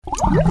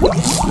You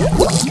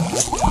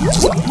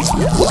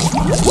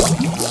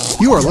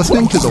are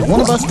listening to the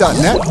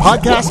oneofus.net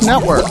podcast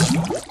network.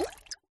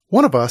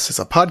 One of Us is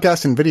a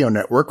podcast and video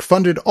network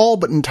funded all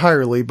but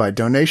entirely by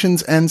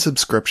donations and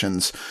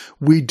subscriptions.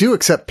 We do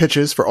accept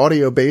pitches for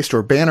audio-based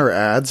or banner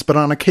ads, but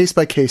on a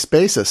case-by-case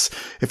basis.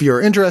 If you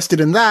are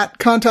interested in that,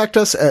 contact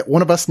us at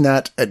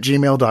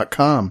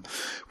oneofusnet@gmail.com.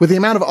 With the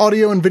amount of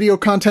audio and video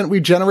content we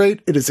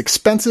generate, it is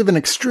expensive and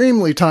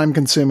extremely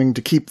time-consuming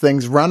to keep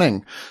things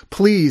running.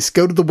 Please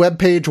go to the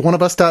webpage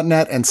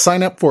oneofus.net and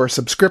sign up for a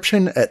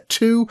subscription at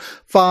 $2,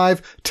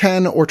 $5,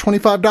 $10, or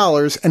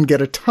 $25 and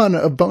get a ton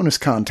of bonus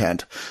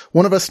content.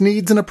 One of Us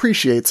needs and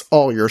appreciates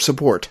all your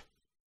support.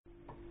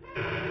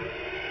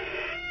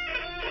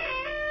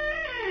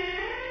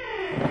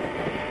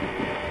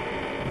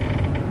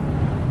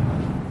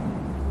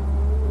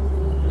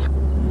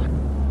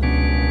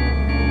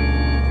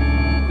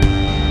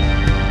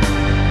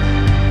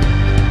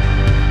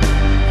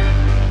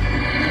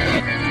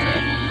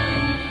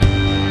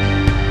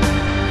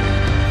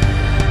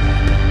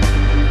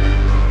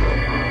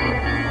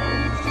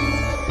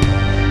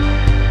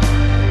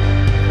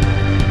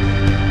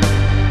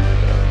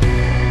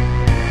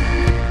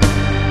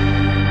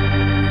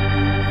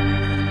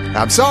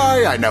 I'm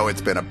sorry, I know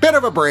it's been a bit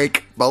of a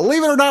break.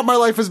 Believe it or not, my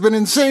life has been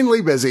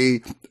insanely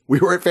busy. We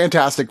were at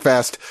Fantastic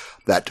Fest.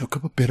 That took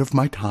up a bit of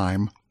my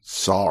time.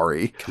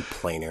 Sorry.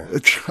 Complainer.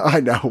 I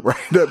know, right?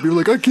 You're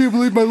like, I can't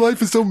believe my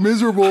life is so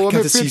miserable. I'm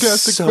at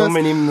Fantastic Fest.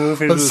 Many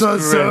movies. I saw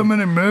so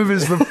many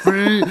movies for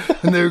free,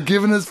 and they were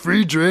giving us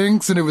free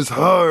drinks, and it was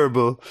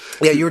horrible.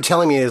 Yeah, you were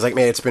telling me, it's like,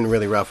 man, it's been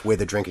really rough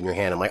with a drink in your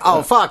hand. I'm like,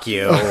 oh, fuck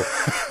you.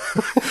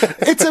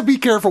 It's a be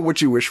careful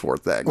what you wish for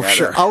thing. Oh,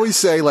 sure. I always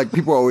say, like,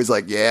 people are always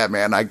like, yeah,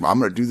 man, I'm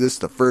going to do this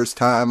the first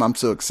time. I'm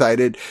so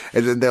excited.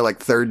 And then they're like,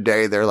 third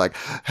day, they're like,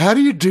 how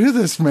do you do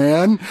this,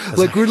 man?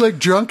 Like, we're like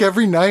drunk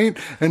every night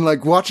and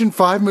like watching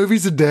 5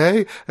 movies a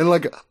day. And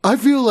like, I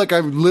feel like I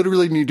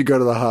literally need to go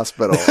to the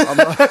hospital. I'm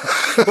like,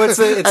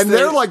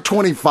 they're like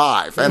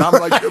 25 and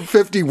I'm like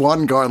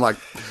 51 going like,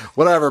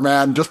 whatever,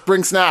 man, just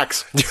bring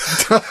snacks.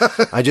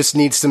 I just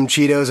need some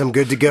Cheetos. I'm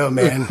good to go,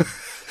 man.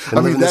 I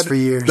mean, this for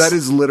years. That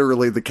is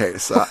literally the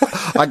case.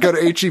 I go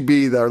to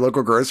H-E-B, our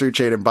local grocery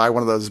chain, and buy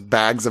one of those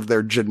bags of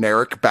their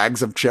generic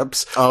bags of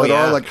chips. Oh,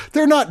 yeah. Are like,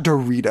 they're not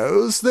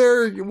Doritos.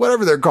 They're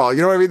whatever they're called.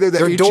 You know what I mean? They're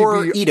the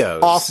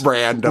Doritos.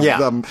 Off-brand of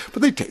them.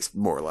 But they taste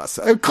more or less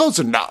close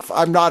enough.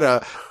 I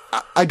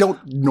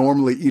don't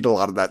normally eat a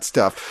lot of that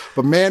stuff.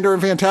 But man, during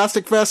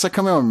Fantastic Fest, I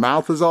come in, my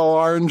mouth is all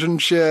orange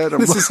and shit.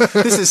 This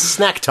is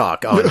snack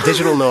talk on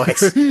Digital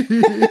Noise.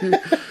 I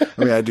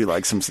mean, I do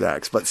like some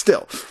snacks, but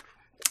still.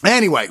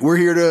 Anyway, we're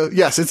here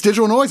yes, it's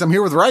Digital Noise. I'm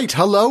here with Wright.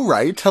 Hello,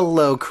 Wright.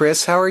 Hello,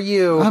 Chris. How are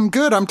you? I'm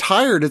good. I'm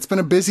tired. It's been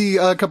a busy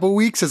couple of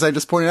weeks, as I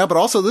just pointed out. But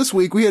also this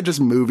week, we had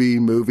just movie.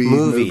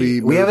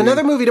 We have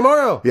another movie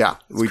tomorrow. Yeah,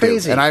 we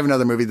crazy. do. And I have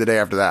another movie the day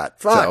after that.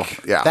 Fuck.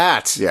 So, yeah.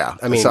 That. Yeah.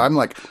 I mean. So I'm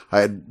like,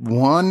 I had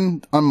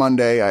 1 on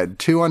Monday, I had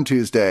 2 on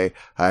Tuesday,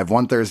 I have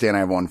 1 Thursday, and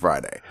I have 1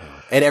 Friday.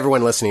 And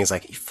everyone listening is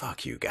like,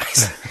 fuck you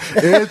guys.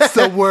 It's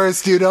the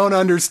worst. You don't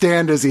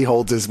understand as he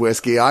holds his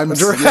whiskey.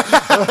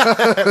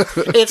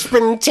 It's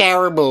been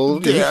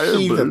terrible. Yeah,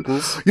 you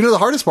know, the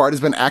hardest part has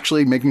been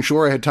actually making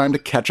sure I had time to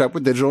catch up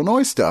with Digital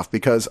Noise stuff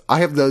because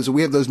we have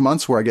those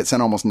months where I get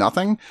sent almost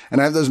nothing. And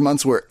I have those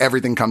months where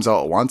everything comes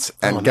out at once.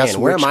 And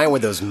where am I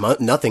with those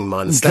nothing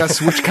months?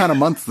 Guess which kind of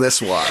month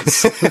this was.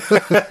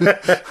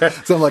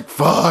 So I'm like,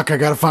 fuck, I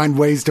gotta find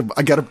ways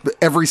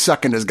every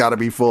second has gotta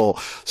be full.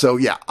 So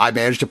yeah, I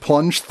managed to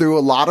plunge through a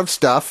lot of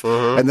stuff,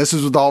 and this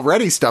is with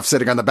already stuff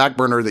sitting on the back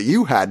burner that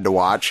you had to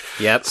watch.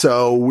 Yep.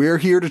 So we're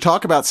here to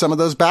talk about some of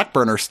those back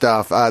burner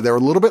stuff. They were a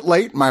little bit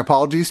late. My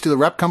apologies to the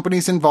rep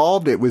companies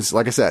involved. It was,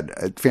 like I said,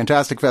 a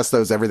Fantastic Fest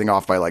throws everything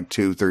off by like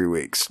 2-3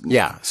 weeks.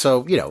 Yeah.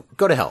 So,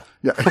 go to hell.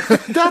 Yeah.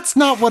 That's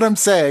not what I'm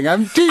saying.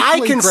 I'm deeply I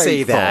can grateful.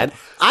 say that.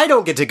 I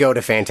don't get to go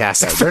to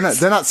Fantastic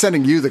Fest. They're not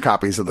sending you the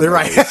copies of the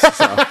movies, right.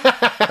 So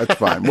that's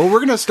fine. Well, we're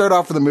going to start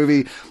off with a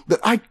movie that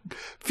I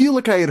feel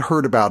like I had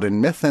heard about in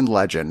myth and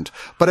legend,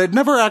 but I'd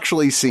never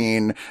actually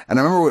seen. And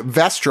I remember with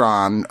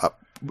Vestron,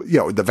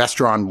 the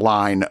Vestron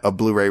line of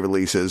Blu-ray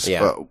releases,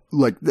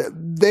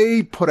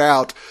 they put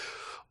out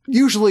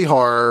usually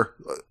horror,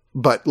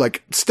 but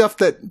like stuff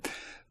that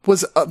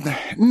was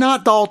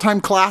not the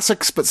all-time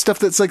classics, but stuff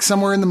that's like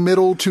somewhere in the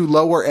middle to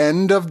lower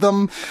end of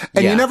them.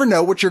 And you never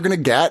know what you're going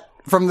to get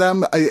from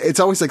them. It's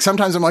always like,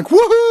 sometimes I'm like,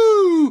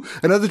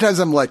 woohoo! And other times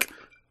I'm like,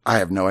 I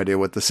have no idea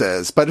what this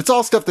is, but it's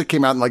all stuff that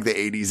came out in like the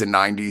 80s and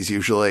 90s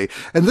usually.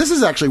 And this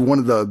is actually one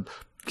of the,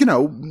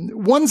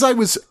 ones I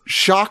was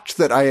shocked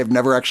that I have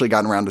never actually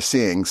gotten around to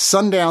seeing.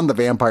 Sundown, The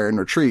Vampire in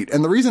Retreat.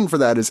 And the reason for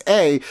that is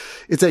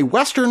it's a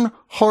Western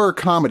horror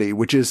comedy,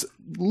 which is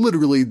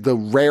literally the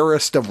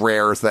rarest of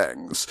rare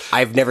things.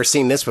 I've never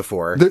seen this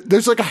before.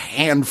 There's like a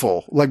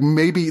handful, like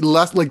maybe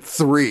less, like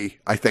 3,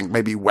 I think,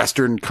 maybe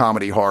Western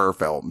comedy horror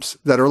films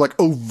that are like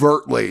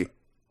overtly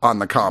on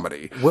the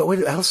comedy. What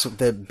else would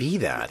that be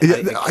that?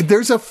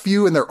 There's a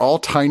few, and they're all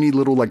tiny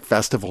little like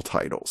festival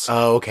titles.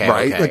 Oh, okay.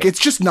 Right? Okay. Like it's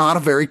just not a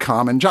very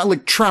common genre.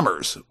 Like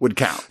Tremors would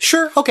count.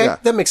 Sure. Okay. Yeah.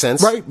 That makes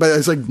sense. Right? But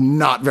it's like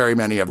not very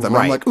many of them.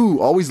 Right. I'm like, ooh,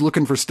 always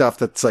looking for stuff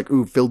that's like,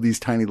 ooh, fill these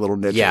tiny little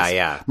niches. Yeah,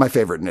 yeah. My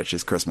favorite niche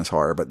is Christmas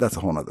horror, but that's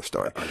a whole other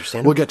story.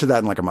 Understandable. We'll get to that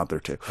in like a month or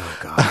two. Oh,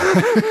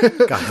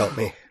 God. God help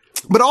me.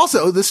 But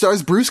also, this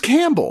stars Bruce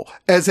Campbell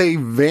as a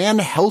Van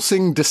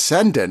Helsing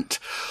descendant.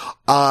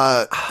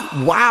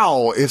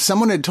 Wow. If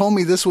someone had told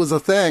me this was a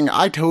thing,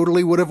 I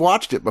totally would have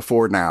watched it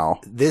before now.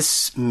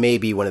 This may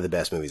be one of the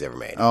best movies ever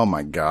made. Oh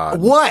my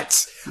God.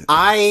 What?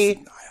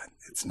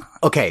 It's not.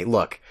 Okay,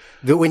 look.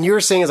 When you were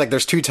saying it's like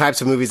there's two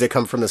types of movies that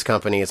come from this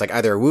company. It's like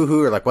either a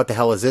woohoo or like what the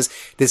hell is this?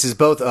 This is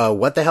both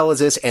what the hell is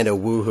this and a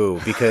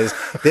woohoo because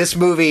this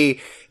movie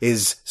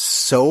is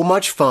so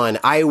much fun.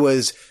 I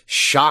was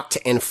shocked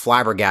and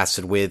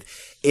flabbergasted with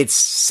its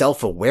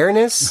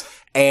self-awareness.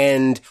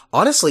 And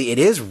honestly, it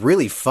is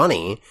really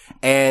funny.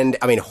 And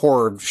I mean,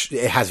 horror,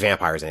 it has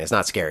vampires in it. It's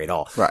not scary at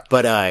all. Right.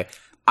 But,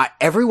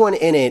 everyone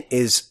in it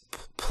is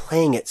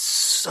playing it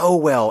so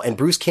well. And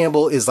Bruce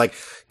Campbell is like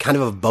kind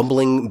of a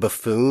bumbling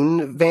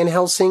buffoon Van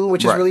Helsing,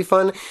 which is really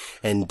fun.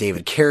 And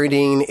David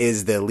Carradine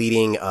is the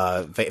leading,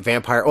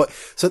 vampire.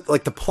 So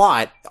like the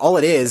plot, all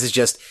it is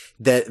just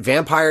that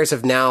vampires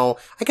have now,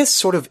 I guess,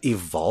 sort of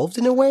evolved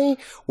in a way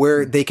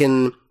where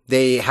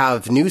they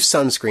have new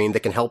sunscreen that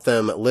can help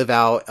them live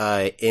out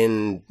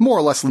in more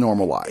or less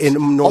normal lives.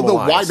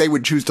 Although why they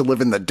would choose to live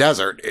in the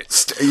desert,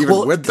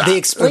 even with that. They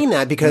explain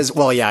that because,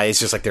 it's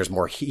just like there's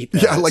more heat.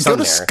 Like go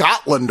to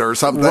Scotland or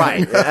something.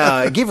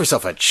 Right. Give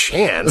yourself a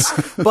chance.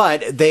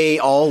 But they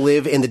all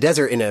live in the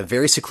desert in a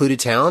very secluded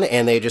town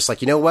and they just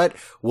like, you know what?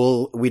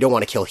 We don't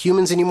want to kill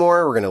humans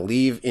anymore. We're going to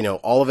leave,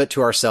 all of it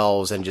to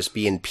ourselves and just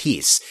be in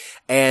peace.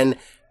 And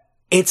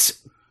it's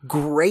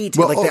great.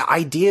 Well, the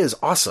idea is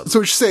awesome.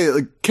 So we should say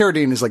like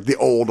Carradine is like the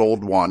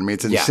old one. I mean,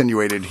 it's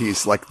insinuated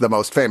he's like the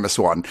most famous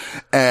one.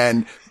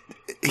 And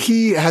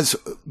he has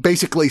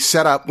basically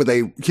set up with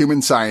a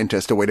human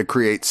scientist a way to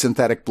create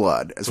synthetic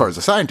blood, as far as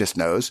the scientist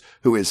knows,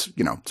 who is,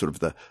 sort of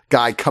the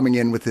guy coming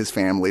in with his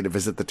family to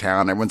visit the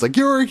town. Everyone's like,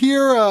 you're a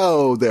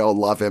hero. They all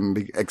love him,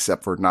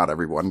 except for not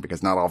everyone,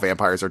 because not all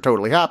vampires are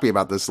totally happy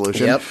about this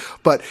solution. Yep.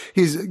 But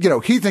he's,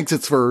 he thinks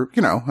it's for,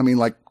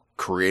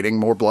 creating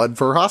more blood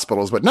for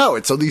hospitals. But no,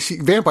 it's so these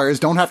vampires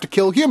don't have to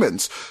kill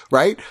humans,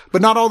 right?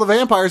 But not all the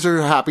vampires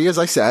are happy, as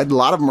I said. A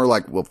lot of them are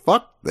like, well,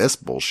 fuck this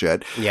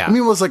bullshit. Yeah. I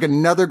mean, it was like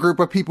another group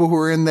of people who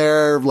were in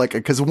there,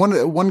 like, cause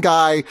one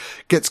guy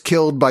gets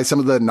killed by some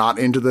of the not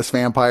into this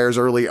vampires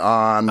early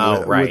on.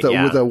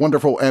 With a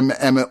wonderful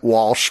Emmett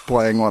Walsh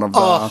playing one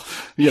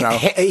of,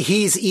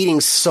 He's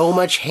eating so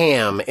much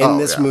ham in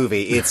this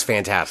movie. It's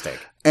fantastic.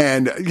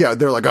 And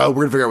they're like, oh,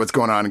 we're gonna figure out what's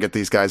going on and get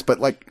these guys. But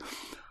like,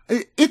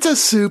 it's a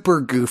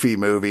super goofy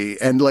movie.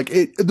 And like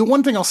the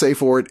one thing I'll say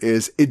for it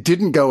is it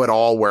didn't go at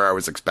all where I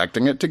was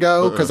expecting it to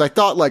go. Cause I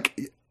thought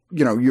like,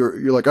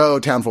 you're like,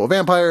 oh, town full of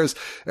vampires.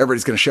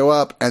 Everybody's going to show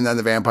up and then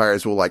the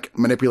vampires will like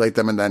manipulate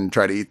them and then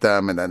try to eat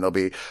them. And then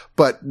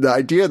but the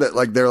idea that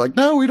like, they're like,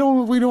 no, we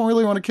don't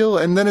really want to kill.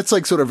 And then it's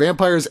like sort of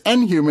vampires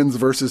and humans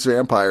versus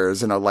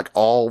vampires, like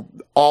all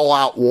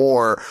out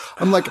war.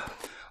 I'm like,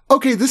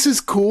 okay, this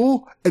is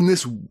cool. And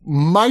this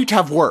might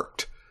have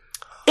worked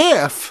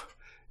if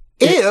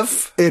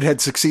it had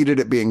succeeded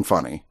at being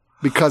funny,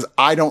 because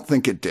I don't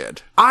think it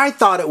did. I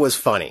thought it was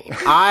funny.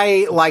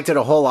 I liked it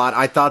a whole lot.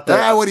 I thought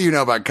that. What do you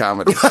know about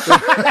comedy?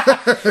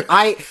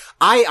 I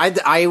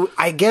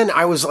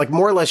was like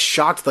more or less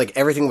shocked, like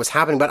everything was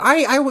happening, but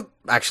I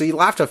actually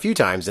laughed a few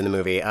times in the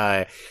movie,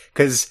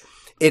 cause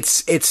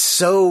it's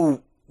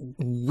so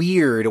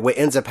weird what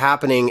ends up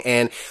happening.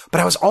 But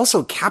I was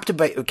also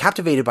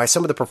captivated by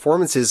some of the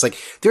performances. Like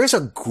there's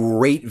a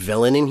great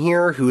villain in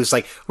here who's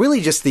like really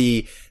just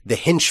the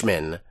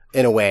henchman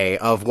in a way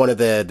of one of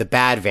the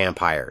bad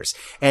vampires.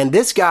 And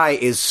this guy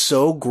is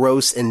so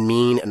gross and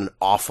mean and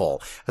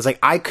awful. I was like,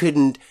 I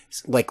couldn't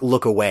like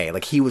look away.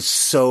 Like he was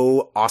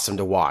so awesome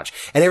to watch.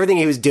 And everything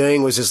he was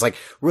doing was just like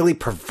really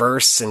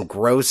perverse and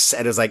gross.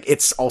 And it was like,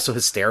 it's also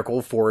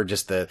hysterical for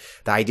just the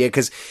idea.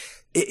 Cause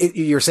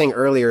you were saying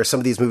earlier, some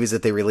of these movies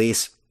that they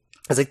release,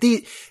 it's like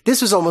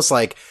this was almost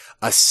like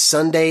a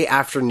Sunday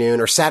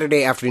afternoon or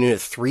Saturday afternoon at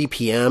 3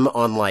 p.m.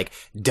 on like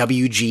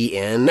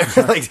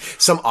WGN, like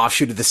some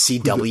offshoot of the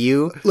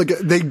CW. Like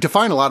they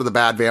define a lot of the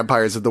bad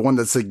vampires. The one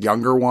that's the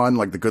younger one,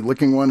 like the good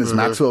looking one, is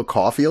Maxwell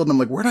Caulfield. And I'm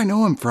like, where'd I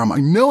know him from? I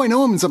know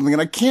him in something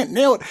and I can't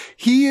nail it.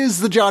 He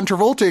is the John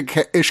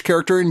Travolta-ish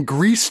character in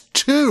Grease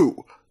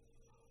 2.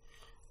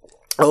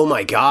 Oh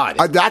my God.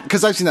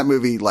 Cause I've seen that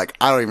movie, like,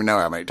 I don't even know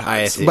how many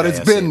times, but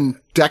it's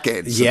been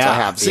decades since I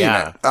have seen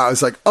it. I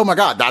was like, oh my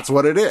God, that's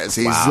what it is.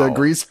 He's a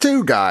Grease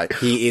 2 guy.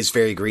 He is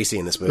very greasy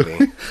in this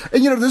movie.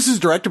 And, you know, this is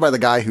directed by the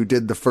guy who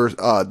did the first,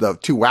 the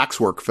 2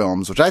 Waxwork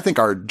films, which I think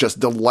are just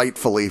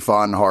delightfully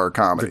fun horror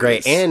comedies. They're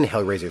great. And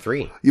Hellraiser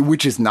 3.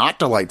 Which is not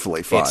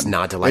delightfully fun. It's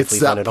not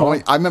delightfully fun at all.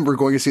 I remember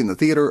going to see it in the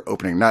theater,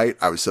 opening night.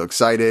 I was so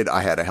excited.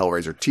 I had a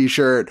Hellraiser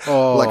t-shirt.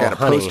 Oh, I had a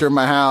poster in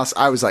my house.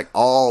 I was like,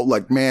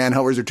 man,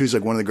 Hellraiser 2 is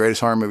like one of the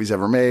greatest horror movies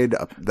ever made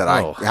that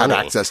I had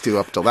access to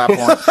up till that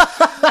point.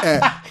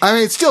 And, I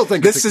mean, still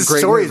think it's a great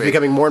story movie. is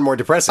becoming more and more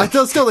depressing. I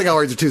still think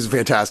Hellraiser 2 is a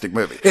fantastic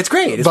movie. It's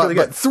great. It's really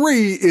good. But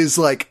 3 is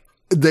like,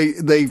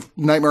 they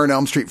Nightmare on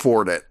Elm Street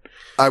forward it.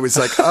 I was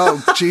like,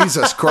 oh,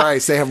 Jesus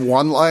Christ. They have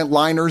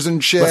one-liners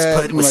and shit.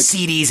 Let's put like,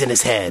 CDs in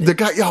his head. The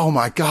guy, oh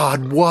my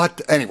God,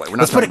 what? Anyway, we're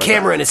not Let's put a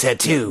camera in his head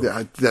too.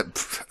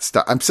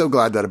 Stop. I'm so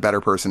glad that a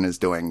better person is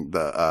doing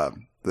the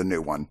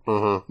new one.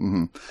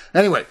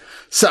 Anyway,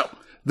 so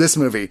this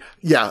movie,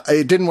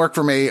 it didn't work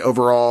for me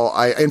overall.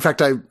 In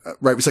fact,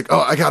 was like,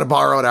 I got to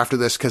borrow it after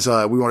this because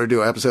we want to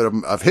do an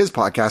episode of his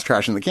podcast,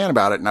 Trash in the Can,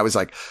 about it. And I was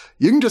like,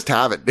 you can just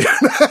have it.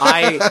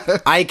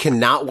 I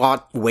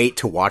cannot wait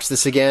to watch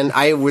this again.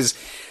 I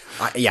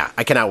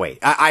cannot wait.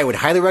 I would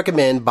highly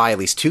recommend buy at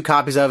least 2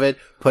 copies of it,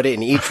 put it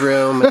in each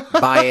room,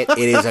 buy it.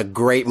 It is a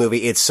great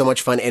movie. It's so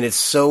much fun. And it's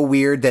so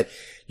weird that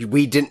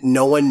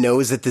no one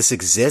knows that this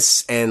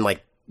exists. And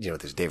like, you know,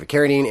 there's David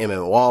Carradine,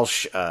 Emmett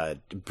Walsh,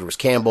 Bruce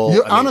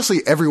Campbell. Honestly,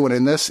 everyone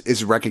in this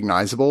is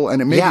recognizable,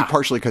 and it may be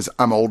partially because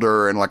I'm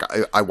older and like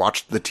I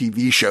watched the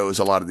TV shows.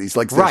 A lot of these,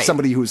 like there's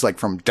somebody who's like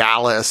from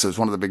Dallas, who's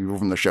one of the big people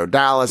from the show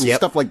Dallas, and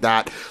stuff like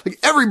that. Like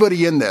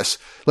everybody in this,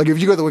 like if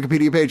you go to the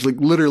Wikipedia page, like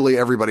literally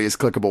everybody is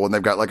clickable, and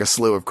they've got like a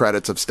slew of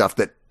credits of stuff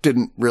that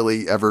didn't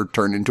really ever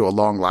turn into a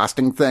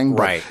long-lasting thing.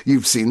 But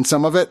you've seen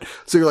some of it,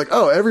 so you're like,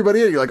 oh, everybody.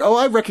 You're like, oh,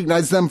 I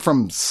recognize them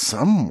from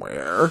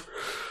somewhere.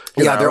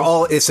 You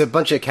know? It's a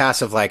bunch of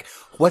casts of like,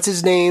 what's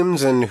his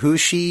names and who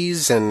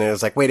she's, and it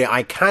was like, wait,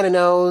 I kind of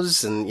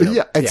knows, and you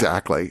know,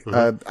 exactly.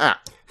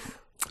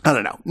 I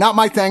don't know. Not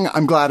my thing.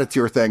 I'm glad it's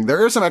your thing.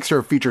 There are some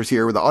extra features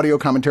here with the audio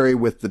commentary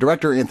with the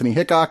director, Anthony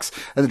Hickox,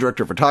 and the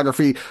director of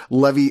photography,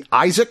 Levi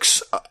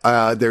Isaacs.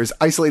 There's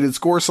isolated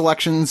score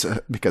selections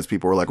because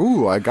people were like,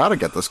 ooh, I gotta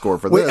get the score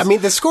for this. I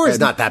mean, the score is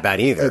not that bad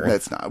either.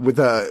 It's not. With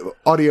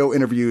audio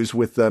interviews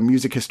with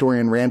music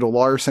historian Randall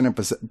Larson and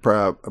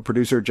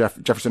producer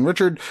Jefferson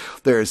Richard.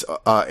 There's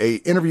a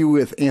interview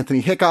with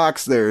Anthony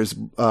Hickox. There's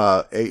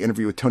a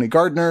interview with Tony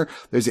Gardner.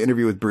 There's an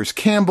interview with Bruce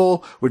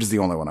Campbell, which is the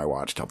only one I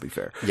watched, I'll be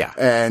fair. Yeah.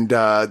 And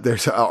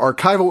there's an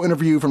archival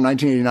interview from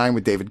 1989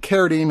 with David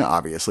Carradine.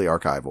 Obviously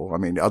archival. I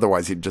mean,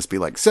 otherwise he'd just be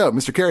like, so,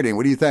 Mr. Carradine,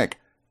 what do you think?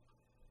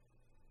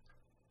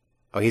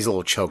 Oh, he's a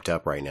little choked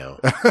up right now.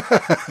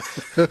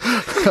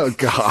 Oh,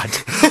 God.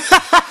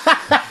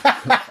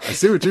 I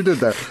see what you did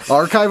there.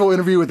 Archival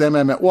interview with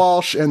Emmett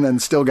Walsh, and then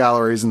still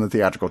galleries in the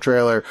theatrical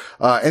trailer.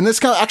 And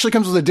this actually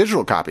comes with a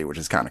digital copy, which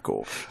is kind of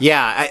cool.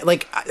 Yeah,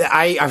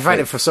 I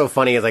find it so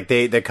funny. Like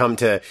they come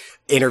to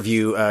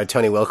interview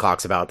Tony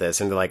Wilcox about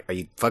this, and they're like, "Are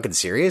you fucking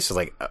serious?" It's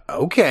like,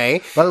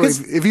 okay. By the way,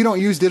 if you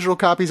don't use digital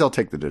copies, I'll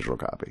take the digital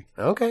copy.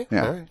 Okay,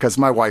 yeah, because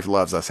my wife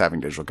loves us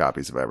having digital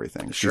copies of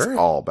everything. She's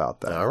all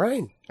about that. All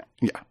right.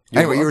 Yeah.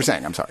 Anyway, you were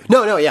saying, I'm sorry.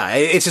 No, yeah.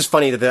 It's just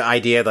funny that the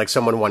idea, like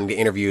someone wanting to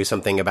interview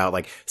something about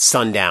like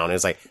Sundown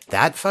is like,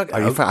 that fuck. I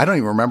don't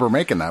even remember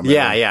making that movie.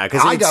 Yeah.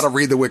 Cause I gotta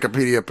read the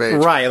Wikipedia page.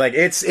 Right. Like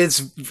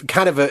it's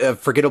kind of a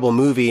forgettable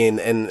movie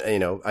and, you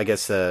know, I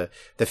guess, the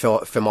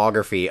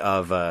filmography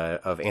of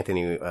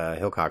Anthony,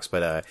 Hickox,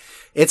 but,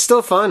 it's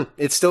still fun.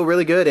 It's still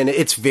really good. And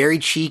it's very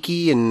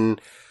cheeky and,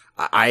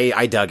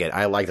 I dug it.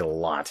 I liked it a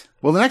lot.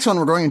 Well, the next one,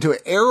 we're going into an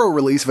Arrow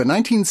release of a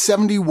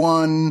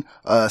 1971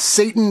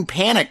 Satan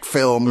panic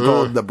film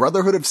called The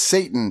Brotherhood of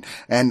Satan.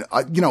 And,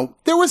 you know,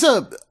 there was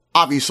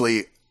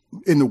obviously,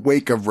 in the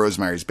wake of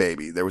Rosemary's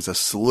Baby, there was a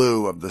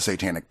slew of the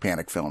satanic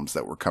panic films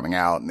that were coming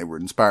out, and they were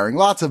inspiring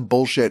lots of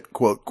bullshit,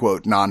 quote,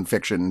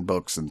 nonfiction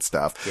books and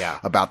stuff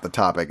about the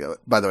topic.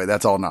 By the way,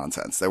 that's all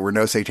nonsense. There were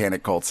no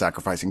satanic cults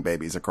sacrificing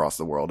babies across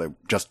the world. It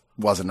just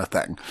wasn't a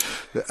thing.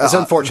 It's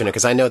unfortunate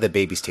because I know that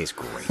babies taste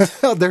great.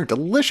 They're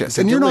delicious.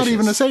 And you're not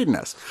even a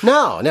Satanist.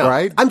 No.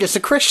 Right? I'm just a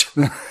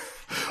Christian.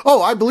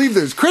 Oh, I believe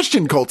there's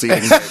Christian cults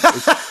eating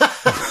babies.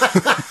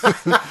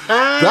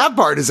 That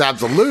part is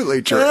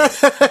absolutely true.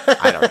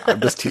 I don't know.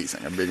 I'm just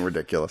teasing. I'm being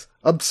ridiculous.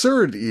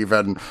 Absurd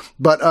even.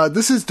 But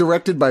this is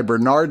directed by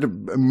Bernard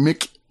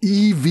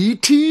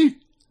McEveety.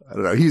 I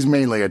don't know. He's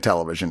mainly a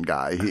television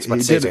guy.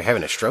 They're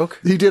having a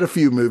stroke? He did a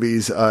few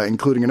movies,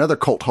 including another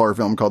cult horror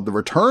film called The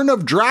Return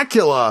of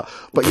Dracula.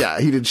 But yeah,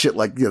 he did shit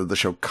like, you know, the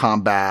show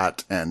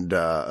Combat and,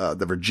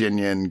 The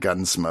Virginian,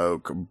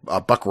 Gunsmoke,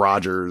 Buck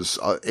Rogers,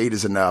 8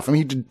 is Enough. I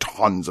mean, he did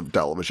tons of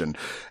television.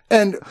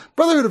 And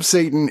Brotherhood of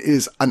Satan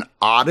is an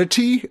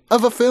oddity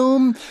of a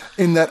film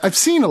in that I've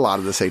seen a lot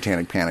of the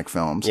Satanic Panic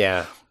films.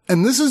 Yeah.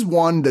 And this is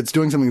one that's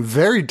doing something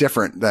very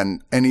different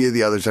than any of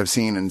the others I've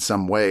seen in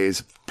some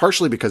ways,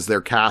 partially because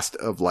their cast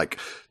of like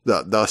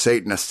the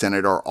Satanists in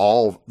it are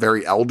all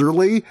very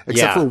elderly,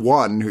 except for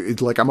one who,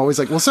 like, I'm always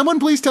like, will someone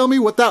please tell me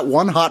what that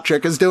one hot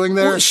chick is doing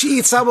there? Well,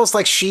 it's almost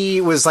like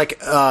she was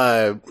like,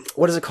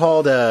 what is it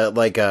called?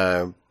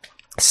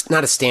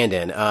 Not a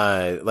stand-in,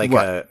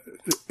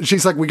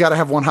 She's like, we got to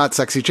have one hot,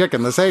 sexy chick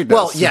in the Satanists.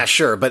 Well, yeah,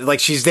 sure, but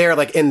like she's there,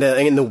 like in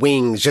the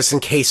wings, just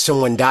in case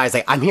someone dies.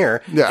 Like I'm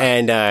here, Yeah.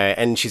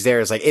 and she's there.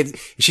 It's like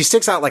she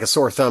sticks out like a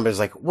sore thumb. But it's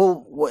like,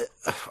 well, what?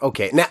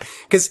 Okay, now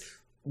because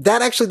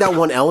that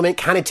one element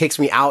kind of takes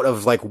me out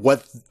of like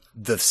what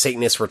the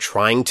Satanists were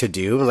trying to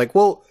do. I'm like,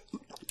 well.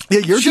 Yeah,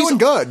 you're doing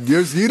good.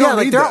 You don't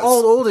like need they're this.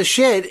 all old as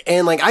shit,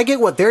 and like I get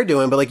what they're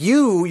doing, but like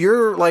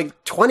you're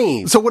like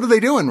 20. So what are they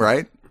doing,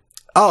 right?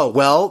 Oh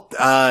well,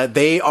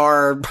 they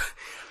are.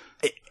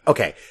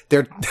 Okay,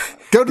 they're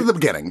Go to the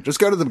beginning. Just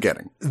go to the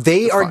beginning.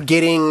 They are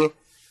getting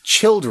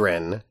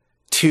children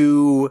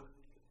to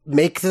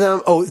make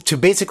them to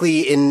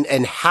basically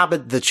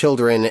inhabit the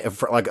children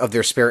of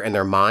their spirit and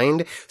their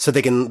mind, so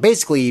they can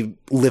basically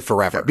live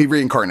forever, Be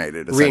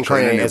reincarnated in a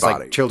new as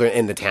body. like children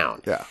in the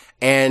town. Yeah.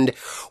 And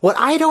what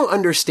I don't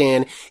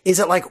understand is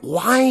that like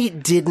why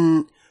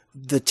didn't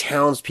the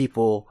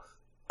townspeople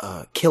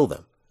kill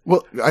them?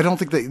 Well, I don't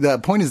think the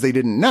point is they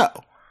didn't know.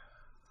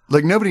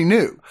 Like nobody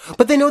knew.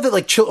 But they know that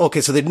like okay,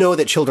 so they know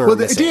that children are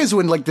The missing. idea is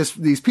when like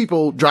these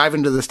people drive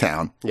into this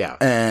town, Yeah.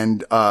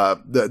 and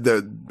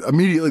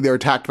immediately they're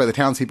attacked by the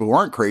townspeople who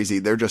aren't crazy.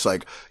 They're just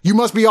like, you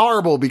must be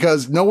horrible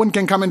because no one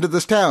can come into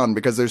this town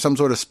because there's some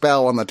sort of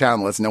spell on the town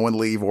that lets no one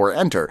leave or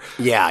enter.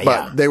 Yeah,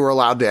 but yeah. they were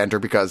allowed to enter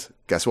because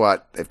guess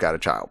what? They've got a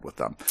child with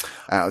them.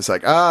 And I was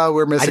like,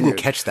 we're missing. I didn't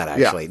you. catch that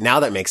Yeah. actually.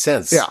 Now that makes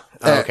sense. Yeah.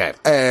 Okay.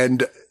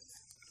 And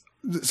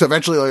so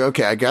eventually, like,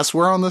 okay, I guess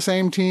we're on the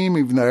same team,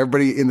 even though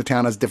everybody in the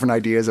town has different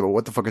ideas about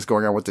what the fuck is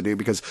going on, what to do,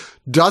 because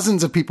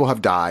dozens of people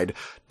have died,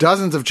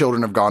 dozens of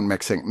children have gone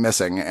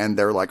missing, and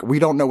they're like, we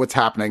don't know what's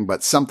happening,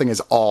 but something is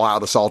all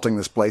out assaulting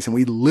this place, and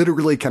we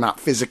literally cannot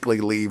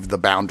physically leave the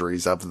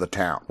boundaries of the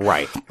town.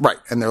 Right. Right.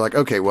 And they're like,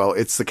 okay, well,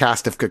 it's the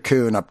cast of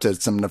Cocoon up to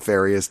some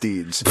nefarious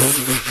deeds.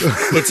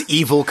 It's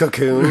evil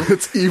Cocoon.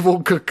 It's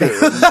evil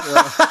Cocoon.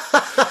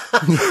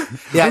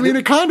 Yeah, I mean,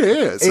 it kind of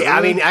is.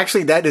 I mean,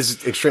 actually, that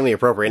is extremely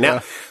appropriate.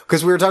 Now,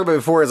 because we were talking about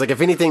before, is like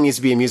if anything needs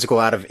to be a musical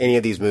out of any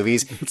of these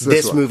movies,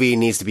 this one. movie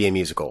needs to be a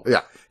musical.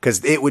 Yeah.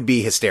 Because it would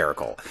be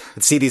hysterical.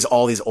 See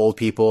all these old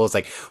people. It's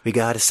like, we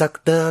gotta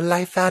suck the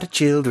life out of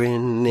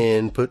children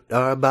and put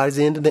our bodies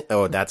into the...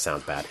 Oh, that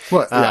sounds bad.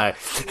 What? Yeah.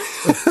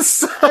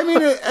 I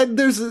mean,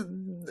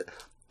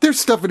 there's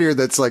stuff in here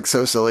that's like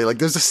so silly. Like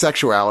there's a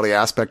sexuality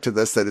aspect to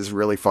this that is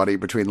really funny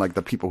between like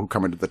the people who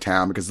come into the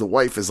town because the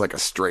wife is like a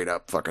straight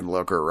up fucking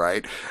looker,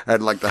 right?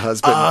 And like the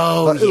husband,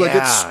 like it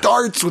yeah.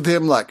 starts with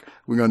him like,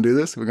 we're gonna do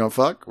this? We're gonna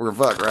fuck? We're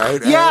gonna fuck,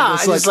 right? Yeah,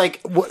 and it's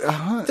like what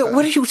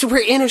are you? So we're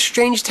in a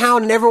strange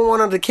town and everyone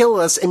wanted to kill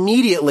us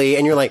immediately,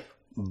 and you're like,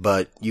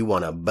 but you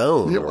want a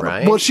bone,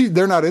 right? Well,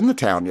 they're not in the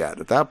town yet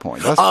at that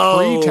point. That's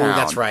pre-town.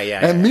 That's right,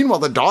 yeah. And meanwhile,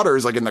 the daughter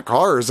is like in the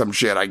car or some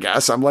shit, I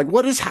guess. I'm like,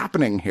 what is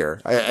happening here?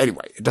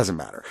 Anyway, it doesn't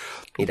matter.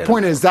 The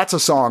point is, that's a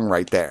song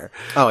right there.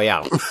 Oh,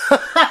 yeah.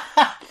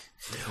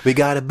 We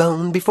got a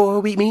bone before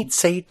we meet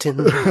Satan.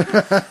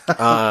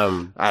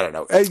 I don't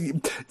know.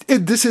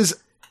 This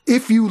is,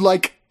 if you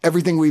like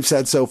everything we've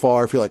said so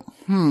far, if you're like,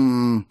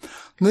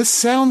 this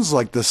sounds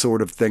like the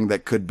sort of thing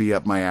that could be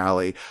up my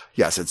alley.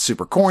 Yes, it's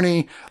super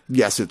corny.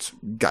 Yes, it's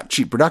got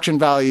cheap production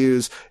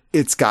values.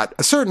 It's got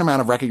a certain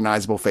amount of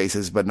recognizable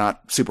faces, but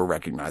not super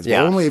recognizable.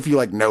 Yeah. Only if you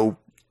like know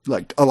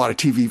like a lot of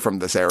TV from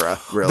this era,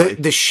 really.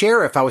 The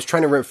sheriff, I was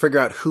trying to figure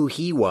out who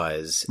he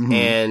was,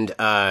 and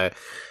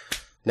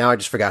now I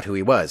just forgot who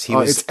he was.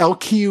 It's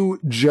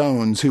L.Q.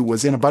 Jones, who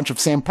was in a bunch of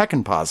Sam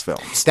Peckinpah's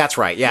films. That's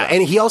right, yeah.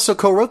 And he also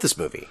co-wrote this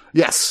movie.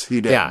 Yes,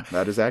 he did. Yeah.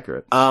 That is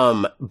accurate.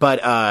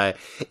 But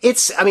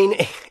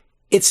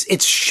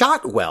it's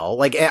shot well.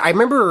 Like, I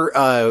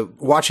remember,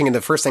 watching and the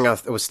first thing I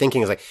was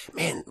thinking is like,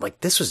 man, like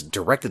this was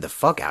directed the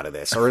fuck out of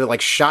this, or like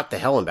shot the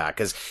hell and back.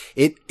 Cause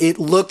it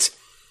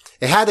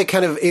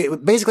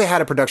basically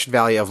had a production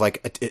value of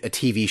like a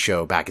TV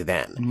show back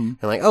then. And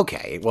like,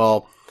 okay,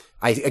 well,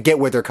 I get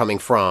where they're coming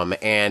from,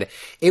 and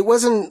it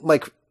wasn't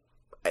like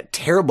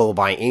terrible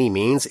by any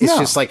means. It's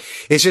just like,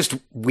 it's just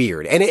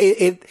weird.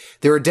 And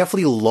there are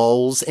definitely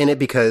lulls in it,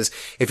 because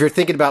if you're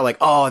thinking about like,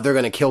 oh, they're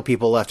going to kill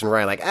people left and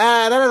right, like,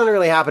 that doesn't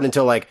really happen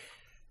until like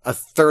a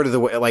third of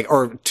the way, like,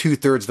 or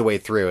 2/3 of the way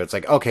through. It's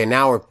like, okay,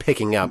 now we're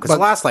picking up. Cause the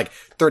last like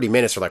 30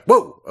 minutes are like,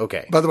 whoa,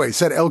 okay. By the way,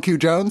 said L.Q.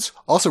 Jones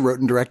also wrote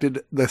and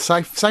directed the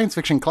science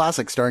fiction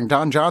classic starring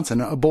Don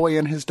Johnson, A Boy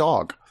and His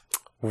Dog.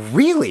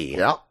 Really?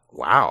 Yeah.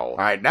 Wow.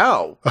 I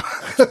know.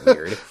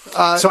 Weird.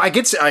 So I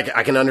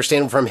can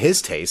understand from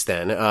his taste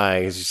then.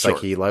 He's just like,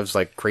 he loves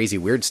like crazy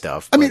weird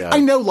stuff. I mean, I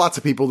know lots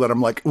of people that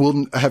I'm like,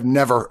 will have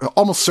never,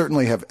 almost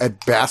certainly have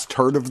at best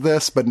heard of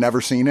this, but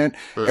never seen it.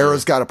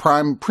 Arrow's got a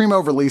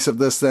primo release of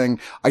this thing.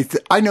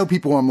 I know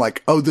people who I'm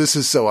like, oh, this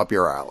is so up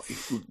your alley.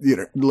 You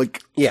know,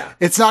 like, yeah,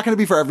 it's not going to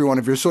be for everyone.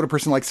 If you're the sort of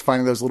person who likes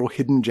finding those little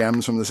hidden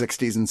gems from the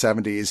 60s and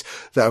 70s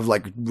that have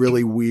like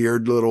really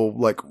weird little,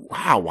 like,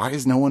 wow, why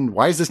is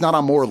this not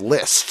on more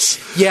lists?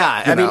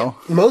 Yeah. I mean,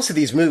 most of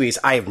these movies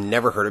I have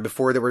never heard of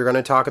before that we're going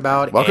to talk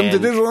about. Welcome to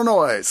Digital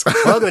Noise.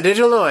 Welcome to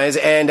Digital Noise.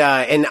 And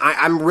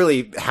I'm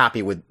really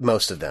happy with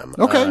most of them.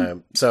 Okay.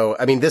 So,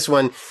 I mean, this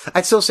one,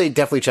 I'd still say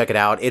definitely check it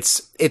out.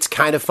 It's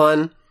kind of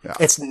fun. Yeah.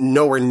 It's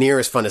nowhere near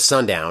as fun as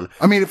Sundown.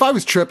 I mean, if I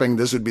was tripping,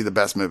 this would be the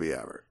best movie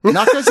ever.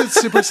 Not because it's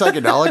super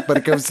psychedelic, but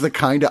it goes to the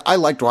kind of, I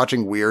liked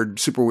watching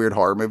super weird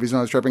horror movies when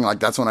I was tripping. Like,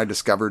 that's when I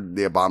discovered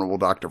The Abominable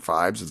Dr.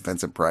 Phibes with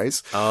Vincent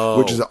Price,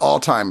 which is an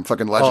all-time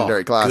fucking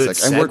legendary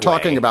classic. And we're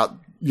talking about,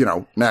 you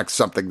know, next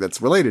something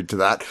that's related to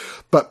that.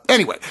 But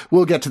anyway,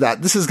 we'll get to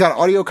that. This has got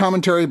audio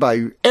commentary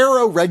by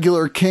Arrow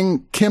regular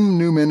Kim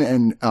Newman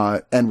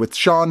and with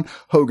Sean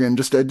Hogan,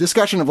 just a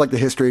discussion of like the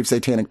history of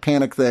satanic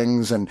panic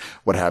things and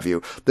what have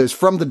you. There's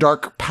From the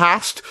Dark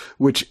Past,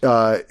 which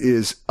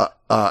is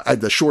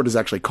the short is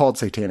actually called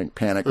Satanic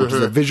Panic, which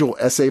is a visual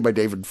essay by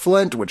David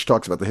Flint, which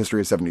talks about the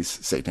history of 70s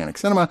satanic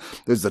cinema.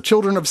 There's The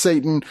Children of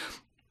Satan,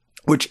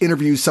 which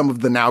interviews some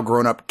of the now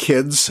grown-up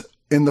kids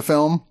in the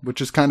film, which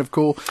is kind of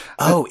cool.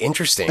 Oh,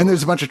 interesting. And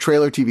there's a bunch of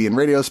trailer, TV, and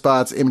radio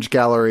spots, image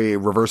gallery,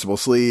 reversible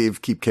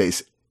sleeve, keep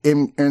case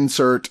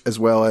insert, as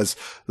well as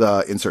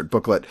the insert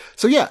booklet.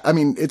 So yeah, I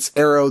mean, it's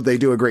Arrow. They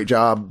do a great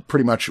job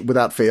pretty much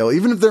without fail.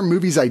 Even if they're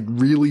movies I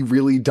really,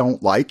 really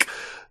don't like,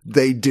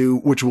 they do,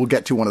 which we'll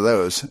get to one of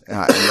those in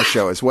the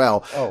show as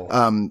well.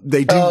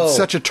 They do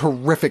such a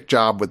terrific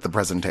job with the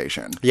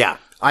presentation. Yeah.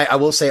 I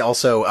will say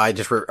also, I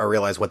just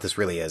realized what this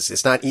really is.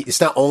 It's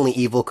not only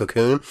Evil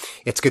Cocoon.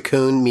 It's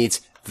Cocoon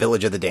meets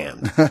Village of the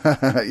Damned.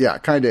 Yeah,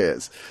 kind of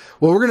is.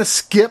 Well, we're going to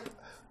skip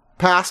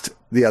past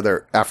the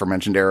other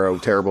aforementioned Arrow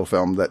terrible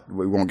film that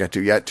we won't get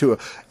to yet to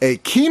a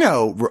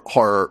Kino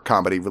horror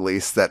comedy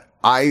release that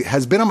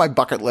has been on my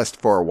bucket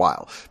list for a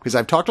while because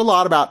I've talked a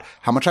lot about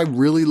how much I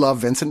really love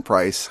Vincent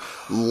Price,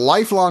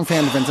 lifelong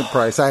fan of Vincent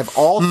Price. I have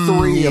all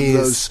three of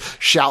those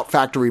Shout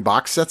Factory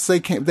box sets they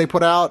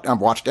put out.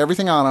 I've watched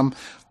everything on them.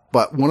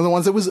 But one of the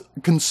ones that was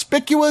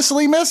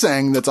conspicuously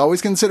missing, that's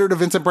always considered a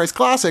Vincent Price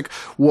classic,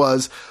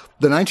 was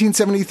the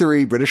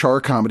 1973 British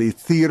horror comedy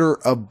Theatre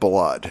of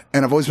Blood.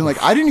 And I've always been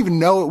like, I didn't even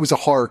know it was a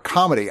horror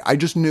comedy. I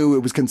just knew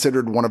it was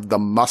considered one of the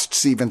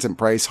must-see Vincent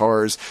Price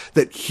horrors,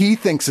 that he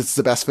thinks it's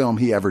the best film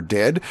he ever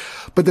did.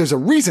 But there's a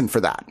reason for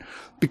that.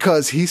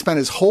 Because he spent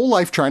his whole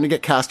life trying to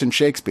get cast in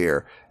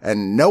Shakespeare,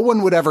 and no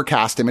one would ever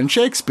cast him in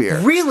Shakespeare.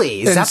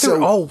 Really? Is that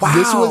oh, wow.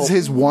 This was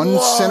his one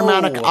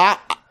cinematic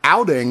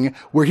outing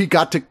where he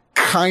got to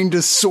kind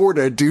of sort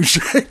of do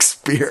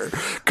Shakespeare.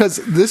 Because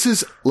this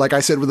is, like I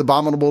said with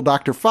Abominable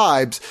Dr.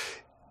 Phibes,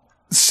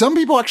 some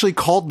people actually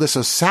called this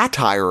a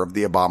satire of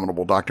the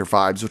Abominable Dr.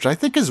 Phibes, which I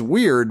think is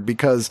weird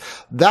because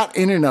that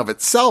in and of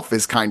itself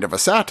is kind of a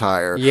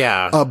satire.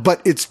 Yeah.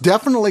 But it's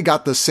definitely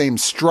got the same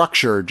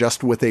structure,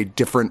 just with a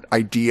different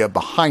idea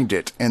behind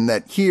it. And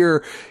that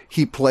here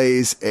he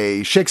plays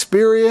a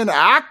Shakespearean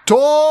actor.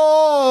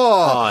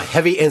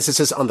 Heavy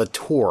emphasis on the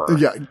tour.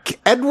 Yeah.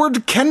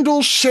 Edward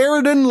Kendall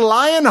Sheridan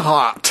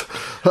Lionheart.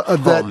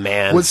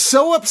 That was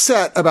so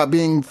upset about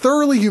being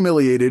thoroughly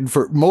humiliated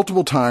for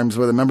multiple times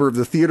by a member of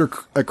the Theater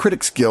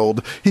Critics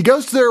Guild. He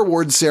goes to their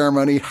awards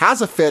ceremony,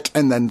 has a fit,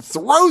 and then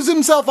throws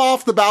himself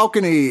off the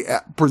balcony,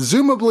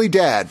 presumably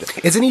dead.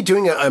 Isn't he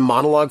doing a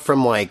monologue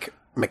from like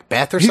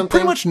Macbeth or something? He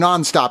pretty much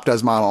nonstop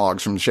does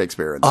monologues from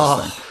Shakespeare in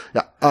this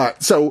thing. Yeah.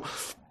 So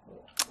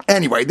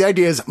anyway, the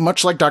idea is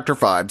much like Dr.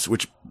 Phibes,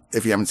 which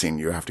if you haven't seen,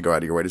 you have to go out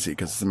of your way to see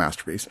because it's a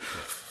masterpiece.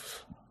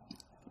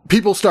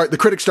 The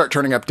critics start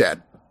turning up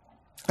dead.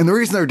 And the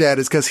reason they're dead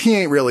is because he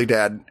ain't really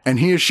dead, and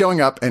he is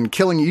showing up and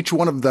killing each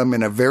one of them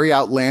in a very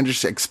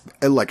outlandish,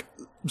 like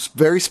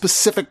very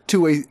specific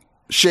to a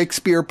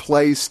Shakespeare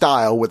play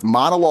style, with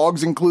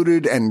monologues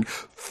included and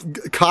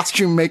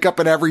costume makeup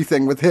and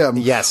everything with him.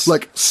 Yes.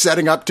 Like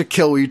setting up to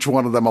kill each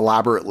one of them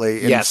elaborately.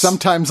 And yes.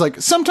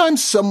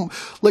 Sometimes some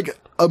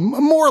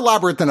more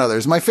elaborate than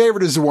others. My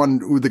favorite is the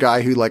one with the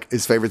guy who, like,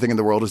 his favorite thing in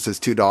the world is his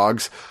two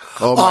dogs.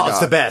 Oh my God. It's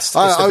the best.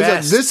 I was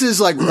like, this is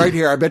like right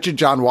here. I bet you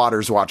John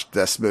Waters watched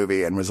this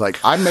movie and was like,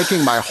 I'm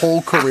making my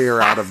whole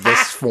career out of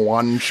this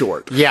one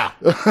short. Yeah.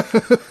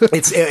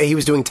 He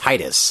was doing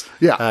Titus.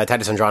 Yeah.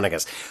 Titus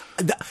Andronicus.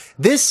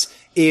 This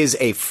is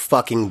a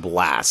fucking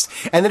blast.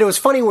 And then it was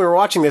funny when we were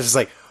watching this, it's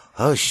like,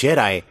 oh shit,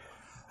 I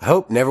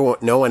hope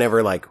no one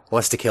ever like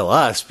wants to kill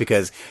us,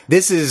 because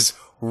this is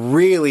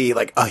really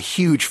like a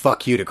huge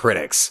fuck you to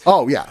critics.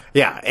 Oh yeah.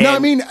 Yeah. No, I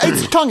mean,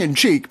 it's tongue in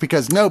cheek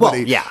because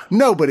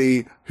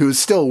nobody who's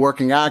still a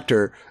working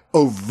actor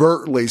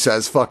overtly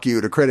says fuck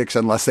you to critics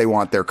unless they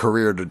want their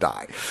career to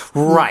die.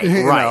 Right,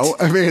 You right. know?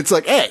 I mean, it's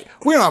like, hey,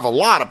 we don't have a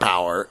lot of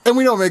power and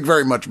we don't make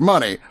very much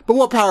money, but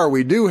what power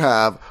we do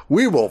have,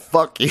 we will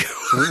fuck you.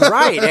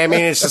 Right. I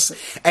mean, it's just,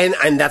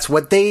 and that's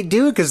what they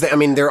do because I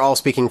mean, they're all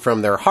speaking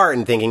from their heart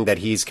and thinking that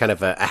he's kind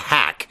of a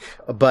hack.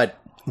 But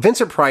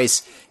Vincent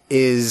Price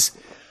is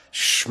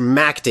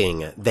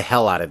schmacting the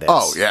hell out of this.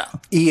 Oh, yeah.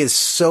 He is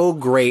so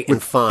great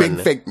and fun.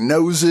 Big fake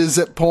noses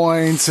at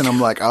points. And I'm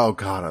like, oh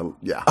God.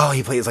 Yeah. Oh,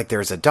 he plays like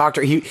there's a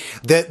doctor.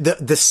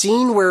 The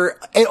scene where,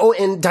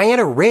 and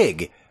Diana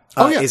Rigg.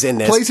 Is in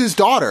this. Plays his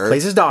daughter.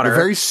 The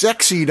very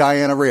sexy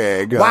Diana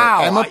Rigg.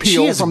 Wow. Emma She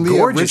Peel is from the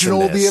gorgeous in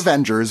original this. The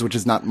Avengers, which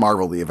is not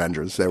Marvel The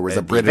Avengers. There was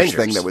a British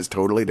thing that was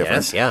totally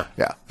different. Yes,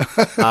 yeah.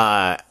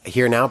 Yeah.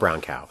 Here now,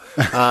 brown cow.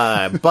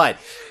 But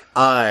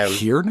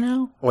Here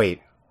now?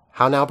 wait,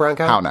 how now, brown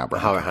cow? How now,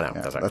 Brown How, Cow. how now?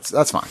 Yeah, That's right.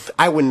 that's fine.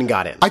 I wouldn't have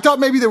got in. I thought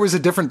maybe there was a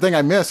different thing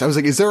I missed. I was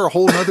like, is there a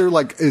whole other,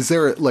 like, is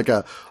there like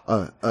a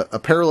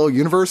parallel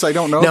universe I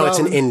don't know No, about? it's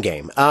an in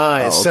game.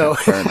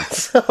 fair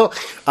enough.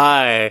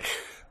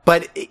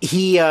 But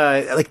he,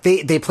 like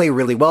they play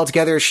really well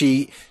together.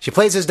 She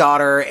plays his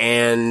daughter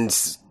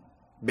and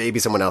maybe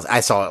someone else. I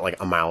saw it like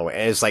a mile away.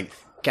 And it's like,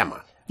 come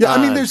on. Yeah, I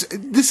mean,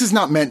 this is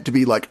not meant to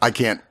be like, I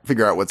can't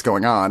figure out what's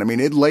going on. I mean,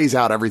 it lays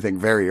out everything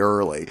very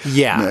early.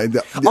 Yeah. You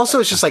know,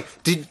 Also, it's just like,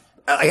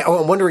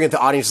 I'm wondering if the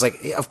audience is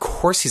like, of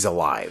course he's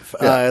alive.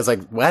 It's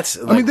like, what?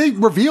 I mean, they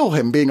reveal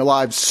him being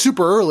alive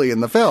super early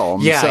in the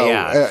film. Yeah, so,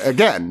 yeah.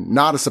 Again,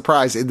 not a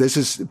surprise. This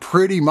is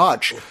pretty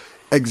much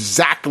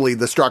exactly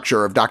the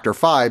structure of Dr.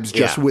 Phibes,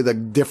 just with a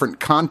different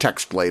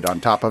context laid on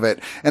top of it.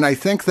 And I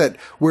think that,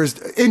 whereas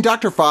in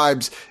Dr.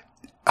 Phibes,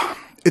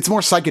 it's more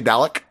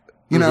psychedelic.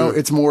 You know,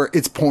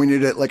 it's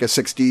pointed at like a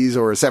 60s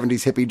or a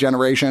 70s hippie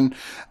generation.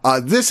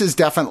 This is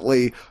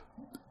definitely,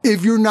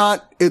 if you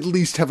don't at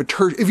least have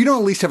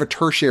a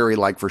tertiary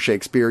like for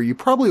Shakespeare, you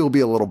probably will be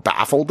a little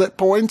baffled at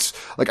points.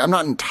 Like, I'm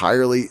not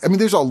entirely, I mean,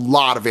 there's a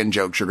lot of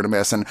in-jokes you're going to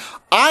miss. And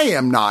I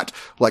am not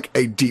like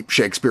a deep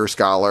Shakespeare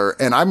scholar.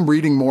 And I'm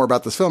reading more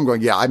about this film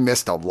going, yeah, I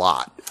missed a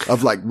lot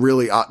of like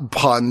really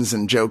puns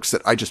and jokes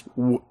that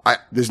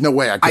there's no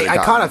way I could have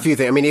I caught a few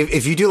things. I mean,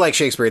 if you do like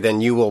Shakespeare, then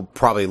you will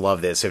probably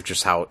love this, if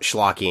just how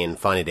schlocky and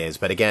fun it is.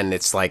 But again,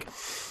 it's like,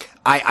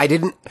 I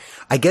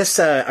guess,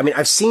 I mean,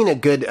 I've seen a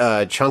good,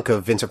 chunk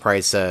of Vincent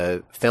Price,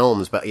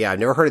 films, but yeah, I've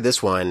never heard of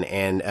this one.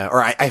 And,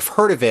 I've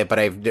heard of it, but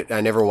I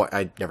never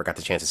got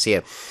the chance to see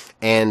it.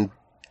 And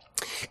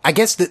I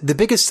guess the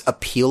biggest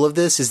appeal of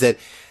this is that,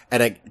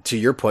 and to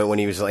your point, when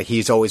he was like,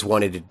 he's always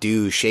wanted to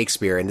do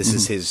Shakespeare and this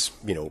is his,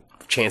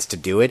 chance to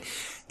do it.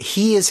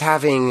 He is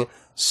having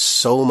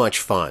so much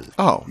fun.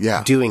 Oh,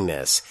 yeah. Doing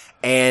this.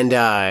 And,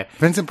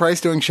 Vincent Price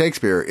doing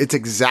Shakespeare. It's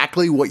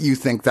exactly what you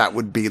think that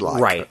would be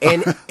like. right.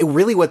 And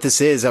really what this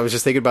is, I was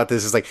just thinking about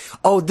this, is like,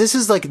 oh, this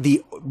is like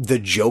the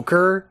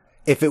Joker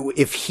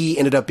if he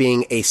ended up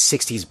being a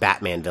 60s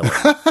Batman villain.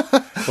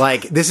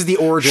 Like, this is the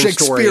origin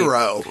story.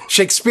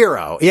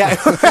 Shakespeare-o.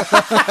 Yeah.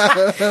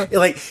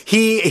 Like,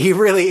 he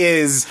really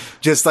is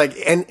just like,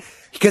 and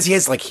because he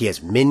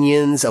has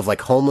minions of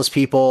like homeless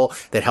people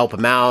that help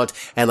him out,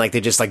 and like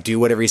they just like do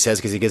whatever he says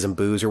because he gives them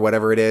booze or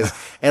whatever it is.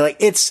 And like,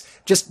 it's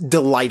just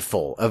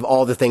delightful of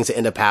all the things that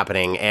end up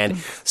happening. And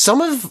some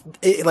of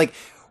it, like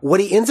what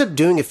he ends up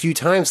doing a few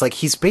times, like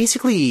he's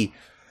basically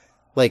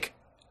like,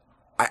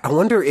 I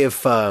wonder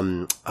if,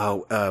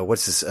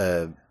 what's this,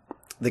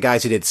 the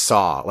guys who did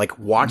Saw, like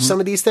watch some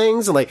of these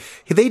things and like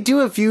they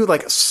do a few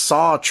like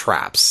Saw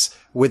traps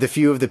with a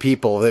few of the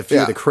people, a few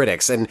of the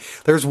critics. And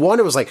there's one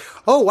that was like,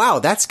 oh, wow,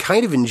 that's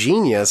kind of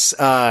ingenious.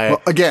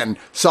 Well, again,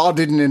 Saw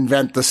didn't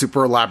invent the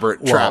super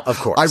elaborate trap. Of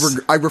course.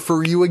 I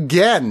refer you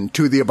again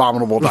to The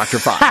Abominable Dr.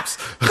 Phibes,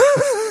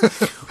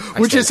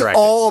 which is corrected.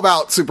 all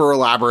about super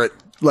elaborate,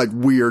 like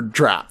weird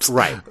traps.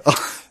 Right.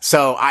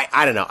 So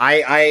I don't know.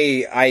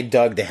 I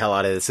dug the hell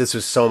out of this. This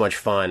was so much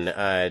fun,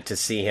 to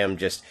see him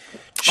just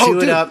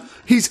chew it up.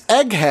 He's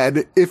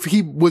Egghead if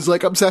he was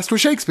like obsessed with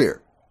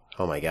Shakespeare.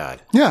 Oh my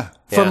God. Yeah.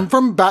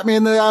 From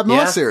Batman the Adam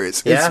West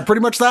series. It's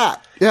pretty much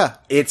that. Yeah.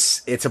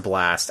 It's a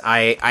blast.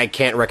 I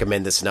can't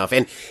recommend this enough.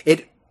 And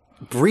it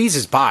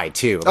breezes by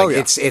too. Like,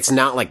 it's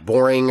not like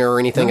boring or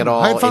anything at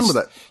all. I had fun with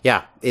it.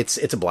 Yeah.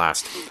 It's a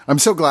blast. I'm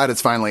so glad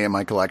it's finally in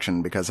my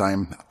collection because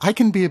I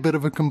can be a bit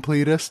of a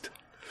completist.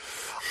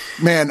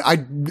 Man,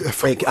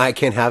 Wait, I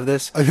can't have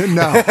this?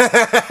 No.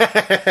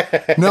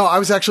 No, I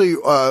was actually,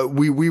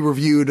 we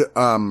reviewed,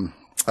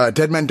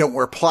 Dead Men Don't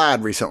Wear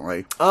Plaid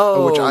recently.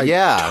 Oh, which I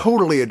yeah.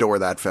 totally adore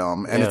that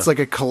film. And it's like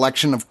a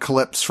collection of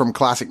clips from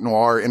classic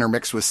noir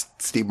intermixed with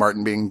Steve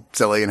Martin being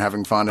silly and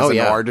having fun as a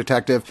noir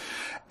detective.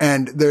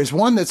 And there's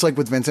one that's like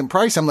with Vincent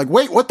Price. I'm like,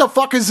 wait, what the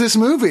fuck is this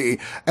movie?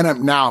 And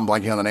I'm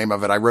blanking on the name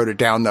of it. I wrote it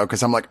down though,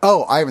 cause I'm like,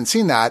 oh, I haven't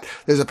seen that.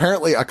 There's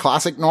apparently a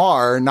classic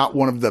noir, not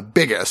one of the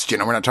biggest, we're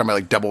not talking about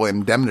like Double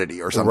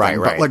Indemnity or something, Right.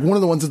 but like one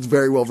of the ones that's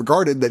very well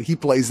regarded that he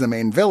plays the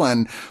main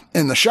villain,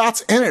 and the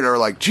shots in it are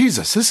like,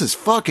 Jesus, this is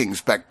fucking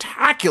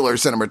spectacular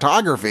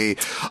cinematography.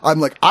 I'm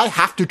like, I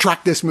have to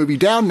track this movie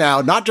down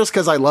now, not just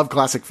cause I love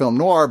classic film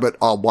noir, but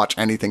I'll watch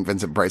anything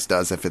Vincent Price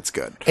does if it's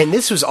good. And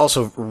this was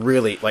also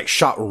really, like,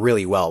 shot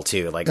really well,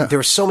 too. Like, there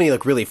were so many,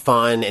 like, really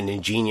fun and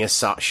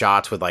ingenious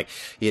shots with, like,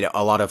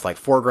 a lot of, like,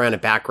 foreground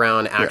and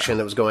background action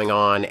that was going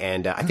on.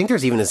 And I think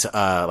there's even this,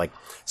 like,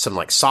 some,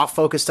 like, soft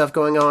focus stuff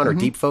going on or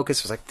deep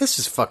focus. I was like, this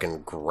is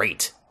fucking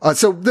great.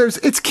 So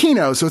it's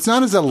Kino, so it's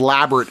not as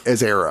elaborate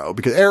as Arrow,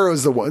 because Arrow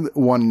is the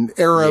one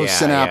Arrow,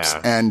 Synapse,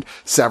 and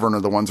Severin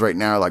are the ones right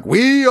now like,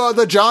 we are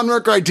the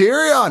genre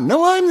criterion.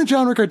 No, I'm the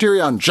genre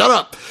criterion. Shut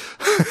up.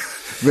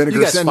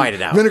 You guys fight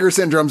it out. Vinegar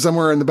Syndrome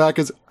somewhere in the back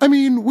is,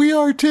 we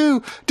are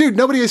too. Dude,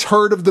 nobody has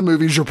heard of the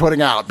movies you're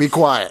putting out. Be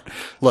quiet.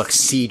 Look,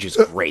 Siege is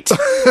great.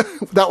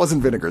 That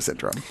wasn't Vinegar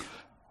Syndrome.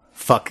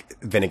 Fuck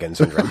Vinegar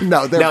Syndrome.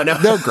 No,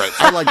 they're great.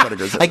 I like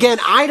Vinegar Syndrome. Again,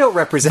 I don't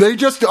represent. They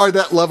just are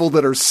that level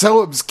that are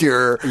so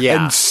obscure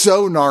and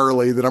so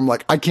gnarly that I'm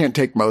like, I can't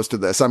take most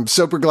of this. I'm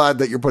super glad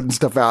that you're putting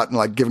stuff out and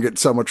like giving it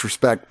so much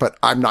respect, but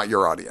I'm not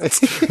your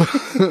audience.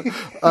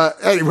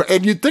 Anyway,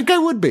 and you'd think I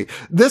would be.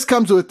 This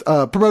comes with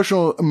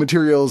promotional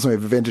materials. We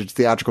have a vintage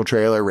theatrical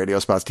trailer, radio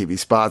spots, TV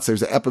spots.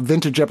 There's a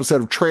vintage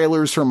episode of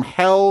Trailers from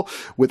Hell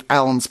with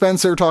Alan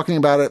Spencer talking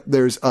about it.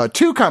 There's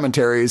 2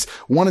 commentaries.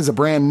 One is a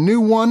brand new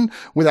one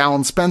with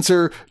Alan Spencer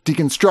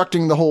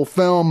deconstructing the whole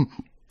film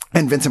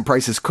and Vincent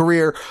Price's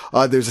career.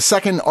 There's a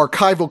second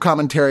archival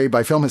commentary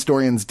by film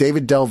historians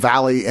David Del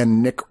Valle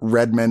and Nick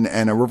Redman,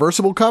 and a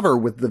reversible cover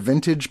with the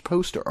vintage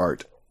poster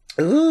art.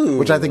 Ooh.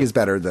 Which I think is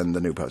better than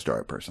the new poster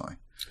art, personally.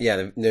 Yeah,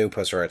 the new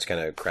poster art's kind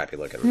of crappy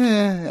looking.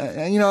 Yeah,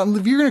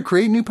 if you're going to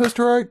create new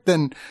poster art,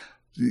 then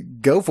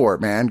go for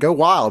it, man. Go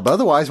wild. But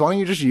otherwise, why don't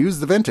you just use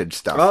the vintage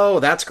stuff? Oh,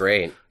 that's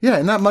great. Yeah,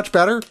 isn't that much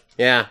better?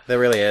 Yeah, that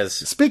really is.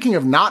 Speaking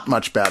of not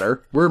much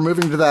better, we're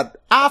moving to that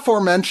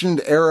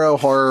aforementioned Arrow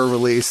horror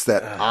release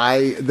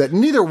that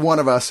neither one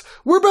of us,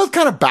 we're both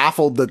kind of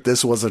baffled that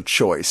this was a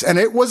choice. And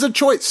it was a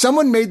choice.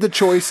 Someone made the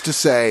choice to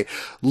say,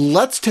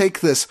 let's take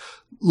this.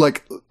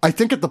 Like, I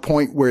think at the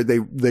point where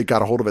they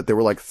got a hold of it, there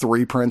were like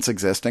 3 prints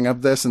existing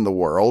of this in the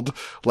world.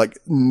 Like,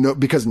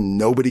 because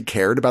nobody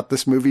cared about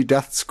this movie,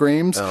 Death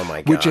Screams. Oh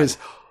my God. Which is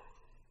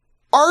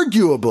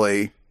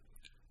arguably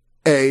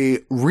a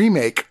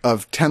remake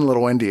of 10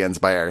 Little Indians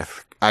by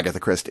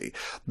Agatha Christie.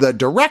 The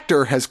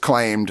director has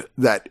claimed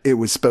that it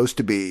was supposed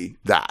to be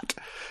that.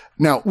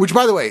 Now, which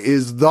by the way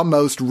is the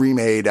most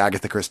remade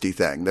Agatha Christie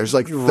thing. There's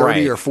like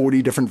 30 or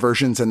 40 different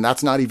versions, and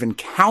that's not even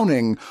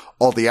counting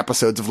all the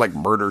episodes of like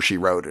Murder, She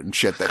Wrote and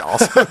shit that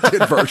also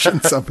did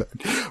versions of it,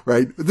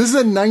 right? This is a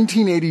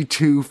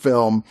 1982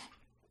 film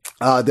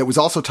that was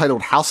also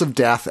titled House of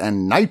Death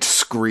and Night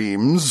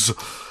Screams.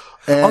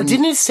 And,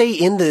 didn't it say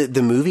in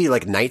the movie,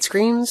 like, Night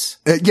Screams?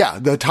 Yeah,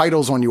 the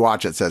titles when you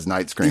watch it says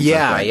Night Screams.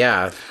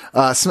 Yeah.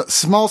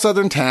 Small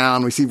southern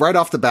town. We see right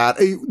off the bat,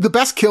 the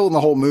best kill in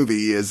the whole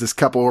movie is this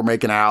couple were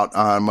making out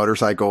on a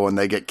motorcycle and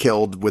they get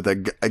killed with a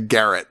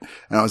Garrett.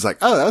 And I was like,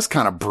 oh, that was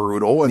kind of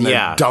brutal. And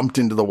then dumped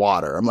into the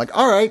water. I'm like,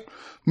 all right.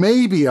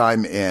 Maybe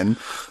I'm in.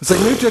 It's like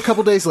moved to a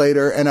couple days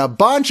later and a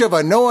bunch of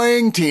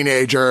annoying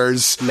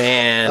teenagers.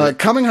 Man.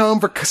 Coming home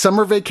for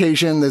summer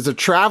vacation. There's a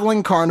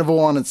traveling carnival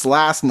on its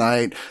last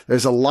night.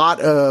 There's a lot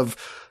of,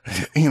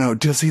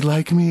 does he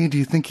like me? Do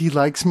you think he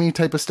likes me?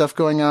 Type of stuff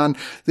going on.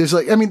 There's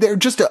they're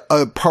just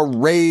a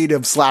parade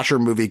of slasher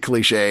movie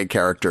cliche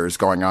characters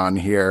going on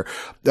here.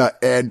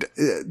 And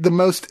the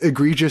most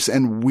egregious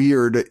and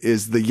weird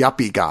is the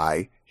yuppie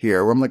guy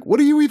here where I'm like, what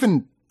are you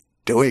even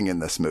doing in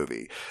this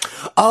movie?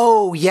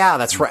 Oh, yeah,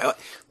 that's right.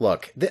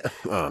 Look,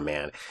 oh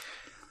man.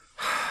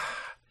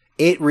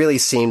 It really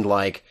seemed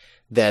like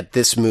that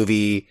this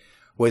movie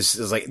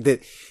was like,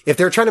 if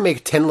they're trying to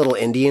make 10 Little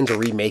Indians or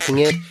remaking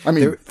it. I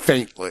mean,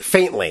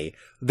 faintly.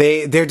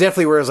 They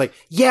definitely were like,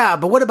 yeah,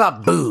 but what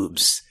about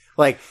boobs?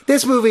 Like,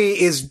 this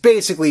movie is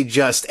basically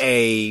just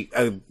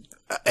an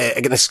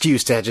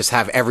excuse to just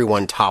have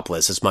everyone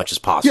topless as much as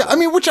possible.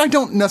 Yeah, which I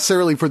don't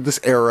necessarily for this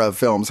era of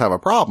films have a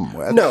problem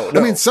with. No. I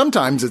mean,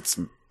 sometimes it's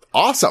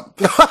awesome.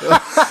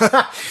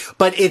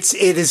 But it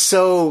is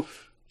so,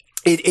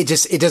 it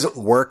just doesn't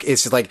work.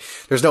 It's like,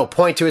 there's no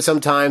point to it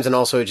sometimes, and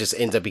also it just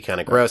ends up being kind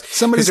of gross.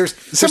 Somebody's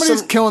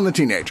killing the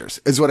teenagers,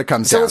 is what it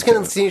comes down to. Someone's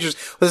killing the teenagers.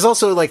 But there's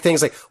also like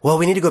things like, well,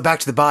 we need to go back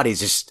to the bodies,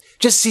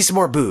 just see some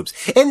more boobs.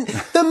 And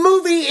the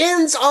movie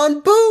ends on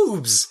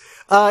boobs.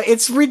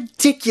 It's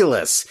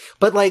ridiculous.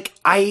 But like,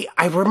 I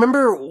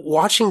remember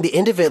watching the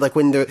end of it, like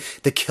when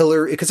the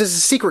killer, because it's a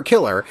secret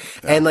killer,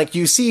 and like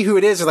you see who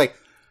it is, you're like,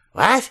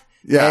 what?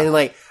 Yeah. And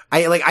like,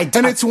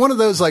 and it's one of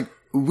those like,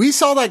 we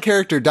saw that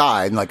character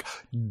die, and like,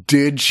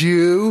 did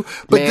you?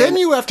 But then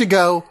you have to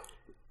go,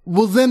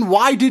 well, then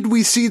why did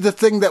we see the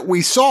thing that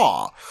we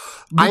saw?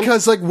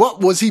 Because, what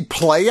was he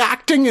play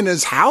acting in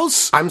his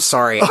house? I'm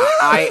sorry.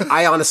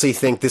 I honestly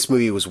think this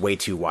movie was way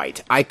too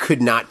white. I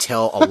could not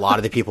tell a lot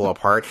of the people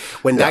apart.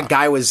 When that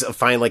guy was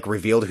finally,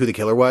 revealed who the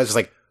killer was,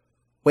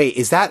 wait,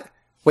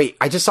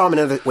 I just saw him in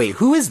another, wait,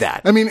 who is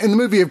that? I mean, in the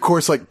movie, of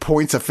course,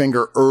 points a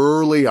finger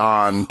early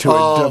on to a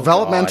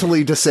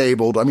developmentally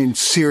disabled,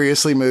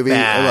 seriously movie,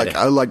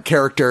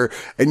 character,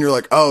 and you're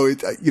like, oh,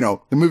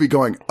 the movie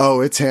going,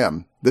 oh, it's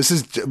him. This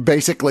is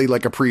basically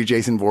a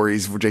pre-Jason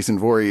Voorhees,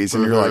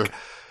 and you're like,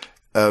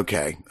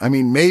 okay.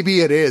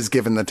 Maybe it is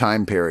given the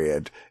time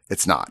period.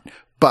 It's not.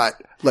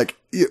 But,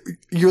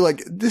 you're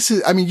like, this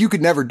is, you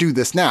could never do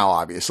this now,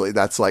 obviously.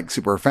 That's,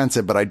 super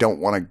offensive, but I don't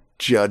want to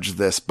judge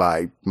this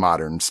by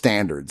modern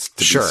standards. To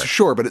be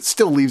sure, but it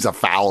still leaves a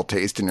foul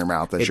taste in your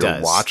mouth as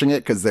you're watching it,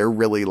 because they're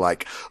really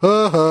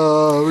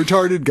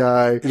retarded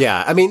guy.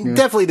 Yeah,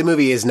 definitely the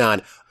movie is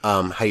not,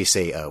 how do you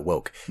say,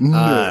 woke.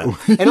 No.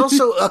 And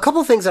also, a couple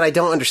of things that I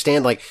don't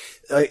understand,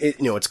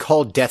 it's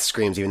called Death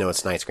Screams, even though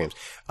it's Night Screams.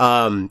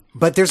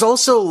 But there's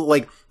also,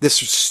 this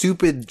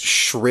stupid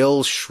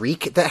shrill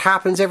shriek that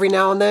happens every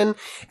now and then,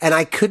 and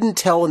I couldn't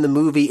tell in the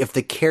movie if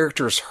the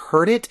characters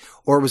heard it,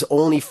 or it was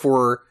only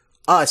for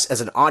us as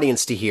an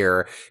audience to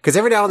hear, because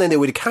every now and then they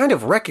would kind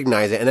of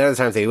recognize it, and other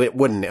times they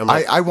wouldn't.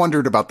 I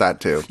wondered about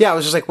that too. Yeah, I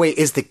was just like, wait,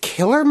 is the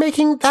killer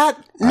making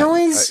that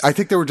noise? I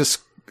think there were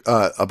just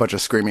a bunch of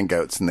screaming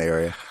goats in the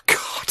area.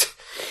 God,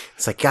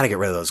 it's gotta get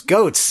rid of those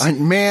goats.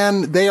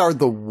 Man, they are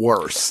the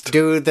worst.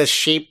 Do the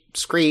sheep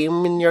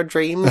scream in your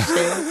dreams?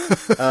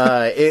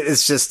 It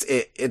is just,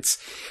 it's,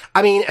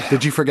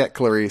 Did you forget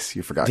Clarice?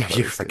 You forgot Clarice.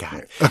 You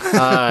forgot.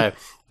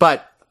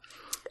 But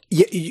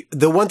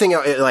the one thing,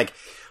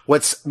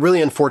 what's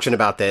really unfortunate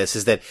about this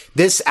is that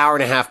this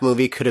hour-and-a-half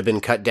movie could have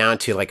been cut down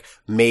to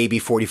maybe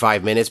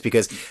 45 minutes,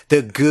 because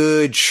the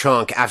good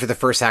chunk after the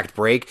first act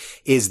break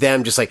is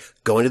them just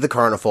going to the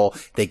carnival.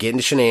 They get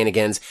into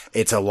shenanigans.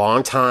 It's a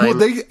long time.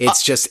 Well,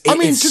 it's just,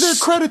 to their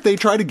credit, they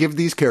try to give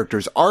these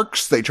characters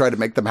arcs. They try to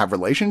make them have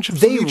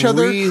relationships with each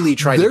other. They really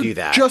try to do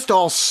that. Just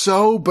all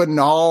so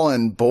banal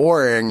and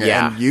boring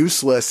and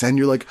useless. And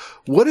you're like,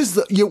 what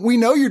is we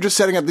know you're just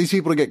setting up these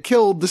people to get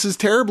killed. This is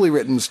terribly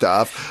written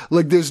stuff.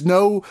 There's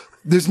no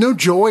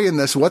joy in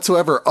this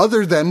whatsoever,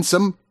 other than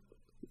some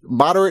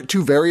moderate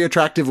to very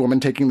attractive women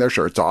taking their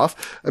shirts off.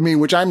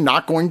 Which I'm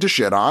not going to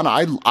shit on.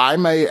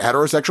 I'm a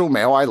heterosexual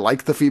male. I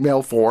like the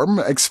female form,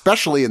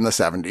 especially in the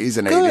 70s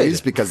and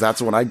 80s, because that's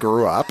when I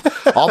grew up.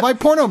 All my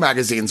porno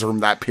magazines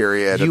from that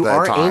period. You at that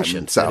are time.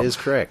 ancient. So, that is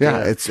correct.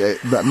 Yeah,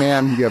 but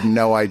man, you have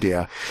no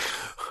idea.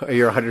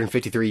 You're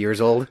 153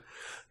 years old.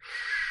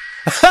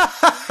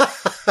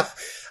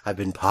 I've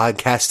been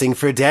podcasting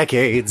for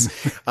decades.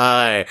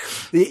 I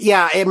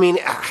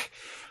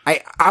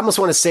almost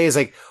want to say is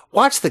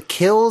watch the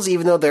kills,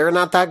 even though they're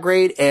not that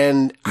great.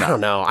 And I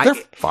don't know. They're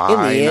fine,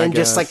 in the end,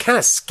 just kind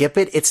of skip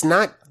it. It's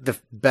not the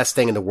best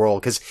thing in the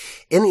world, because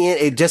in the end,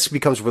 it just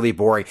becomes really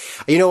boring.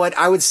 You know what?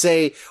 I would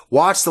say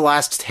watch the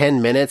last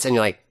 10 minutes and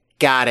you're like,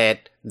 got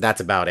it.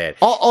 That's about it.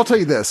 I'll tell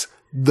you this.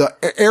 The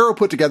Arrow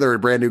put together a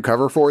brand new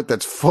cover for it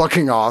that's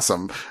fucking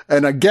awesome.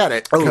 And I get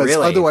it, because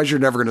otherwise you're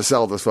never going to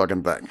sell this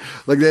fucking thing.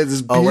 There's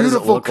this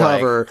beautiful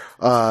cover.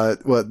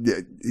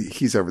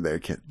 He's over there,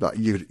 kid.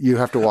 You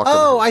have to walk over.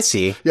 Oh, I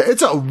see. Yeah,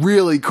 it's a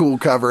really cool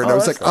cover. And I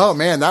was like, nice. Oh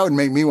man, that would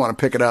make me want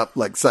to pick it up,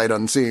 sight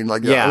unseen.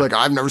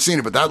 I've never seen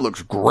it, but that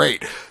looks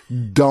great.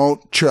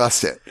 Don't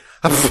trust it.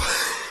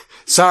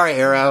 Sorry,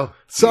 Arrow.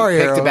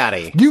 Sorry, Arrow. Picked a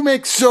baddie. You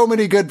make so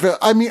many good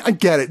I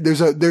get it.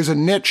 There's a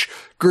niche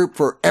group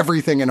for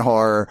everything in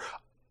horror.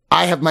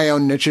 I have my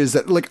own niches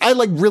that I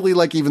really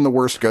like even the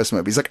worst ghost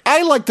movies.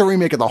 I like the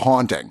remake of The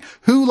Haunting.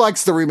 Who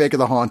likes the remake of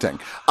The Haunting?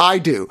 I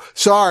do.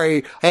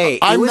 Sorry. Hey,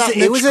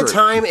 it was a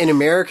time in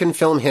American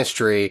film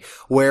history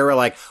where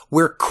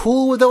we're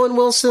cool with Owen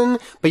Wilson,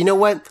 but you know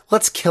what?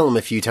 Let's kill him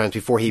a few times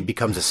before he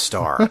becomes a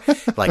star.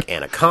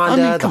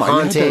 Anaconda, The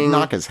Haunting. You had to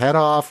knock his head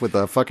off with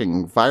a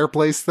fucking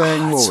fireplace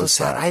thing. That's so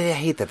sad. I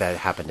hate that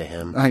happened to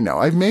him. I know.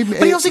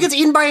 But he also gets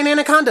eaten by an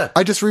anaconda.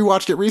 I just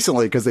rewatched it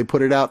recently because they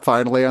put it out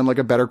finally on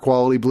a better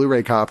quality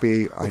Blu-ray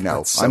copy. I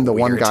know. So I'm the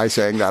one guy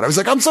saying that. I was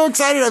like, I'm so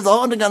excited. I have The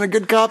Haunting on a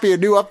good copy, a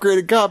new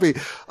upgraded copy.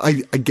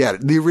 I get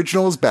it. The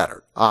original is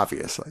better,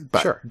 obviously.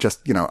 But sure.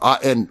 Just, Mike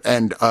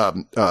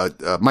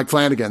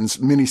Flanagan's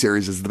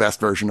miniseries is the best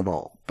version of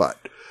all. But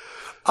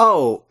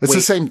it's the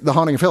same, The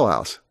Haunting of Hill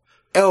House.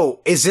 Oh,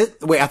 is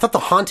it? Wait, I thought The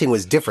Haunting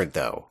was different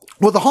though.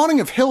 Well, The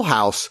Haunting of Hill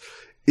House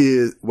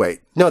is,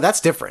 No,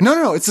 that's different.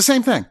 No, it's the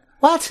same thing.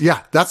 What?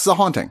 Yeah, that's The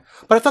Haunting.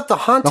 But I thought The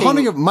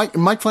Haunting of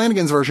Mike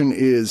Flanagan's version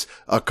is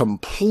a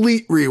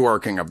complete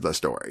reworking of the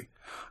story.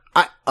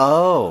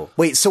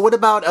 Wait, so what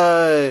about,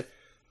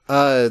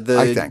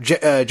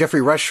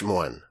 Jeffrey Rush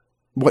one?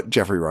 What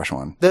Jeffrey Rush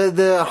one?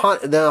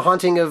 The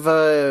Haunting of,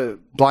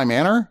 Bly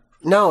Manor?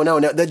 No.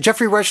 The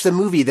Jeffrey Rush, the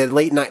movie, the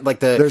late night,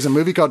 There's a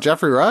movie called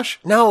Jeffrey Rush?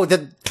 No,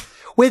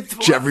 with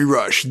Jeffrey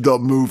Rush, the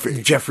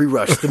movie. Jeffrey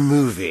Rush, the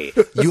movie.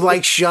 You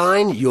like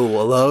Shine?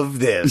 You'll love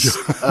this.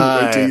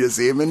 Wait till you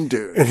see him in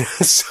Dune.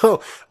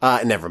 So,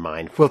 never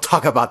mind. We'll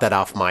talk about that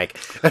off mic.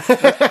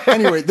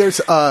 Anyway,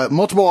 there's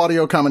multiple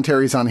audio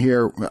commentaries on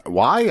here.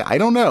 Why? I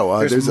don't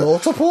know. There's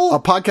multiple? A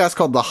podcast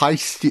called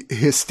The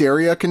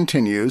Hysteria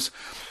Continues,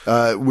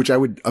 which I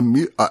would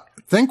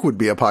think would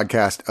be a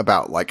podcast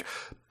about like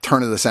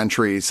turn of the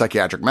century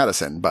psychiatric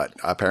medicine, but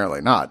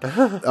apparently not.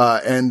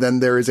 And then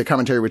there is a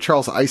commentary with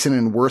Charles Eisen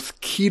and Worth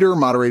Keeter,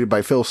 moderated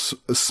by Phil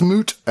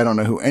Smoot. I don't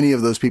know who any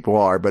of those people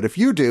are, but if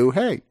you do,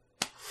 hey,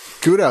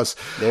 kudos.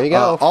 There you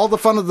go. All the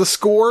fun of the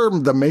score,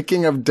 the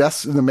making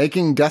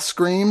Death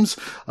Screams,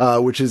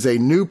 which is a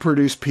new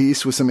produced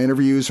piece with some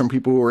interviews from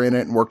people who were in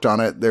it and worked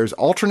on it. There's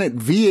alternate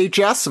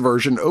VHS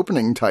version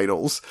opening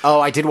titles. Oh,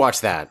 I did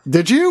watch that.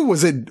 Did you?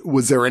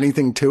 Was there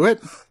anything to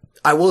it?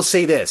 I will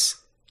say this.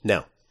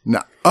 No.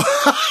 No.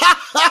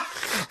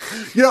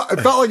 You know, I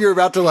felt like you were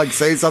about to like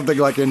say something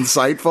like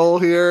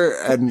insightful here,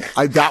 and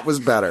that was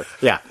better.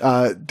 Yeah.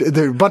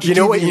 There are a bunch of You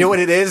know what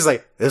it is?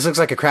 Like, this looks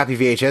like a crappy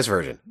VHS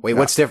version. Wait,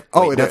 what's different?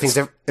 Oh, nothing's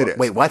different. It is.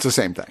 Wait, what? It's the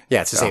same thing.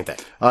 Yeah, it's the same thing.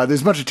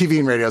 There's a bunch of TV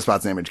and radio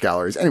spots and image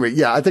galleries. Anyway,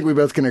 yeah, I think we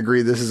both can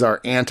agree this is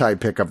our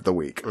anti-pick of the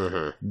week.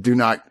 Mm-hmm. Do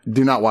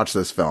not watch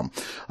this film.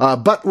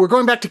 But we're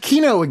going back to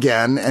Kino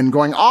again and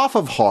going off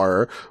of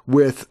horror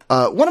with,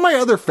 one of my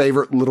other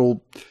favorite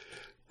little,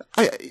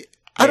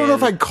 I don't know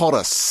if I'd call it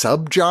a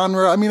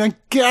subgenre. I mean, I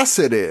guess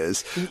it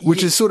is,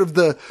 which is sort of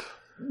the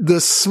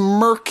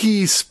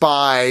smirky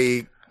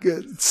spy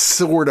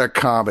sort of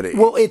comedy.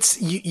 Well, it's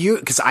you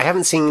because I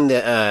haven't seen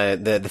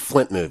the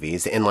Flint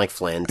movies, the In Like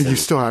Flint. You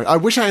still have. I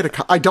wish I had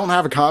I don't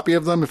have a copy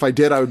of them. If I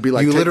did, I would be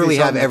like, you literally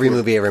have every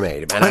movie ever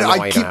made. And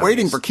I keep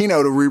waiting for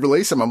Kino to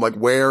re-release them. I'm like,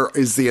 where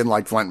is the In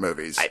Like Flint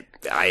movies?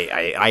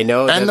 I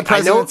know. And the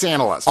President's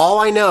Analyst. All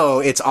I know,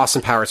 it's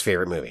Austin Powers'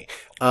 favorite movie.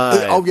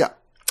 Oh yeah.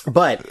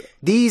 But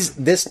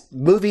this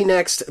movie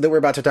next that we're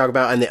about to talk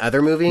about and the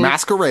other movie,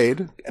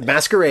 Masquerade,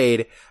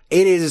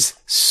 it is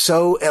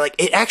so, like,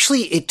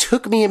 it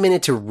took me a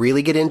minute to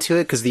really get into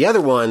it, because the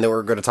other one that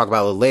we're going to talk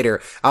about a little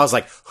later, I was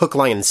like, hook,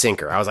 line, and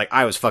sinker.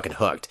 I was fucking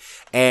hooked.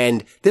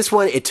 And this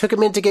one, it took a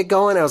minute to get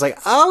going. I was like,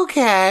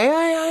 okay,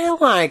 I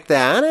like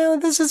that.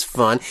 This is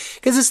fun.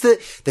 Because it's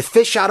the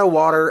fish out of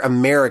water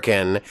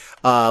American,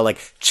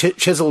 like,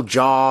 chiseled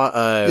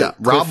jaw,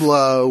 Rob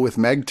Lowe with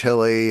Meg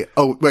Tilly.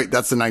 Oh, wait,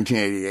 that's the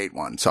 1988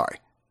 one. Sorry.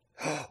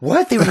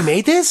 What? They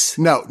remade this?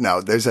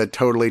 No, there's a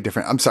totally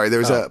different, I'm sorry,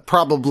 there's a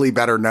probably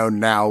better known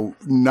now,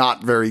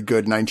 not very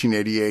good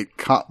 1988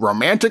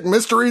 romantic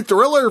mystery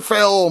thriller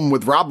film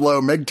with Rob Lowe,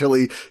 Meg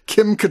Tilly,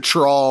 Kim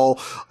Cattrall,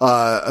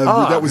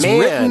 that was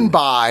written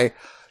by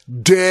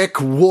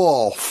Dick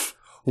Wolf.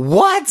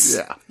 What?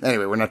 Yeah.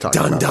 Anyway, we're not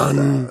talking about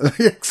that.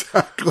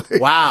 Exactly.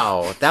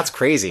 Wow. That's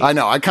crazy. I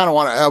know. I kind of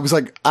I was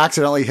like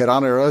accidentally hit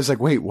on it. I was like,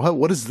 wait,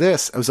 what is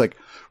this? I was like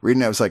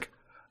reading it. I was like,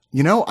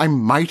 you know, I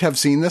might have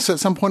seen this at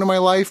some point in my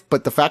life,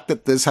 but the fact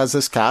that this has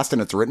this cast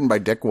and it's written by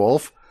Dick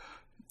Wolf,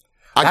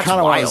 I kind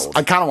of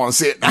want to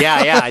see it.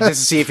 Yeah,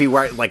 just to see if he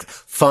wrote like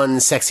fun,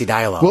 sexy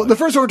dialogue. Well, the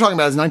first one we're talking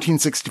about is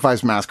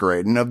 1965's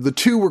Masquerade, and of the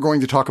two we're going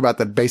to talk about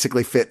that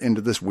basically fit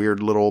into this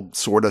weird little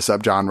sort of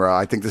subgenre,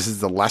 I think this is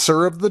the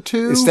lesser of the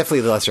two. It's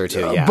definitely the lesser of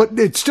two, yeah. But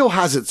it still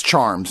has its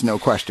charms, no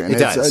question. It's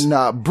does.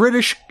 A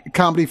British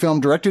comedy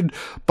film directed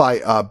by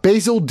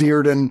Basil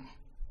Dearden,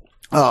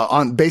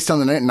 based on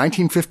the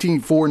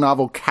 1954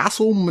 novel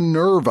Castle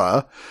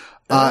Minerva.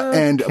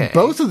 And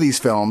both of these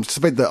films,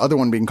 despite the other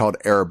one being called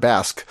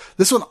Arabesque,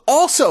 this one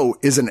also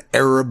is an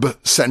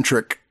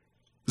Arab-centric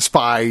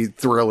spy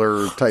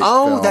thriller type film.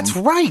 Oh, that's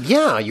right.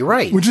 Yeah, you're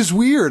right. Which is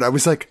weird. I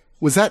was like,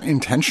 was that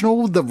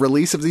intentional, the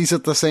release of these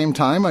at the same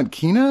time on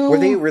Kino? Were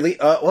they really?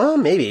 Well,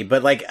 maybe.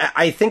 But like,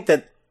 I think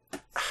that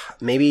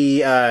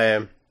maybe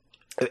for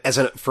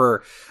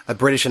a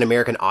British and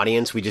American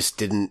audience, we just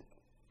didn't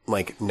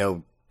like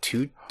know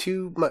too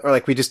much, or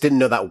like we just didn't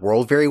know that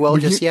world very well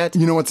yet.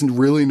 You know what's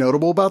really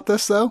notable about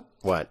this though?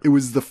 What? It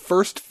was the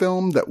first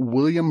film that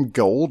William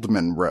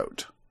Goldman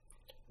wrote.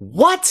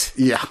 What?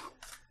 Yeah.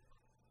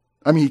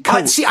 I mean,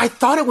 see, I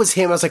thought it was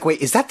him. I was like,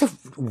 wait, is that the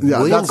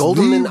William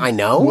Goldman I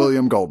know?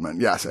 William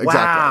Goldman. Yes, exactly.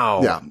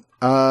 Wow.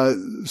 Yeah.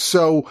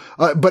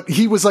 But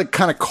he was like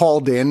kind of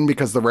called in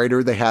because the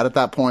writer they had at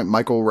that point,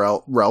 Michael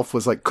Ralph,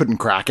 was like, couldn't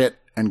crack it.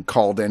 And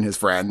called in his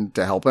friend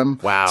to help him.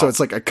 Wow. So it's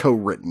like a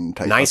co-written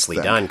type Nicely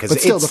of thing. done. But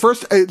still,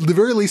 at the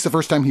very least, the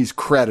first time he's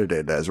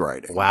credited as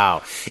writing.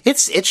 Wow.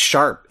 It's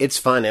sharp. It's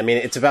fun. I mean,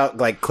 it's about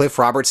like Cliff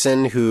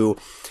Robertson, who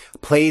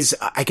plays,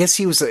 I guess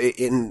he was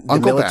in the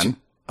Uncle Ben.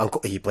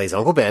 He plays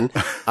Uncle Ben.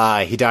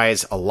 He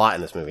dies a lot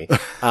in this movie.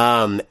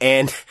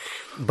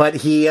 But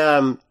he,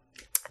 I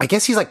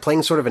guess he's like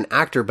playing sort of an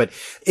actor, but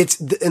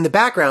it's in the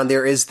background,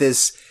 there is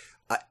this,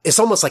 it's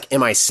almost like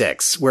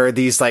MI6 where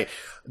these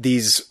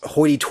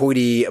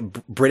hoity-toity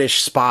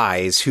British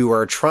spies who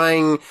are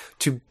trying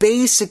to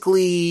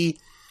basically,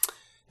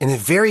 in a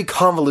very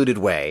convoluted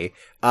way,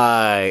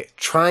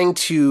 trying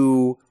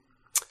to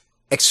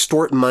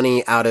extort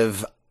money out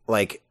of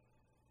like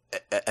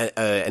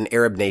an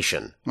Arab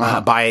nation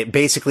by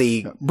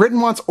basically.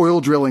 Britain wants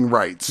oil drilling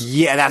rights.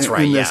 Yeah, that's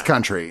right. In this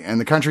country, and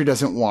the country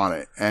doesn't want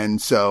it,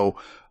 and so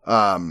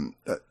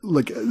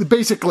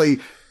basically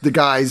the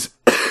guys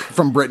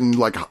from Britain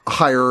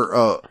hire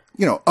a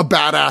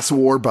badass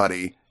war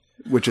buddy,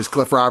 which is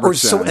Cliff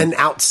Robertson, or an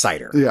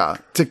outsider. Yeah,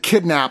 to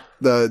kidnap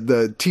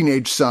the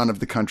teenage son of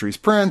the country's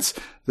prince.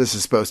 This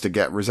is supposed to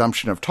get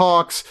resumption of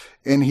talks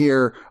in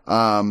here.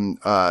 And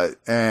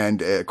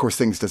of course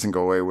things doesn't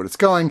go away when it's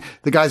going.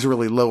 The guy's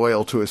really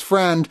loyal to his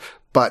friend,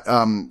 but,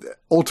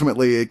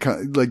 ultimately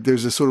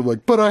there's this sort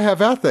of but I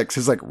have ethics.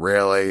 It's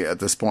really at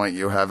this point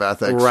you have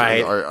ethics.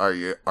 Right.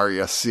 Are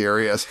you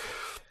serious?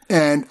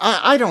 And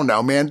I don't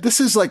know, man. This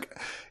is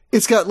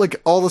it's got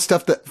all the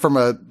stuff that from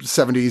a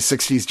 70s,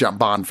 60s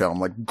Bond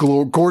film,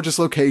 gorgeous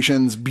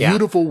locations,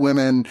 beautiful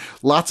women,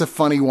 lots of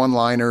funny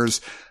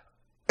one-liners.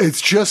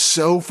 It's just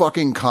so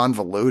fucking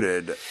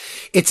convoluted.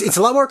 It's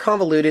a lot more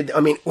convoluted. I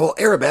mean,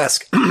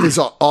 Arabesque is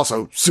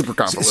also super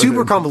convoluted.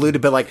 Super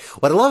convoluted, but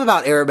what I love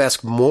about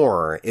Arabesque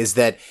more is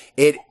that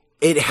it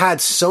had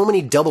so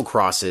many double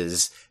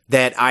crosses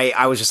that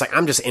I was just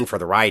I'm just in for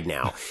the ride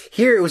now.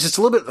 Here it was just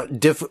a little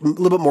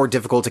bit more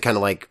difficult to kind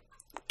of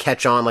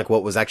catch on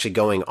what was actually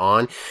going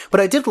on. But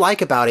I did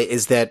like about it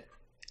is that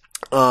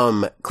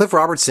Cliff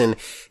Robertson,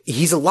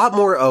 he's a lot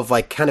more of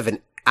kind of an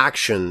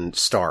action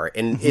star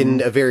in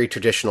a very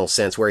traditional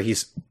sense where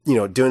he's,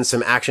 doing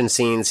some action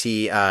scenes.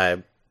 He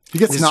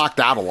gets knocked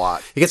out a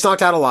lot. He gets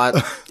knocked out a lot.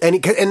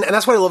 and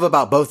that's what I love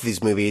about both of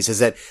these movies is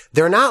that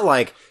they're not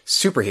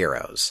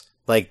superheroes.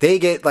 They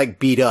get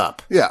beat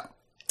up. Yeah.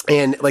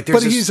 And but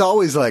he's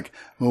always well,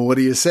 what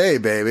do you say,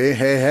 baby?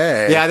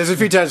 Hey. Yeah, there's a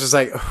few times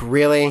it's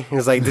really?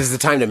 He's this is the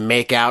time to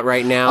make out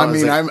right now. I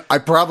mean, I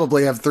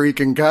probably have 3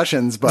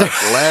 concussions, but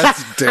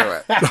let's do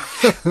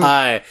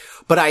it.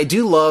 But I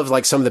do love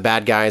some of the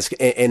bad guys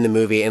in the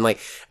movie and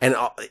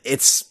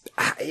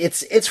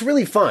it's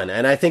really fun.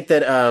 And I think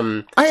that,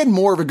 I had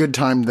more of a good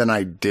time than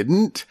I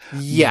didn't.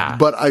 Yeah.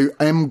 But I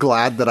am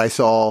glad that I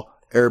saw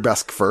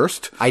Arabesque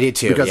first. I did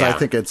too. Because I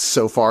think it's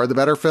so far the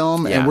better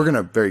film. Yeah. And we're going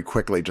to very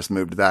quickly just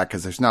move to that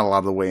because there's not a lot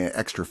of the way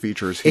extra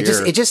features here.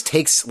 It just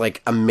takes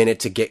a minute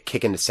to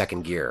kick into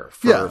second gear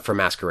for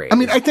Masquerade. I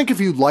mean, I think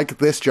if you like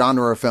this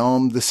genre of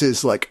film, this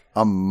is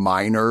a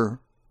minor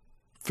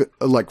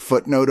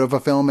footnote of a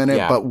film in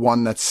it, but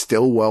one that's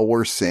still well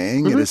worth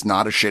seeing. Mm-hmm. It is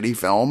not a shitty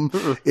film.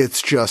 Mm-mm.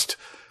 It's just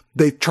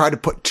they try to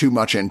put too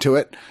much into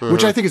it,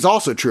 which I think is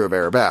also true of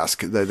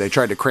Arabesque. They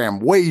tried to cram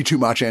way too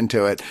much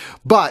into it.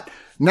 But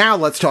now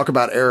let's talk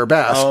about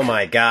Arabesque. Oh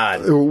my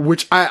God.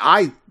 Which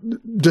I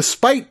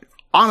despite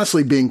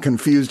honestly being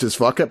confused as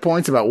fuck at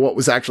points about what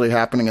was actually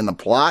happening in the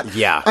plot.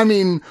 Yeah. I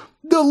mean,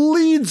 the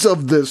leads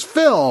of this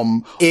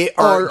film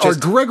are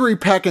Gregory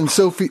Peck and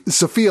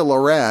Sophia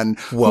Loren,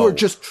 who are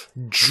just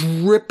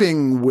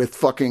dripping with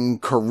fucking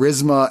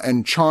charisma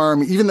and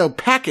charm, even though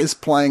Peck is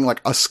playing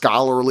a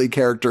scholarly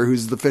character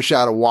who's the fish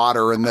out of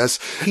water in this.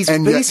 He's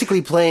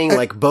basically playing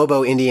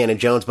Bobo Indiana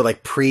Jones,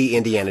 but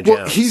pre-Indiana Jones.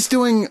 Well, he's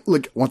doing,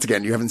 once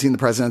again, you haven't seen The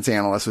President's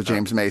Analyst with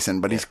James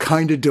Mason, but he's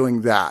kind of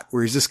doing that,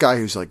 where he's this guy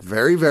who's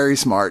very, very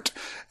smart,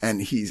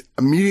 and he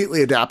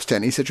immediately adapts to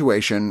any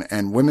situation,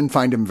 and women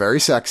find him very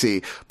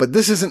sexy, but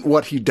this isn't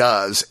what he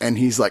does, and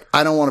he's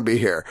I don't want to be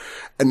here.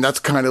 And that's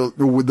kind of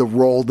the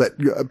role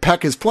that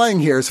Peck is playing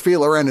here. Sophia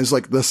Loren is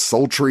the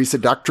sultry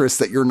seductress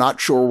that you're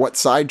not sure what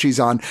side she's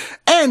on.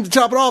 And to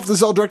top it off, this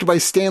is all directed by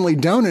Stanley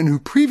Donen, who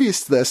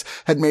previous to this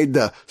had made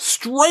the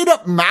straight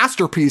up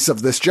masterpiece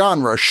of this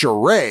genre,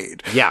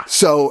 Charade. Yeah.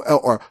 So,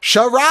 or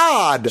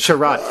Charade.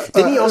 Charade.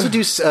 Didn't he also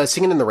do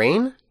Singing in the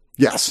Rain?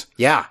 Yes.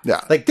 Yeah.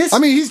 Yeah. This. I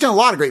mean, he's done a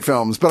lot of great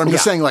films, but I'm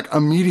just saying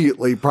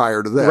immediately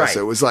prior to this,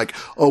 it was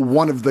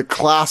one of the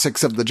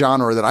classics of the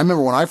genre that I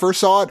remember when I first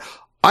saw it,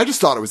 I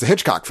just thought it was a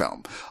Hitchcock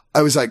film.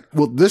 I was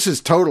well, this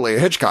is totally a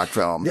Hitchcock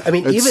film. I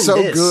mean, it's even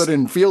so this, good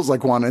and feels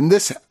like one. And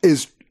this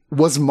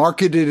was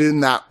marketed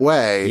in that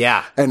way.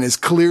 Yeah. And is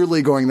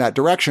clearly going that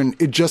direction.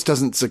 It just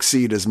doesn't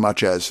succeed as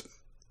much as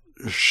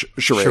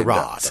Charade.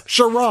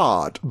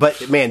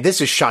 But man,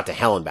 this is shot to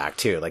hell and back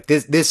too.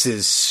 This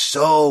is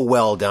so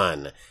well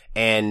done.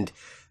 And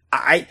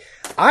I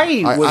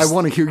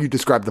want to hear you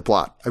describe the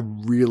plot. I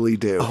really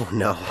do. Oh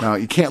no. No,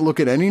 you can't look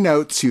at any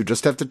notes. You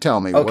just have to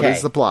tell me. What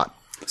is the plot?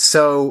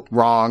 So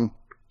wrong.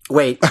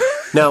 Wait.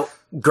 No.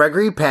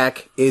 Gregory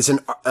Peck is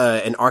an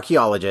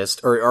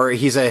archaeologist or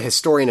he's a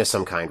historian of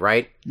some kind,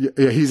 right?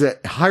 Yeah, he's a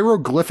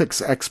hieroglyphics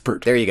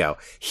expert. There you go.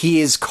 He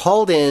is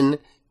called in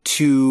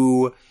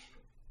to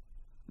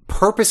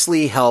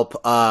purposely help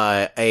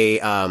an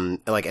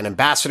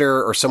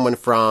ambassador or someone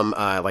from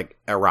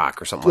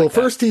Iraq or something like that.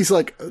 Well, first he's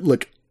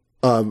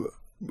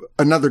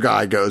another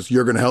guy goes,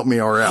 "You're going to help me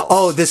or else."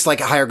 Oh, this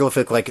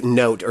hieroglyphic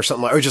note or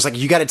something, or just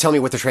you got to tell me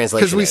what the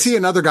translation is. Because we see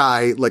another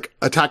guy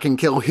attack and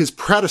kill his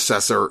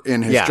predecessor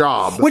in his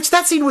job. Which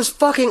that scene was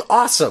fucking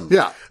awesome.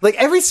 Yeah.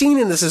 Every scene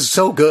in this is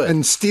so good.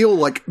 And steal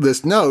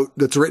this note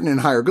that's written in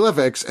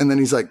hieroglyphics, and then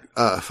he's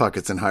fuck,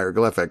 it's in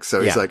hieroglyphics.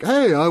 So he's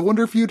hey, I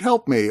wonder if you'd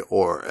help me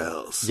or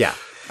else. Yeah.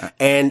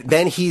 And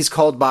then he's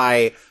called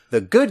by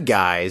the good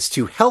guys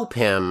to help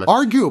him.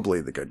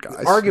 Arguably the good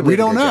guys. Arguably we the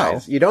don't good know.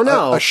 guys. You don't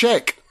know. A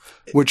sheikh.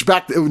 Which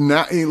like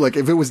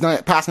if it was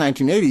past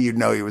 1980, you'd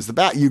know he was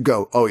you'd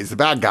go, oh, he's the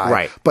bad guy.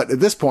 Right. But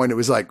at this point, it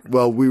was like,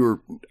 well, we were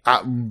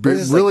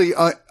really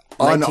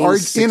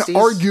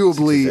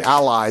inarguably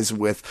allies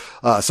with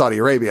Saudi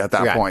Arabia at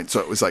that point.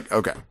 So it was like,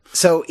 okay.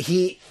 So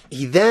he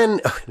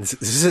then,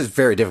 this is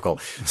very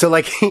difficult. So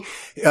like,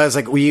 I was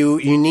like, well,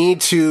 you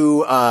need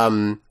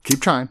to,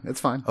 keep trying.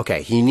 It's fine.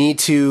 Okay. You need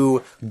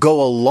to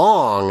go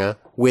along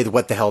with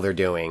what the hell they're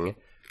doing.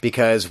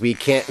 Because we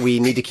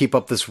need to keep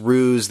up this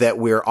ruse that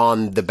we're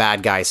on the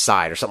bad guy's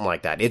side or something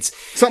like that. It's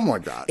something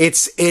like that.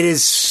 It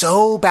is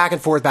so back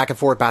and forth.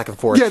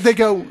 Yeah, they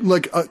go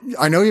like,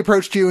 I know he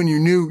approached you and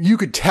you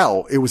could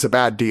tell it was a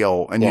bad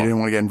deal and you didn't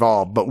want to get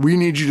involved, but we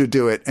need you to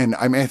do it. And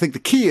I mean, I think the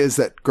key is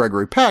that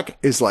Gregory Peck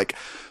is like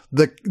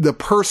the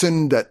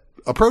person that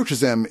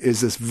approaches him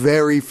is this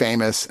very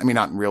famous, I mean,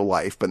 not in real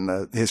life, but in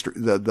the history,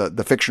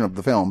 the fiction of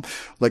the film,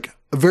 like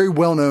a very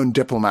well-known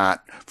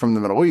diplomat from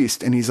the Middle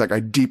East. And he's like, I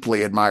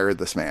deeply admire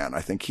this man.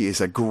 I think he is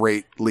a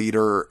great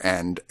leader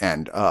and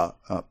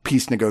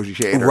peace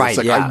negotiator. Right. It's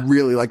like, yeah. I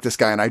really like this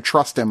guy and I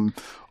trust him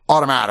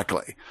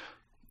automatically.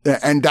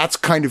 And that's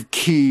kind of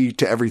key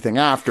to everything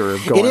after.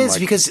 It is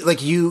because like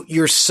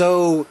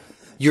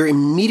you're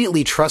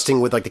immediately trusting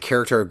with like the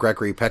character of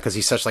Gregory Peck because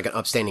he's such like an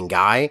upstanding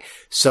guy.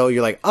 So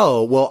you're like,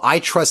 oh, well, I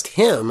trust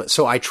him.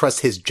 So I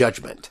trust his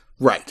judgment.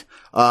 Right.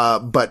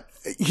 But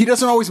he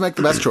doesn't always make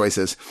the best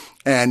choices.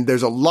 And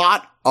there's a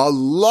lot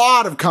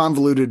of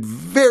convoluted,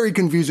 very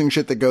confusing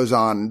shit that goes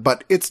on.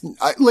 But it's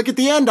like at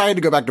the end, I had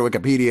to go back to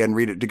Wikipedia and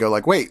read it to go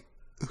like, wait,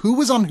 who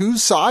was on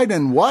whose side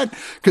and what?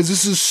 Because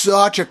this is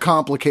such a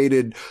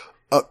complicated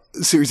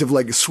series of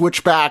like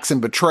switchbacks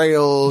and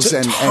betrayals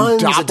and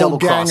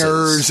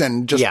doppelgangers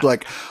and just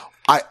like,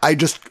 I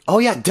just. Oh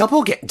yeah.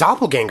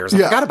 Doppelgangers.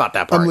 I forgot about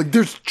that part. I'm like,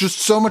 there's just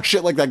so much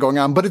shit like that going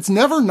on, but it's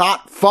never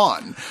not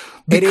fun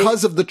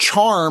because of the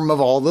charm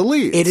of all the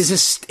leads.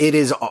 It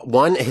is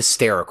one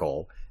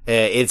hysterical.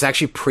 It's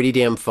actually pretty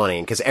damn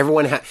funny because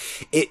everyone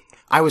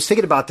I was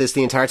thinking about this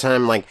the entire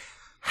time, like,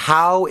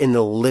 how in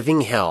the living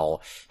hell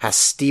has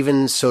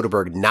Steven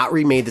Soderbergh not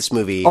remade this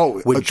movie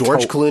with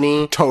George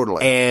Clooney?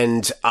 Totally.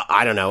 And,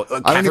 I don't know,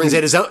 Catherine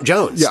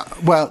Zeta-Jones. Yeah.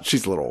 Well,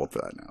 she's a little old for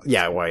that now.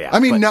 Yeah, well, yeah. I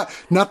mean, not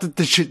that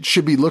this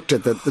should be looked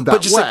at that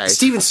but just way. Like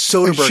Steven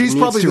Soderbergh she's needs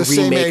probably to the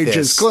same age this.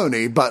 as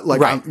Clooney, but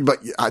like, but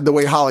the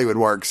way Hollywood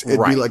works, it'd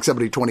be like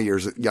somebody 20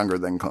 years younger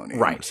than Clooney.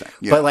 Right.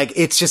 But like,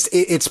 it's just,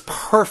 it's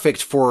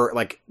perfect for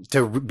like,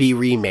 to be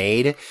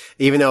remade,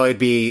 even though it'd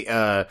be,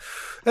 a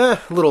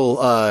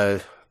little,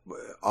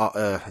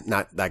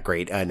 not that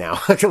great, now.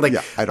 Like,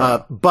 yeah, I don't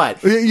know.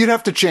 But you'd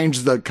have to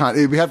change it'd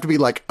have to be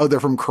like, oh, they're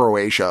from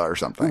Croatia or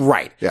something.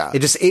 Right. Yeah.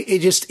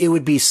 It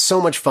would be so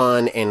much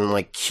fun and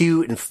like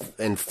cute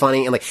and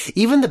funny. And like,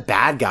 even the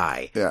bad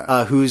guy,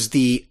 who's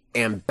the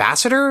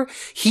ambassador,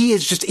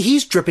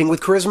 he's dripping with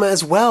charisma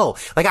as well.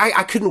 Like,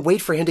 I couldn't wait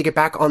for him to get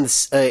back on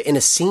this, in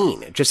a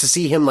scene, just to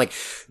see him like,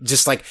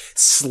 just like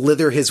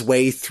slither his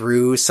way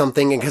through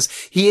something. And cause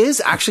he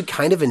is actually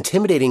kind of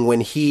intimidating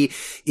when he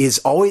is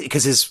always,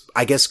 cause his,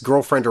 I guess,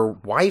 girlfriend or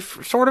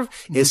wife sort of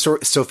is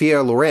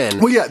Sophia Loren.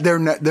 Well, yeah,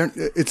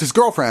 it's his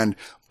girlfriend,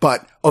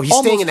 but. Oh, he's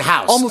staying in the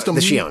house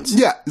that she owns.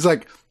 Yeah. It's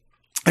like,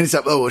 and he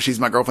said, oh, well, she's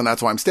my girlfriend.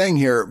 That's why I'm staying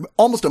here.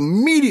 Almost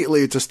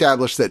immediately, it's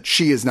established that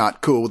she is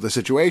not cool with the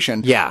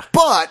situation. Yeah.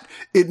 But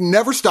it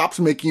never stops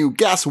making you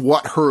guess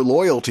what her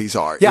loyalties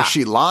are. Yeah. Is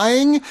she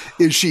lying?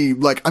 Is she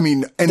like, I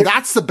mean, and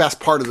that's the best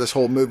part of this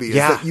whole movie is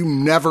that you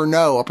never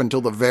know up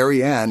until the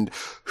very end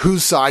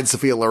whose side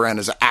Sophia Loren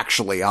is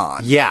actually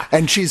on. Yeah.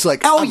 And she's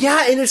like, oh,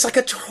 yeah. And it's like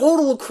a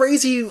total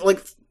crazy,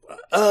 like,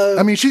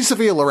 I mean, she's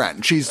Sophia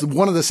Loren. She's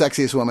one of the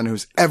sexiest women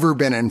who's ever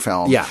been in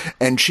film. Yeah.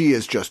 And she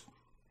is just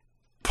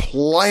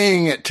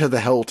playing it to the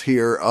hilt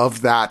here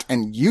of that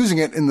and using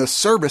it in the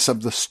service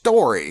of the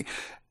story.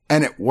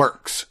 And it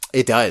works.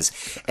 It does.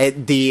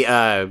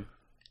 God,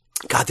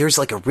 there's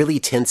like a really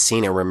tense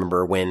scene I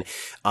remember when,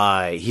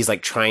 he's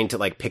like trying to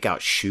like pick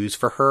out shoes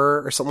for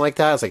her or something like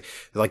that. It's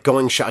like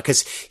going shop,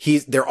 cause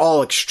they're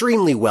all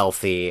extremely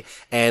wealthy.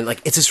 And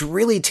like, it's this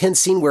really tense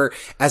scene where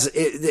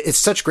it's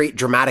such great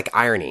dramatic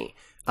irony.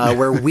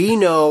 Where we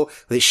know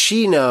that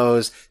she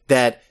knows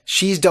that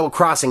she's double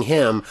crossing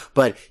him,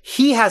 but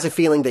he has a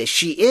feeling that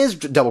she is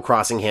double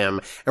crossing him.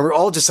 And we're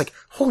all just like,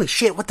 holy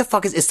shit, what the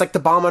fuck it's like the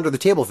bomb under the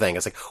table thing.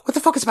 It's like, what the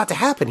fuck is about to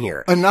happen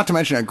here? And not to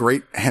mention a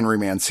great Henry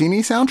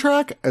Mancini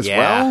soundtrack as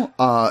well.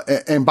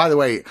 And by the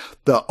way,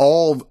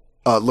 all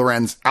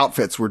Loren's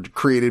outfits were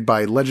created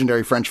by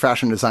legendary French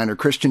fashion designer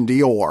Christian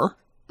Dior.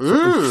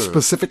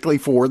 Specifically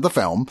for the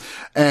film.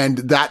 And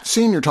that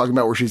scene you're talking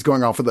about where she's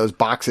going off with those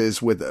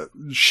boxes with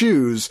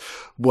shoes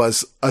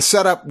was a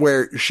setup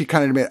where she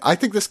kind of admitted, I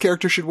think this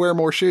character should wear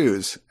more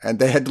shoes. And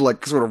they had to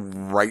like sort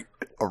of write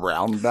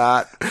around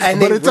that.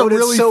 But it's a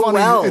really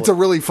funny, it's a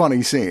really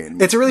funny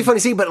scene. It's a really funny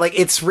scene, but like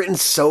it's written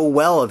so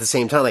well at the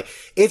same time. Like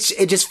it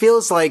just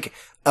feels like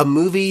a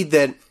movie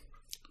that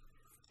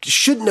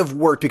shouldn't have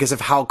worked because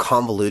of how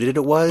convoluted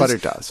it was. But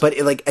it does. But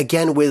like,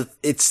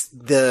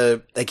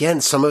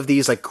 again, some of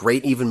these like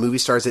great even movie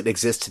stars that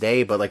exist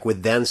today, but like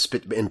with them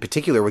in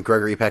particular with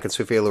Gregory Peck and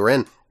Sophia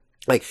Loren,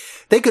 like,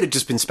 they could have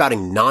just been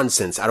spouting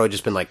nonsense. I would have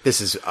just been like,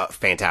 this is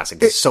fantastic.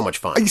 This is so much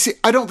fun. You see,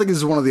 I don't think this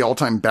is one of the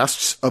all-time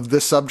bests of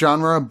this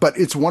subgenre, but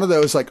it's one of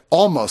those, like,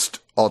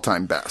 almost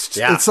all-time bests.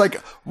 Yeah. It's,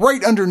 like,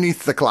 right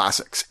underneath the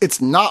classics. It's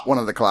not one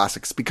of the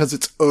classics because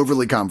it's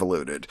overly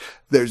convoluted.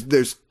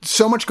 There's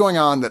so much going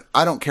on that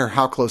I don't care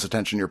how close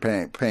attention you're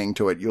paying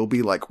to it. You'll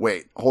be like,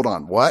 wait, hold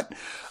on, what?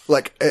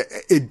 Like,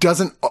 it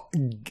doesn't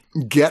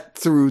get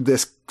through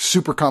this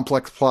super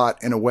complex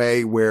plot in a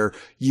way where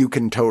you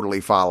can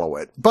totally follow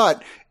it.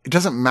 But it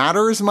doesn't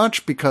matter as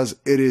much because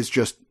it is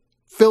just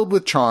filled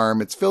with charm.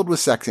 It's filled with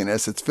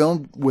sexiness. It's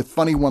filled with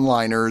funny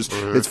one-liners.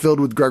 Mm-hmm. It's filled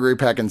with Gregory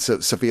Peck and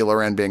Sophia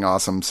Loren being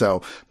awesome.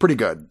 So pretty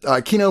good.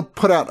 Kino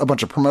put out a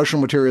bunch of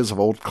promotional materials of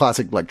old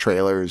classic like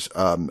trailers,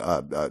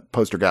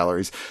 poster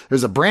galleries.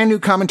 There's a brand new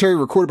commentary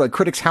recorded by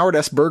critics Howard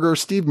S. Berger,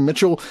 Steve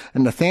Mitchell,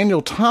 and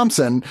Nathaniel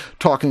Thompson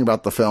talking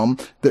about the film.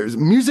 There's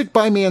music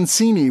by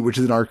Mancini, which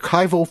is an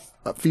archival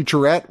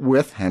featurette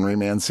with Henry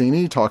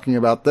Mancini talking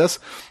about this.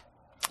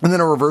 And then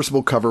a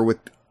reversible cover with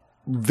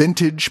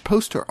vintage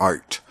poster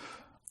art.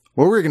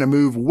 Well, we're going to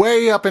move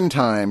way up in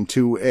time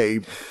to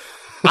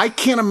I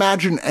can't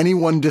imagine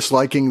anyone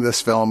disliking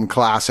this film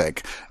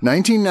classic.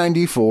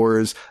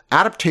 1994's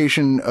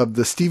adaptation of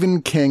the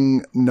Stephen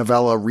King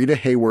novella Rita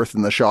Hayworth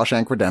in The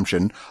Shawshank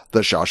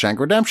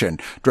Redemption,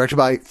 directed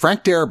by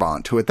Frank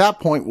Darabont, who at that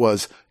point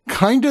was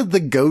kind of the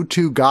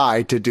go-to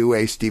guy to do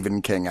a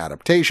Stephen King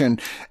adaptation.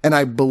 And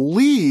I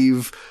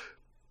believe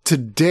to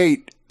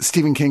date,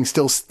 Stephen King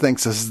still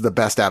thinks this is the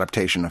best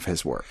adaptation of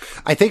his work.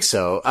 I think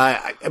so.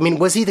 I mean,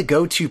 was he the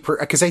go-to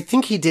because I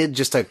think he did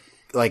just a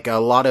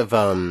lot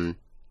of,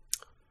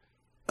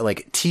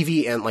 like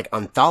TV and like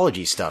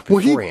anthology stuff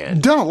beforehand. Well,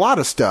 he'd done a lot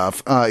of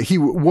stuff. He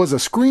was a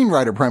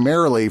screenwriter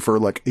primarily for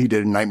he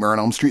did Nightmare on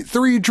Elm Street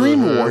 3,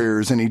 Dream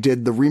Warriors, and he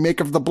did the remake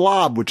of The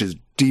Blob, which is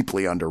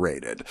deeply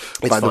underrated,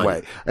 by the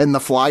way. And The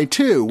Fly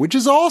 2, which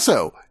is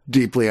also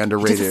deeply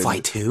underrated. He did The Fly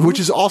 2? Which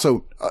is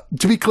also,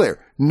 to be clear,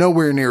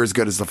 nowhere near as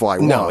good as The Fly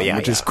 1,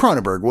 which is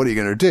Cronenberg. What are you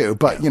going to do?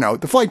 But,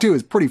 The Fly 2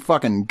 is pretty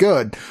fucking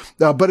good.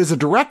 But as a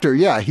director,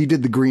 he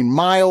did The Green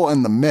Mile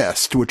and The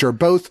Mist, which are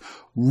both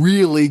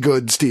really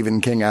good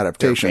Stephen King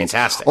adaptations.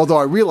 They're fantastic. Although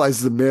I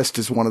realize The Mist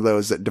is one of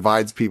those that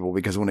divides people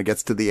because when it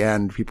gets to the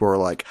end, people are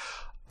like,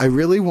 I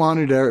really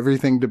wanted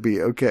everything to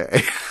be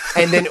okay.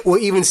 And then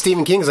even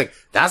Stephen King's like,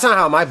 that's not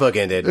how my book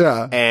ended.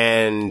 Yeah.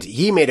 And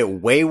he made it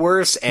way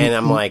worse. And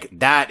I'm like,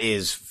 that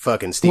is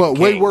fucking Stephen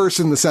King. Way worse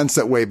in the sense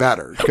that way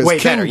better. Because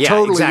King better, yeah,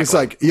 totally exactly. was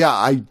like,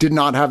 I did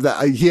not have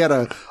that. He had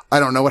I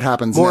don't know what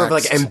happens more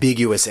next. of like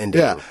ambiguous ending.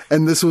 Yeah.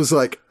 And this was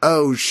like,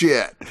 oh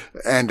shit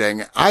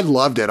ending. I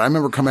loved it. I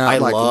remember coming out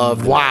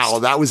wow,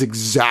 that was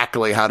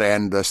exactly how to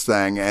end this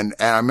thing. And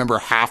I remember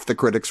half the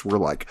critics were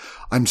like,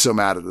 I'm so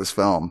mad at this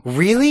film.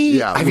 Really?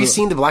 Yeah. Have you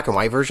seen the black and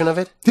white version of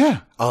it?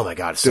 Yeah. Oh my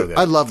God. It's so good.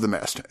 I love The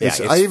Mist. Yeah,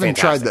 I even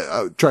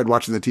fantastic. tried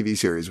watching the TV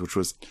series, which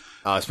was,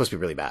 it's supposed to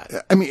be really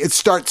bad. I mean, it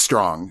starts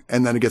strong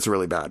and then it gets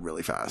really bad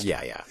really fast.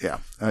 Yeah.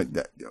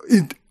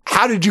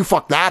 How did you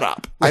fuck that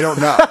up? I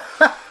don't know.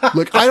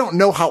 Look, I don't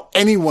know how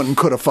anyone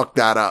could have fucked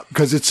that up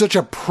because it's such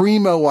a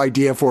primo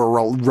idea for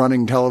a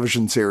running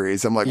television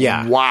series. I'm like,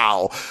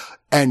 wow.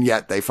 And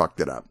yet they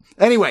fucked it up.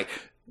 Anyway,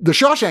 The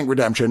Shawshank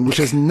Redemption, which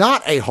is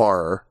not a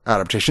horror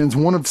adaptation, is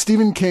one of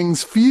Stephen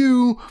King's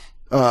few,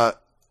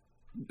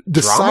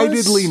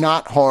 decidedly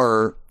not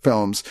horror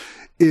films,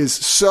 is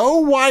so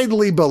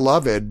widely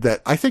beloved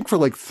that I think for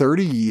like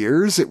 30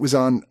 years it was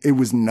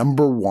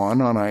number one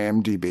on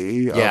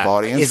IMDb of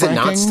audience Is it rankings.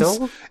 not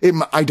still?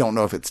 I don't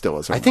know if it still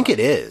is. I think it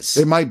is.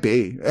 It might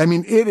be. I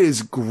mean, it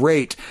is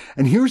great.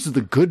 And here's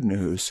the good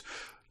news.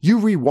 You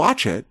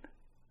rewatch it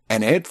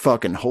and it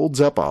fucking holds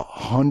up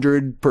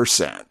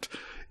 100%.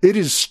 It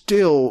is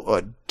still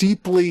a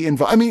deeply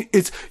involved. I mean,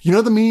 it's,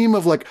 the meme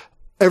of like,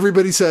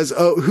 everybody says,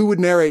 oh, who would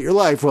narrate your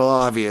life? Well,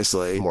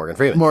 obviously.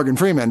 Morgan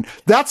Freeman.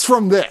 That's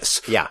from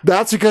this. Yeah.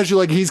 That's because you're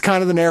like, he's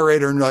kind of the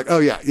narrator and you're like, oh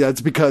yeah,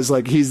 it's because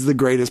like he's the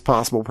greatest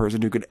possible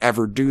person who could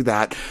ever do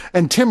that.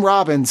 And Tim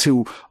Robbins,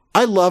 who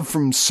I love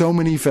from so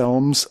many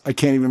films, I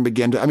can't even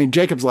begin to, I mean,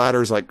 Jacob's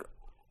Ladder is like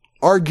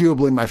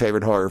arguably my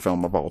favorite horror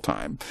film of all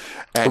time.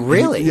 And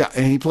really?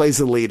 And he plays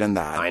the lead in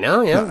that. I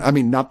know, yeah. I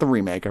mean, not the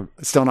remake. I've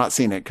still not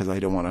seen it because I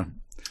don't want to.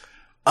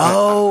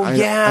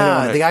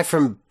 The guy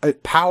from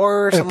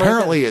Power or something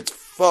apparently it's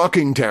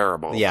fucking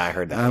terrible. Yeah, I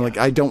heard that.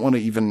 I don't want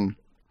to even.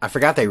 I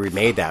forgot they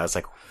remade that. I was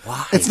like,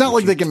 why? It's not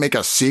like they can make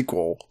a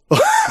sequel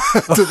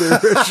to the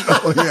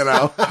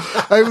original,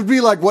 It would be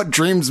like What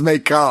Dreams May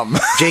Come.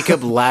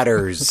 Jacob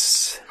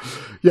Ladders.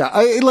 Yeah,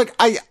 I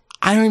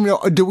don't even know.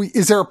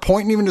 Is there a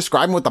point in even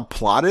describing what the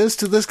plot is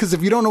to this? Because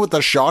if you don't know what the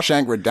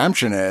Shawshank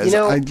Redemption is,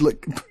 I think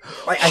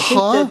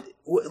that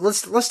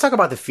let's talk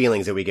about the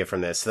feelings that we get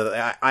from this.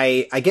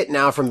 I get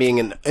now from being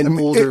an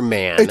older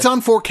man. It's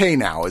on 4K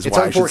now, is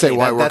why I should say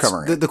why we're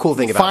covering it. The cool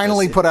thing about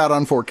finally put out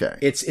on 4K.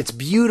 It's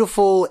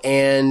beautiful,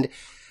 and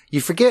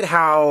you forget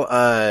how,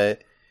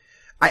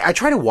 I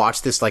try to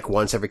watch this like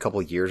once every couple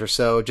of years or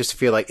so just to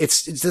feel like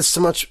it's just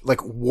so much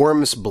like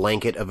warmest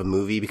blanket of a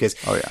movie because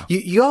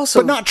you also.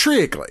 But not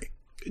trioically.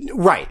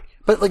 Right.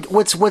 But like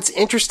what's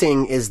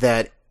interesting is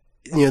that,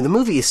 you know, the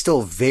movie is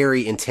still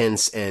very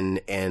intense and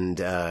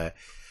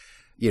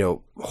you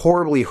know,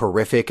 horribly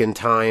horrific in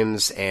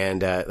times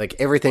and, like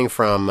everything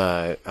from,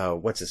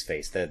 what's his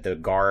face? The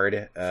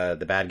guard,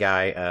 the bad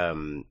guy,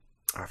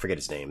 I forget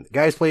his name. The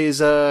guy who plays,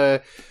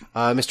 Mr.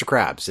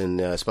 Krabs in,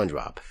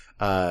 SpongeBob.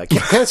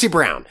 Clancy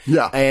Brown.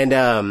 Yeah. And,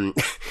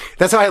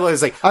 that's how I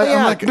was like,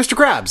 I'm like, Mr.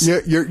 Krabs.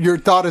 Your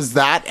thought is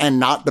that and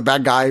not the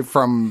bad guy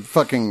from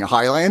fucking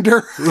Highlander?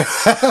 Or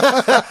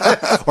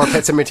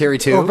Pet Sematary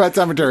 2. Or Pet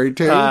Sematary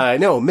 2.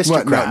 No,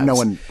 Mr. Krabs. No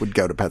one would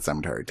go to Pet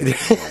Sematary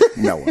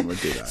 2. No one would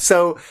do that.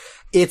 So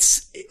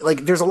it's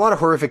like, there's a lot of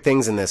horrific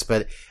things in this,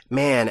 but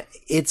man,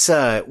 it's,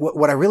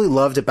 what I really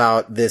loved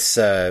about this,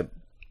 the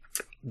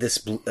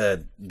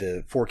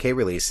 4K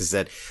release is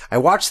that I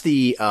watched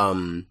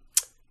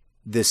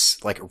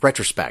this like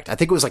retrospect. I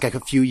think it was like a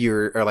few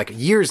years or like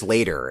years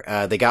later.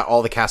 They got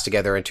all the cast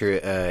together and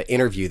to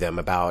interview them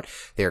about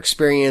their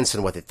experience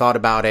and what they thought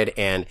about it.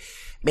 And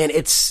man,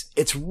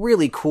 it's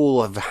really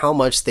cool of how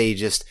much they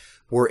just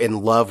were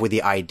in love with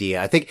the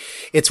idea. I think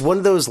it's one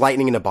of those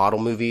lightning in a bottle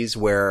movies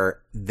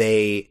where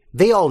they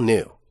all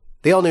knew.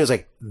 They all knew it was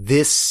like,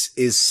 this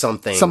is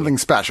something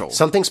special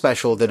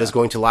that is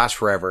going to last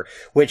forever,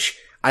 which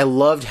I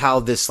loved how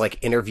this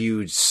like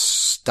interview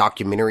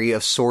documentary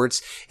of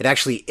sorts, it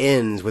actually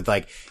ends with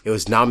like, it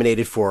was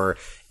nominated for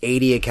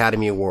 80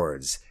 Academy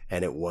Awards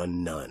and it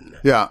won none.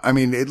 Yeah. I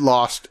mean, it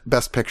lost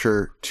Best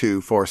Picture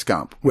to Forrest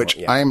Gump,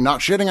 which I am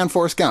not shitting on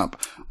Forrest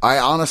Gump. I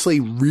honestly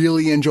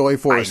really enjoy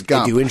Forrest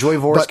Gump. I do enjoy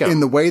Forrest Gump. But in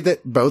the way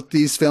that both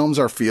these films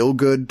are feel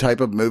good type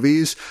of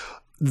movies,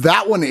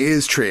 that one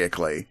is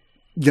trioically.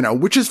 You know,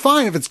 which is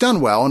fine if it's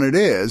done well, and it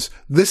is.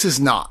 This is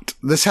not.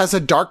 This has a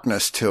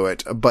darkness to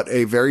it, but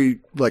a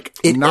very, like,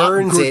 it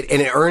earns it, and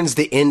it earns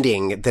the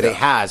ending that it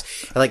has.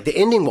 Like, the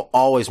ending will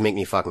always make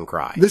me fucking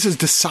cry. This is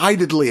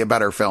decidedly a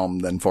better film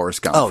than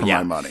Forrest Gump for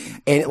my money.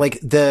 And,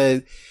 like,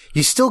 you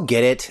still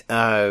get it.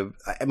 I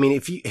mean,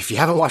 if you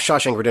haven't watched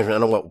Shawshank Redemption, I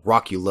don't know what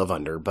rock you live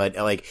under, but,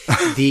 like,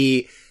 I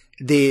mean,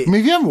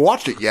 if you haven't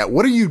watched it yet,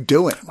 what are you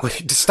doing?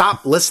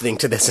 Stop listening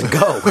to this and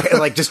go.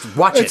 Like, just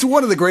watch it. It's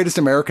one of the greatest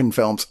American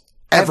films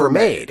ever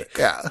made.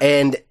 Yeah.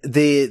 And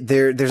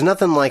there's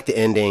nothing like the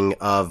ending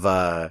of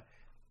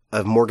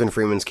Morgan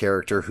Freeman's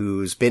character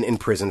who's been in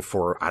prison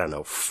for, I don't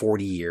know,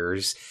 40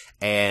 years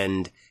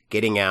and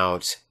getting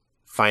out,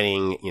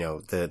 finding, you know,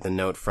 the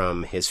note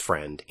from his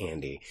friend,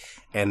 Andy.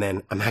 And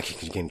then I'm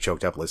actually getting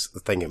choked up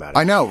thinking about it.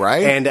 I know,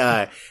 right?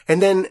 And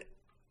then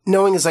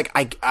knowing is like,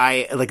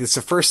 I like, it's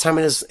the first time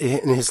in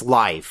his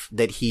life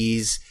that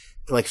he's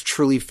like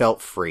truly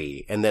felt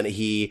free and that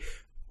he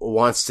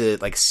wants to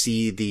like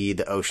see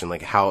the ocean,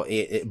 like how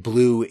it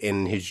blue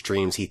in his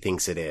dreams he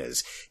thinks it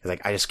is. He's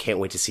like, I just can't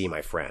wait to see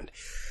my friend.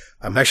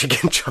 I'm actually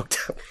getting choked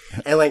up.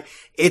 And like,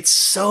 it's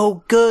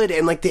so good.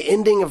 And like the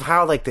ending of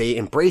how like they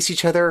embrace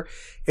each other,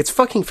 it's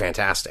fucking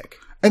fantastic.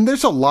 And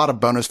there's a lot of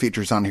bonus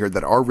features on here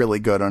that are really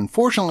good.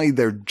 Unfortunately,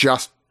 they're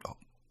just,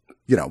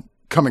 you know,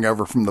 coming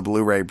over from the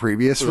Blu-ray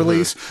previous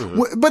release,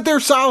 but they're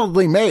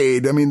solidly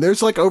made. I mean,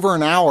 there's like over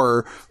an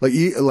hour,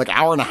 like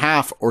hour and a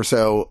half or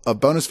so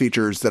of bonus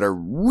features that are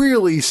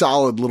really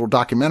solid little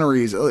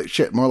documentaries.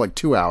 More like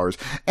 2 hours,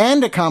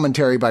 and a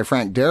commentary by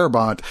Frank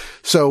Darabont.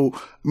 So,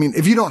 I mean,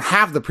 if you don't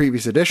have the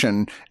previous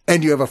edition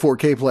and you have a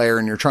 4K player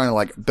and you're trying to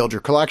like build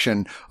your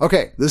collection,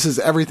 okay, this is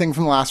everything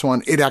from the last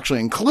one. It actually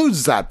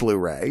includes that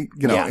Blu-ray,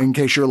 you know, in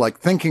case you're like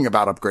thinking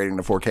about upgrading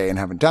to 4K and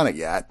haven't done it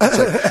yet. It's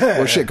like,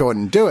 well, shit, go ahead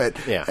and do it.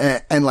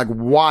 Yeah. And like,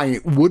 why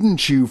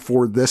wouldn't you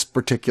for this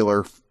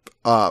particular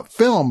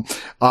film?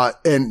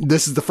 And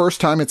this is the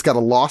first time it's got a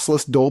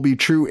lossless Dolby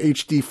True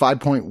HD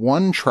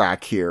 5.1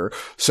 track here.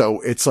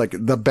 So it's like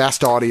the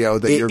best audio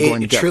that you're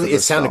going to get. Truly, it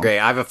sounded great.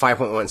 I have a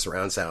 5.1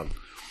 surround sound.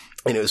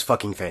 And it was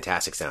fucking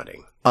fantastic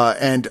sounding.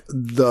 And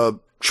the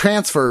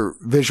transfer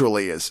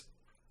visually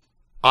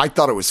I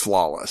thought it was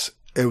flawless.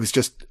 It's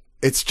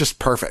just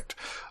perfect.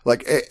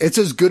 Like, it's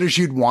as good as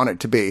you'd want it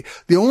to be.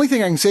 The only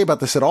thing I can say about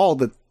this at all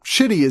that's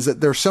shitty is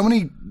that there's so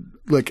many,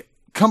 like,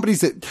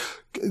 companies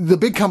the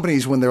big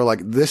companies, when they're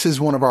like, this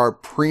is one of our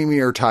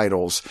premier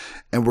titles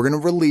and we're going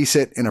to release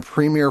it in a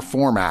premier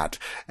format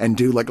and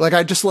do like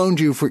I just loaned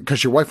you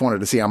cause your wife wanted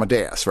to see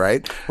Amadeus,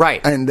 right?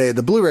 Right. And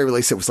the Blu-ray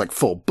release, it was like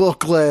full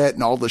booklet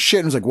and all the shit.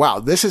 And it was like, wow,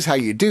 this is how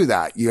you do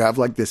that. You have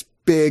like this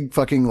big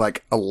fucking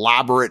like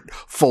elaborate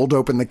fold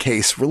open the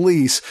case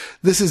release.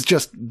 This is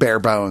just bare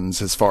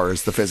bones as far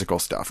as the physical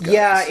stuff goes.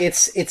 Yeah,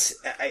 it's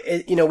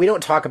you know, we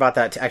don't talk about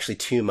that actually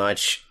too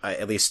much,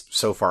 at least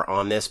so far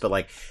on this, but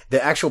like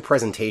the actual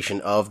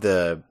presentation of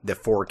the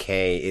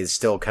 4K is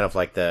still kind of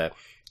like the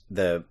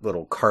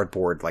little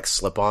cardboard like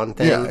slip-on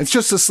thing. Yeah, it's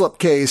just a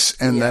slipcase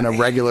and then a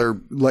regular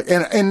like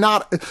and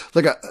not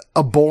like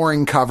a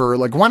boring cover.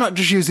 Like, why not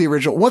just use the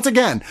original? Once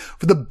again,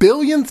 for the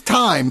billionth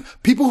time,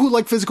 people who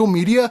like physical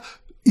media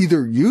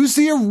either use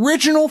the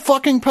original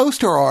fucking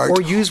poster art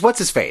Or use what's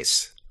his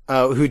face?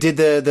 Who did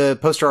the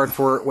poster art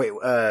for,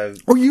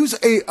 or use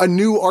a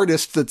new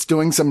artist that's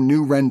doing some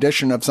new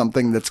rendition of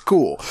something that's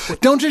cool.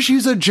 Don't just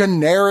use a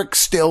generic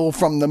still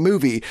from the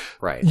movie.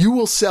 Right. You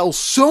will sell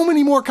so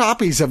many more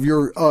copies of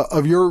your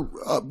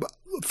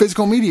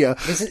physical media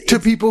to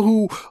people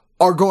who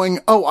are going,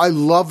 oh, I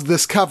love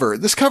this cover.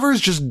 This cover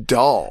is just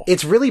dull.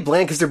 it's really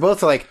bland because they're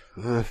both like,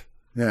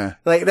 Yeah.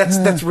 like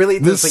that's really,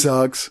 This like,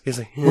 sucks. He's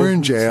like, We're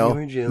in jail.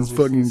 We're in jail. It's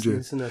fucking jail.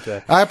 It's not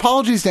bad. I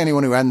apologize to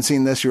anyone who hadn't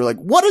seen this. You're like,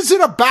 what is it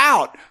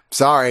about?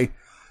 Sorry.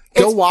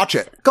 Go watch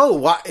it. Go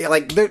like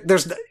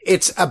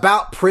it's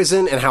about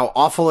prison and how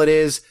awful it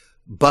is.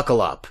 Buckle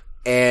up.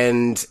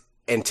 And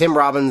Tim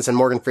Robbins and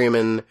Morgan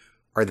Freeman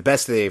are the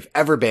best they've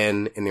ever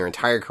been in their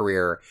entire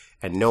career,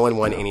 and no one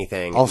won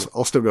anything. I'll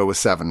still go with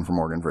 7 for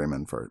Morgan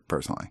Freeman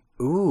personally.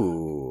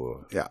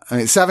 Ooh. Yeah. I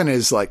mean, 7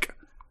 is like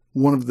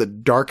one of the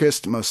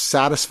darkest, most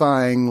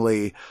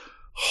satisfyingly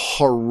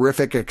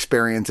horrific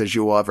experiences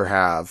you will ever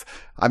have.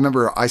 I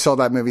remember I saw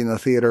that movie in the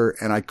theater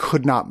and I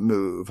could not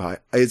move.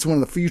 It's one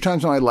of the few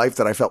times in my life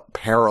that I felt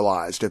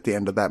paralyzed at the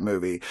end of that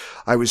movie.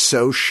 I was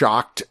so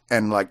shocked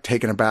and like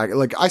taken aback.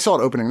 Like I saw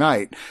it opening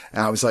night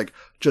and I was like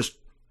just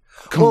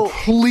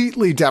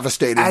completely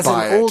devastated by it. As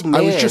an old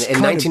man I was just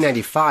in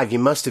 1995, you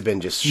must have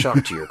been just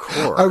shocked to your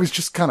core. I was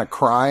just kind of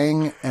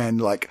crying and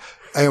like,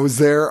 I was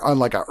there on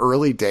like an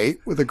early date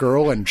with a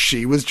girl and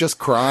she was just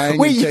crying.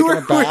 Wait, and you taken were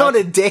aback. on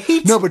a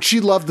date? No, but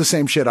she loved the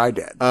same shit I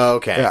did. Oh,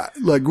 okay. Yeah.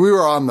 Like we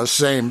were on the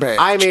same page.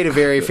 I made a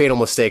very fatal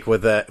mistake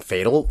with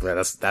fatal.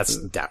 That's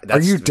Are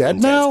you dead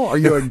intense. now? Are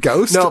you a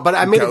ghost? No, but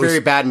I made a Ghost- very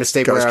bad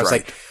mistake where ghost I was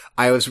right. like,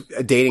 I was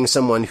dating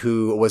someone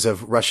who was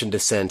of Russian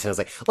descent, and I was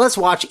like, let's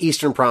watch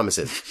Eastern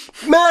Promises.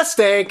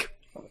 Mistake!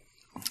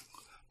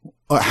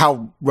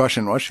 How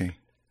Russian was she?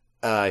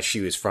 She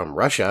was from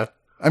Russia.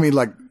 I mean,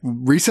 like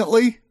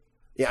recently?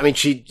 Yeah, I mean,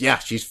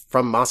 she's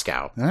from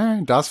Moscow. All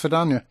right. Das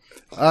Vidanya.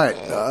 All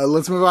right.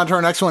 Let's move on to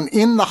our next one.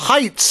 In the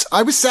Heights.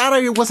 I was sad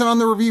I wasn't on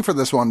the review for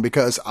this one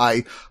because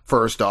I,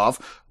 first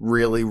off,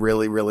 really,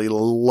 really, really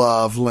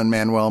love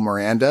Lin-Manuel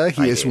Miranda.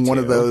 He is one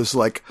of those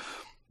like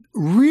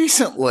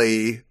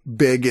recently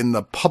big in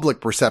the public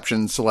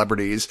perception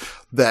celebrities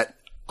that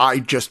I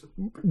just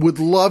would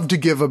love to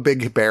give a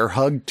big bear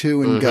hug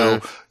to and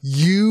go,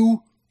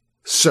 you,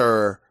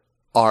 sir,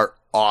 are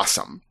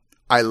awesome.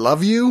 I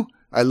love you.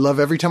 I love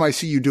every time I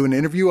see you do an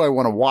interview. I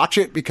want to watch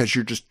it because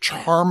you're just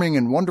charming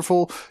and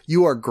wonderful.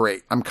 You are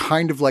great. I'm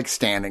kind of like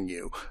standing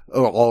you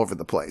all over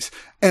the place.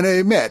 And I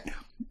admit,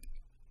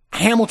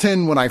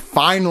 Hamilton, when I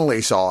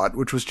finally saw it,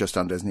 which was just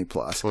on Disney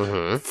Plus,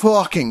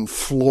 fucking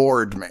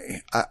floored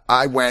me.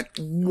 I went,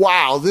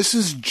 wow, this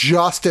is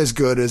just as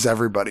good as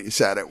everybody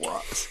said it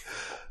was.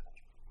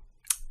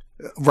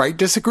 Wright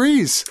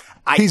disagrees.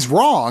 He's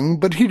wrong,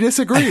 but he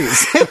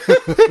disagrees.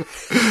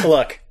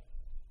 Look,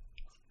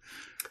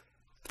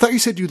 I thought you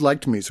said you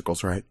liked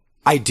musicals, right?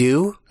 I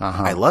do.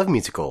 I love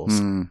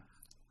musicals.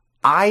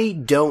 I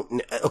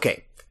don't.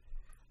 Okay.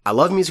 I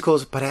love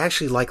musicals, but I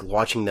actually like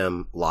watching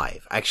them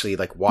live. I actually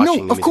like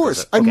watching No, the of course.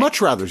 musicals. I'd Okay.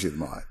 much rather see them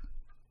live.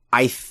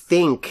 I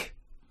think,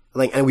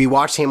 like, and we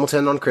watched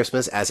Hamilton on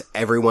Christmas as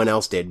everyone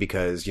else did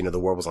because, you know, the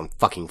world was on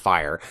fucking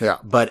fire. Yeah.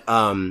 But,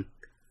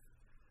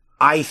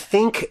 I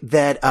think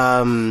that,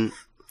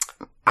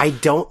 I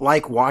don't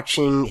like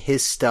watching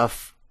his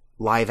stuff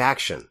live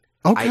action.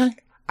 Okay.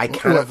 I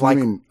kind of like.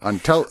 I mean,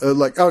 until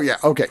like, oh yeah,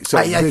 okay. So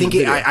I think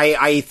video.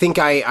 I think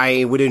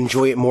I would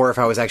enjoy it more if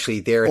I was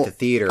actually there at the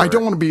theater. I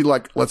don't want to be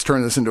like, let's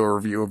turn this into a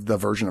review of the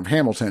version of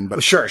Hamilton,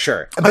 but Sure.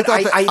 But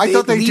I thought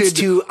it they leads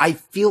did- to, I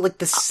feel like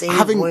the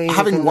same way.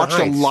 having within watched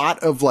the a Heights. lot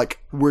of like,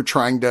 we're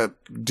trying to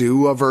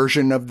do a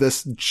version of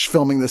this,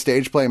 filming the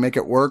stage play and make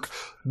it work.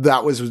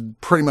 That was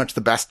pretty much the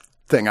best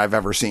thing I've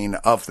ever seen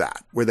of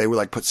that, where they would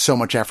like put so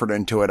much effort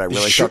into it. I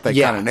really Sure, thought they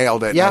yeah. kind of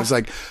nailed it. And Yeah. I was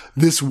like,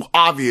 this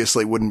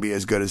obviously wouldn't be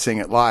as good as seeing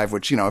it live,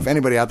 which, you know, if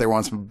anybody out there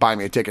wants to buy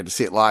me a ticket to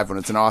see it live when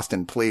it's in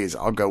Austin, please,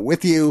 I'll go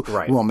with you.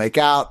 Right. We'll make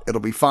out. It'll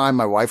be fine.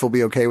 My wife will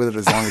be okay with it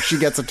as long as she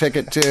gets a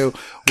ticket too.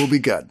 We'll be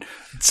good.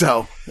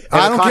 So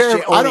I don't care.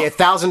 You only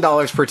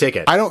 $1,000 per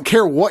ticket. I don't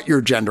care what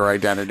your gender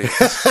identity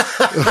is.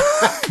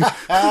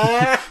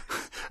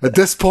 At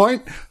this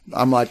point,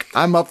 I'm like,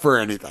 I'm up for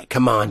anything.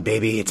 Come on,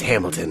 baby, it's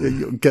Hamilton.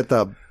 You'll get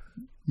the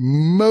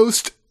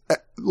most,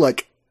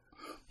 like,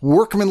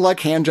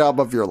 workman-like hand job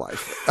of your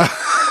life.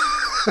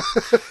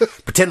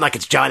 Pretend like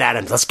it's John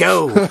Adams. Let's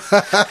go.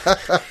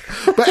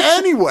 But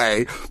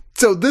anyway,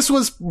 so this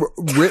was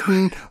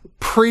written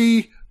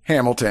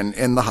pre-Hamilton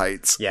in the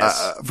Heights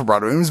Yes. for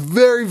Broadway. It was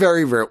very,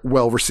 very, very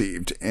well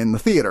received in the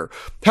theater.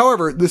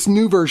 However, this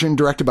new version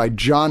directed by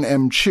John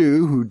M.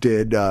 Chu, who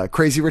did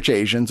Crazy Rich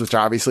Asians, which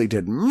obviously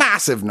did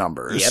massive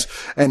numbers. Yep.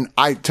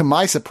 And to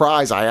my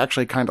surprise, I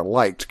actually kind of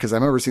liked, because I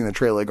remember seeing the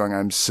trailer going,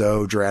 I'm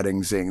so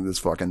dreading seeing this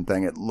fucking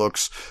thing. It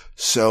looks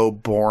so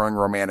boring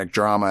romantic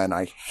drama, and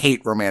I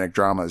hate romantic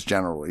dramas,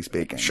 generally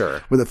speaking.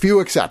 Sure. With a few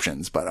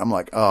exceptions, but I'm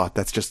like, oh,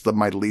 that's just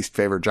my least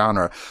favorite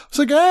genre. It's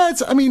like,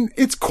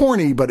 it's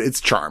corny, but it's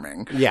charming.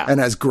 charming. Yeah. And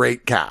has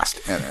great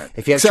cast in it.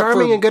 If you have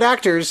charming and good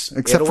actors,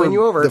 it'll win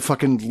you over. The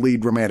fucking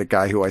lead romantic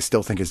guy who I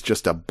still think is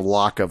just a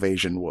block of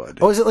Asian wood.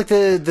 Oh, is it like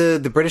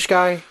the British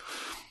guy?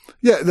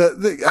 Yeah,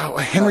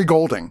 Henry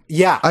Golding.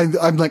 Yeah.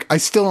 I'm like, I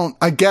still don't,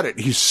 I get it.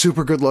 He's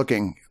super good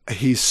looking.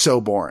 He's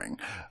so boring.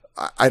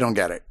 I don't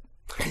get it.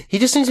 He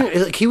just seems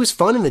like he was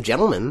fun in The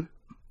Gentleman.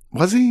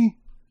 Was he?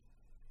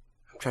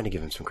 I'm trying to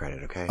give him some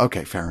credit, okay?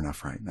 Okay, fair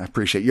enough, right. I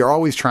appreciate it. You're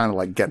always trying to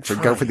like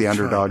go for the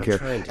underdog here.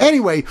 trying to.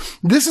 Anyway,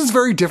 this is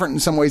very different in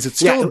some ways. It's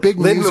still a big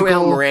musical.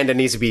 Lin-Manuel Miranda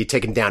needs to be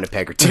taken down a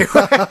peg or two.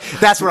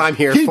 That's what I'm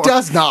here for. He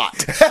does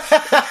not.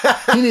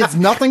 He needs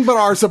nothing but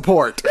our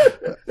support.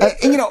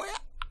 You know,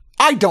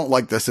 I don't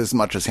like this as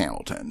much as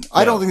Hamilton.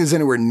 I don't think it's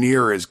anywhere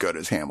near as good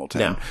as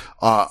Hamilton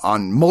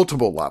on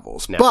multiple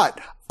levels. No. But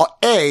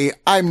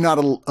I'm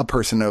not a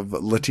person of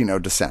Latino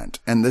descent,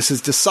 and this is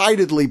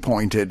decidedly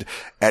pointed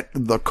at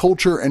the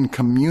culture and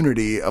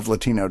community of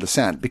Latino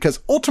descent,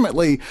 because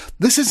ultimately,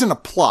 this isn't a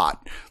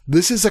plot.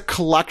 This is a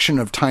collection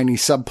of tiny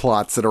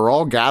subplots that are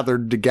all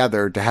gathered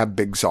together to have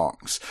big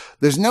songs.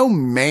 There's no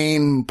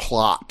main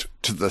plot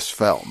to this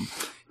film.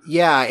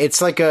 Yeah, it's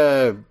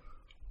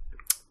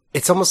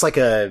almost like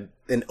an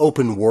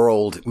open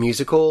world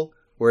musical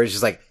where it's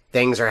just like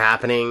things are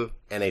happening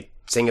and they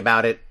sing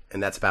about it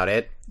and that's about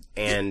it.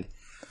 And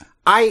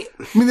I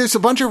mean, there's a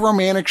bunch of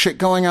romantic shit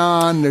going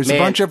on. There's a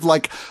bunch of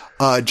like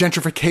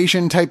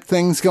gentrification type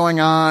things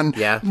going on.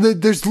 Yeah.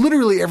 There's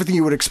literally everything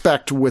you would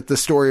expect with the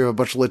story of a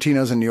bunch of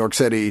Latinos in New York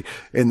City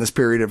in this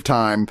period of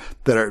time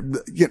that are,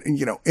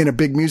 you know, in a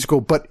big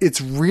musical, but it's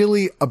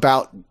really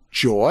about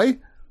joy.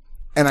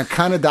 And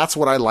that's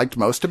what I liked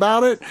most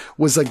about it,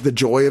 was like the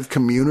joy of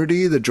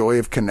community, the joy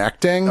of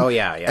connecting. Oh,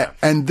 yeah.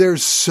 And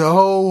there's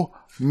so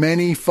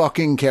many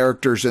fucking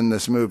characters in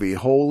this movie.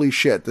 Holy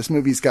shit. This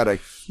movie's got a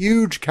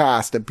huge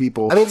cast of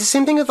people. I mean, it's the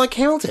same thing with like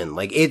Hamilton.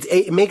 Like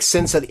it makes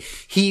sense that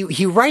he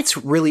writes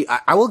really,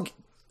 I'm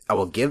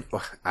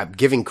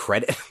giving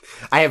credit.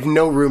 I have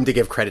no room to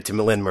give credit to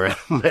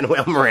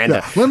Lin-Manuel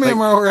Miranda. Yeah,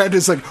 Lin-Manuel Miranda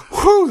is like,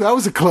 whew, that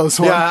was a close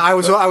one. Yeah, I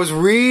was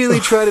really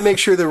trying to make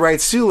sure the right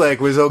Sulek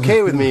was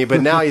okay with me,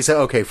 but now he said,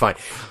 okay, fine.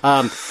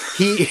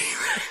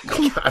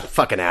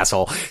 Fucking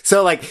asshole.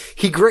 So like,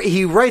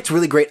 he writes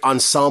really great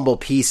ensemble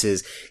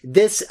pieces.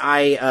 This,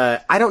 I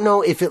don't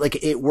know if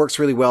it works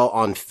really well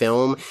on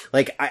film.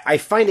 Like, I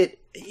find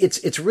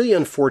it's really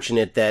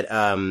unfortunate that,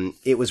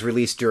 it was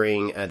released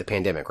during the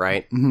pandemic,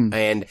 right? Mm-hmm.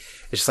 And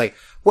it's just like,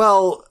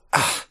 well,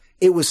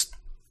 it was,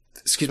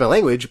 excuse my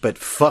language, but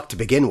fuck to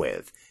begin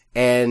with.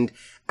 And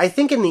I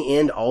think in the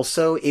end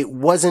also, it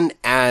wasn't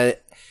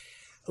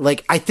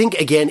I think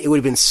again, it would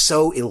have been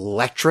so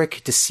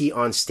electric to see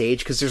on stage,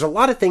 because there's a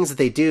lot of things that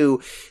they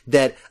do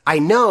that I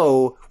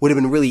know would have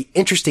been really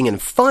interesting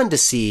and fun to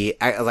see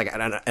at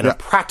a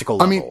practical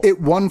level. I mean,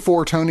 it won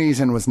 4 Tonys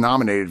and was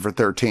nominated for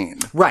 13.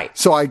 Right.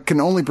 So I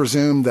can only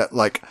presume that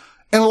like,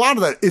 and a lot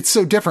of that, it's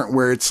so different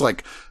where it's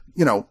like,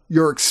 you know,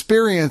 your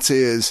experience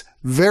is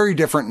very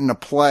different in a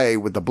play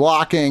with the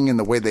blocking and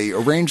the way they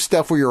arrange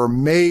stuff, where you're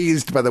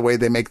amazed by the way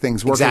they make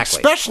things work,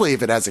 especially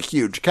if it has a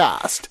huge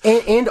cast.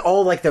 And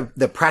all like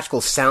the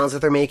practical sounds that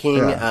they're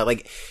making,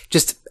 like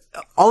just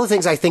all the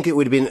things. I think it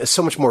would have been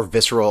so much more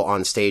visceral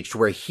on stage, to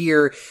where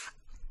here,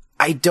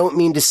 I don't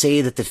mean to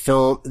say that the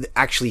film,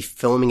 actually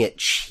filming it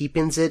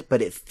cheapens it,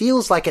 but it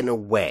feels like it in a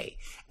way.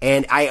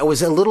 And I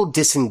was a little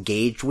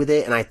disengaged with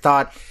it, and I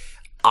thought,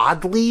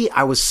 oddly,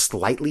 I was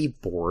slightly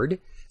bored.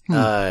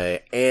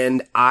 But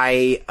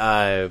I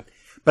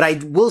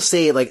will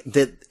say like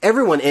that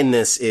everyone in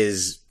this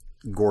is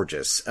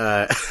gorgeous.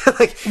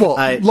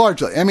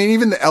 Largely. I mean,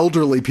 even the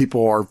elderly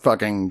people are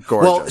fucking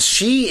gorgeous. Well,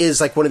 she is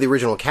like one of the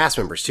original cast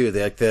members too.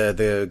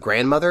 The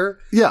grandmother.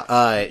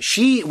 Yeah.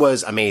 She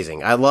was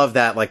amazing. I love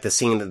that, like the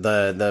scene,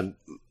 not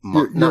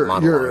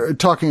monologue. You're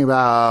talking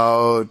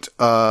about,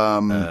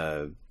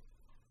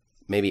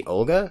 maybe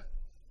Olga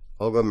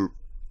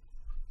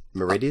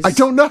Merides? I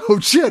don't know.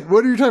 Shit.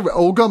 What are you talking about?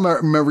 Olga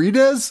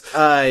Merides?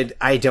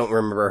 I don't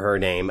remember her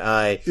name.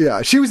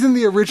 Yeah. She was in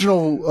the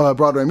original,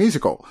 Broadway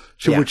musical,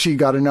 which she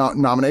got a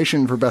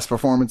nomination for best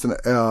performance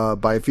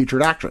by a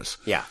featured actress.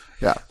 Yeah.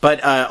 Yeah.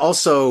 But,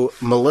 also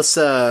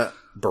Melissa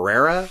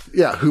Barrera.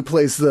 Yeah. Who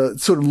plays the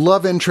sort of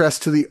love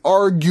interest to the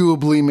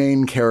arguably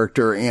main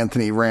character,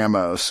 Anthony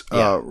Ramos.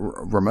 Yeah.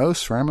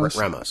 Ramos.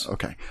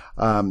 Okay.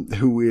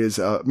 Who is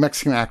a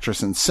Mexican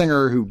actress and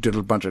singer who did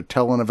a bunch of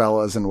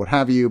telenovelas and what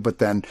have you, but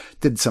then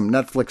did some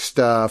Netflix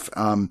stuff.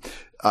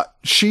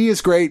 She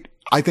is great.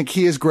 I think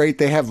he is great.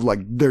 They have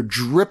they're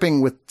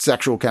dripping with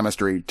sexual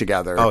chemistry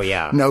together. Oh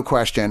yeah. No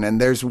question. And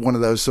there's one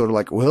of those sort of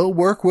like, will it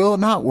work? Will it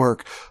not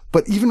work?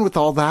 But even with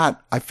all that,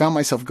 I found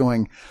myself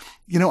going,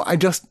 you know,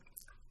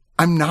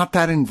 I'm not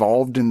that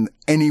involved in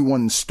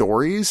anyone's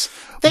stories.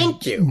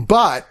 Thank you.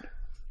 But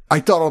I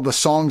thought all the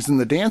songs and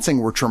the dancing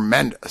were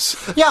tremendous.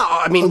 Yeah,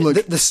 I mean,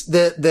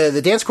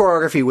 the dance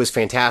choreography was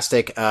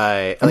fantastic.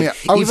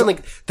 Even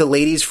like the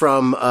ladies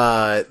from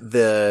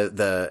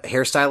the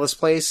hairstylist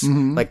place,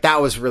 like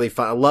that was really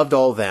fun. I loved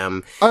all of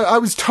them. I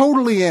was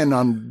totally in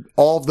on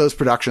all of those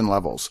production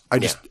levels.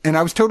 And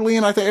I was totally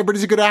in. I think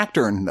everybody's a good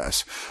actor in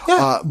this.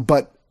 Yeah.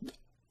 But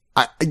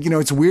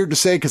it's weird to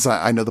say because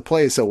I know the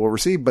play is so well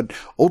received, but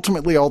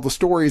ultimately all the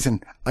stories,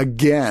 and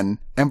again,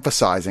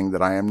 emphasizing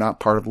that I am not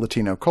part of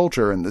Latino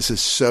culture, and this is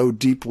so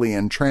deeply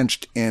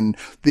entrenched in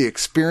the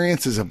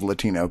experiences of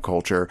Latino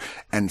culture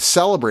and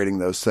celebrating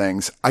those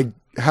things. I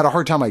had a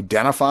hard time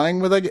identifying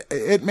with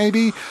it,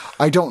 maybe.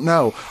 I don't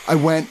know. I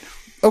went,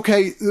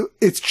 okay,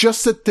 it's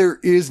just that there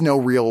is no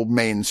real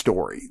main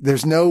story.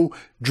 There's no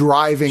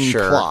driving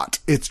plot.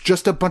 It's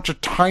just a bunch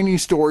of tiny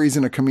stories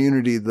in a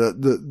community.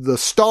 The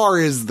star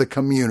is the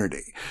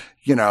community,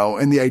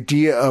 and the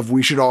idea of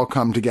we should all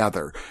come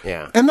together.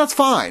 Yeah. And that's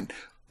fine.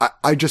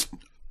 I don't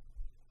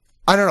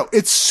know.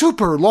 It's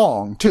super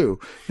long too.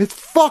 It's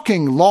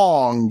fucking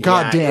long,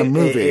 goddamn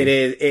movie. It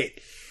is.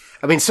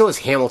 I mean, so is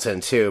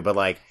Hamilton too, but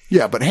like.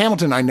 Yeah, but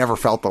Hamilton, I never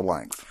felt the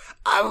length.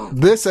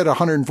 This at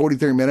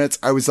 143 minutes,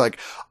 I was like,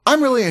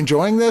 I'm really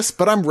enjoying this,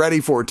 but I'm ready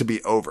for it to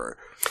be over.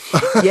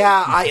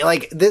 Yeah, I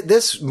like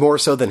this more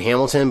so than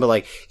Hamilton, but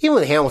like even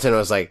with Hamilton, I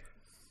was like,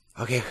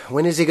 okay,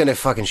 when is he gonna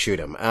fucking shoot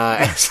him?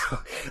 So,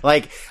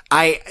 like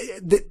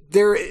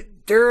there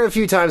are a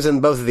few times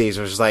in both of these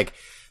where it's like,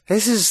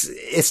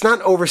 it's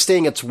not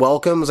overstaying its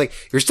welcome. It's like,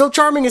 you're still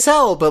charming as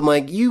hell, but I'm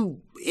like, it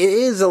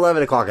is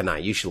 11 o'clock at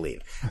night. You should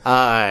leave.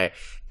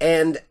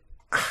 And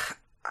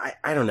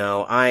I don't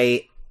know.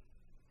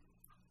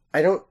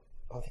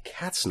 Oh, the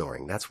cat's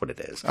snoring. That's what it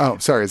is. Oh,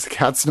 sorry. Is the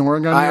cat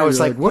snoring on you? I was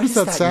like, what is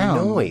that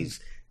sound? Noise?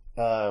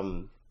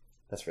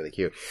 That's really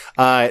cute.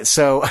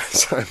 So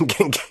I'm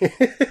getting,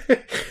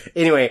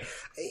 anyway,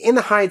 In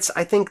the Heights,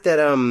 I think that,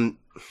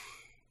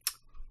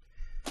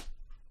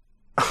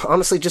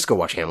 honestly, just go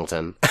watch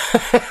Hamilton.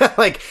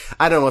 Like,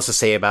 I don't know what else to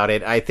say about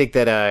it. I think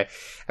that,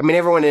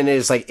 everyone in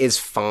it is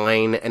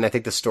fine. And I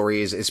think the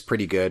story is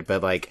pretty good.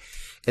 But like,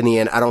 in the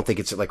end, I don't think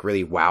it's like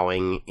really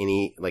wowing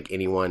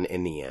anyone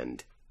in the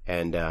end.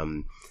 And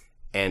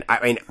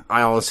I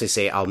honestly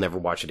say I'll never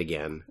watch it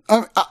again.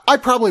 I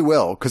probably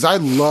will, because I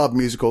love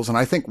musicals, and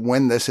I think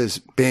when this is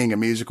being a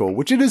musical,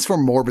 which it is for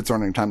more bits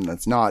running time than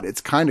it's not,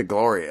 it's kind of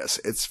glorious.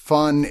 It's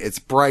fun, it's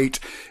bright,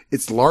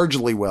 it's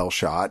largely well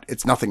shot,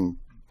 it's nothing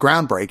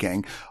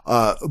groundbreaking,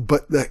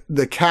 but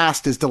the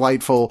cast is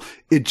delightful.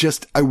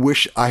 I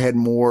wish I had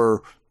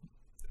more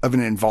of an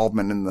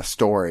involvement in the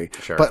story.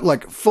 Sure. But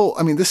like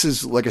this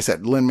is, like I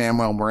said,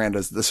 Lin-Manuel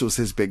Miranda's, this was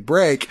his big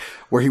break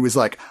where he was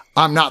like,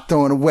 I'm not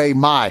throwing away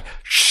my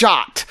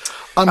shot.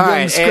 I'm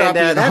getting scrappy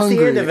and hungry. That's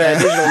the end of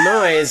Digital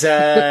Noise.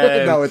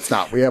 No, it's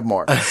not. We have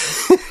more.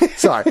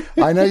 Sorry.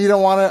 I know you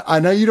don't want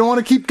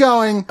to keep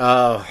going.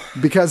 Oh.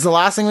 Because the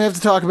last thing we have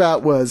to talk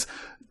about was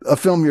a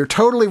film you're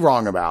totally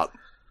wrong about.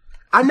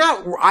 I'm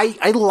not,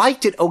 I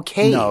liked it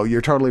okay. No,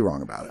 you're totally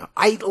wrong about it.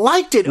 I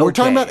liked it okay. We're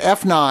talking about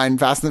F9,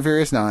 Fast and the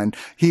Furious 9.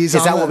 Is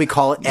that what we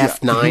call it?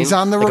 F9? Yeah, he's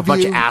on the review. A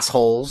bunch of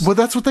assholes? Well,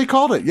 that's what they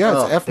called it.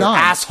 Yeah, it's F9.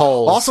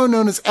 Assholes. Also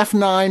known as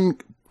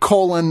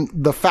F9 :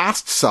 The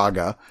Fast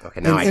Saga.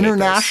 Okay, now and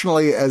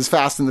internationally as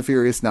Fast and the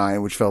Furious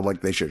 9, which felt like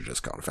they should have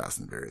just called it Fast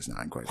and the Furious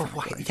 9, quite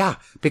frankly. Yeah,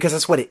 because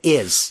that's what it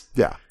is.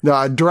 Yeah.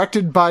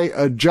 Directed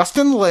by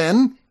Justin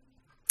Lin.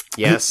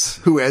 Yes.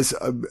 Who has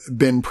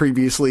been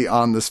previously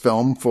on this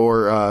film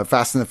for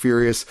Fast and the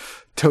Furious,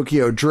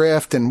 Tokyo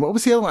Drift, and what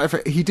was the other one?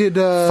 He did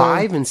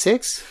 5 and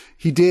 6?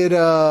 He did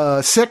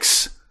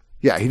 6.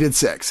 Yeah, he did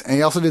 6. And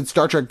he also did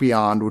Star Trek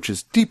Beyond, which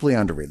is deeply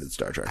underrated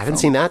Star Trek. I haven't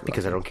seen that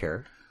because I don't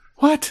care.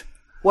 What?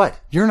 What?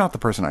 You're not the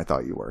person I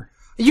thought you were.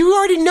 You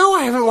already know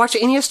I haven't watched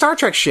any of Star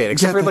Trek shit,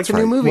 except for like the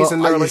new movies.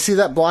 Well, and you see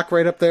that block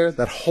right up there?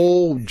 That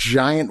whole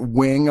giant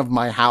wing of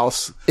my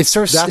house? It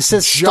says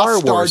Star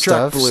Wars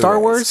stuff. Star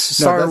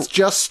Wars? No, that's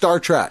just Star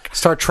Trek.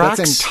 Star Trek?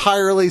 That's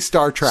entirely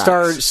Star Trek.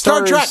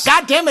 Star Trek!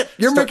 God damn it!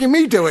 You're making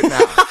me do it now.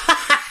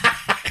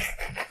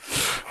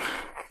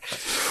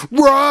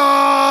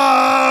 Right!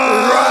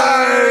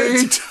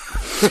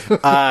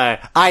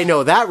 I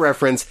know that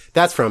reference.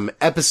 That's from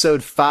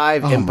Episode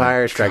 5,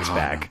 Empire Strikes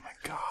Back.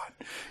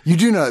 You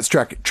do know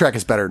that Trek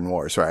is better than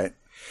Wars, right?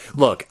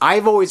 Look,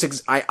 I've always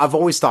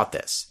thought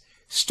this.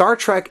 Star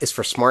Trek is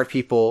for smart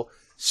people.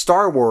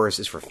 Star Wars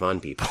is for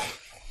fun people.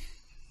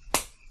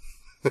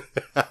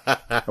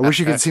 I wish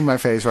you could see my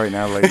face right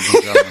now, ladies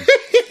and gentlemen.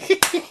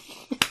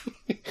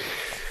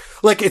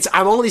 Look,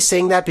 I'm only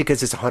saying that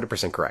because it's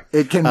 100% correct.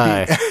 It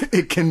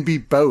can be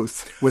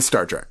both with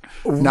Star Trek,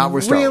 not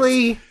with Star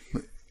Wars.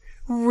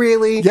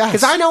 Really? Yes.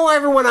 Because I know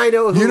everyone I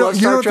know who loves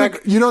Star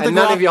Trek, and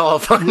none of y'all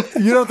have fun.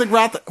 You don't think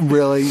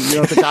really? You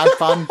don't think I'm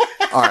fun?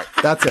 All right,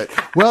 that's it.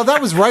 Well,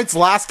 that was Wright's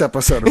last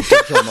episode of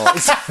Digital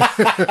Noise.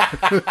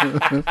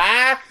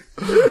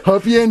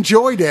 Hope you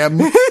enjoyed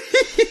him.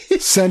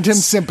 Send him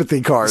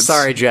sympathy cards.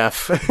 Sorry,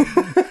 Jeff.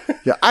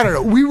 Yeah, I don't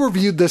know. We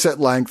reviewed this at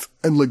length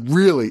and like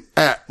really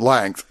at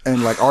length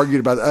and like argued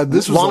about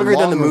this was longer a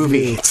long than the movie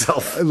review.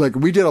 itself. Like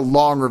we did a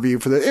long review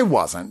for this. It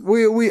wasn't.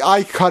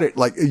 I cut it.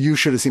 Like you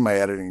should have seen my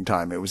editing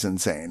time. It was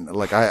insane.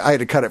 Like I had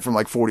to cut it from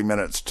like 40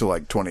 minutes to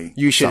like 20.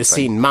 You should have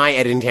seen my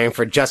editing time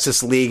for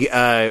Justice League,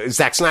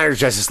 Zack Snyder's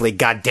Justice League.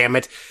 God damn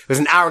it. It was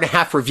an hour and a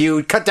half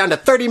review, cut down to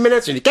 30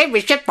 minutes, and you gave me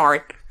shit for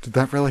it. Did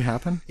that really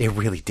happen? It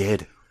really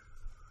did.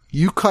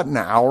 You cut an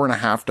hour and a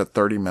half to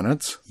 30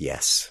 minutes?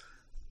 Yes.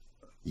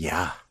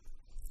 Yeah.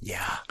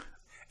 Yeah.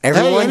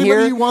 Everyone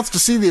anybody who wants to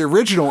see the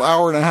original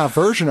hour and a half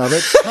version of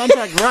it,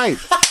 contact Wright.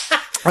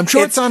 I'm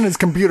sure it's on his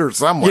computer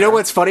somewhere. You know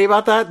what's funny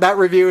about that? That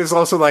review is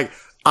also like,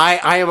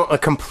 I am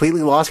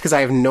completely lost because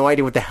I have no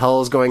idea what the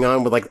hell is going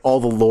on with like all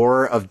the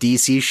lore of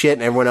DC shit,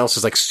 and everyone else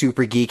is like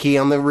super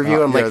geeky on the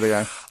review. I'm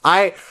like,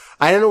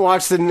 I didn't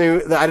watch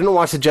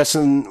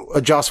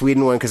the Joss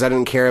Whedon one because I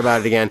didn't care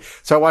about it again.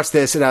 So I watched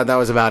this and that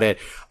was about it.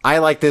 I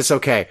like this.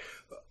 Okay.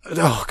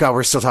 Oh God,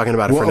 we're still talking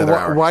about it for another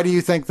hour. Why do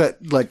you think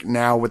that like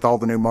now with all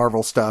the new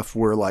Marvel stuff,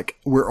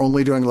 we're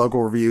only doing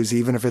local reviews,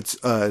 even if it's,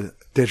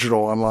 digital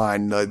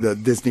online, the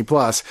Disney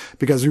Plus,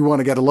 because we want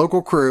to get a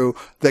local crew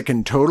that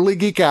can totally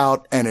geek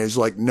out and is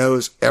like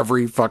knows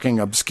every fucking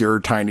obscure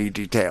tiny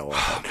detail.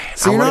 Oh, man.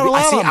 So you're not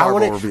allowed on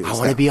Marvel reviews. I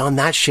want to be on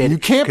that shit. You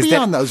can't be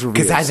on those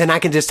reviews. Because then I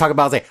can just talk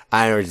about like,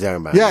 I know what you're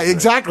talking about. Yeah,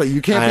 exactly.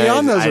 You can't be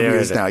on those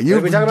reviews now.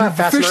 You've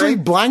officially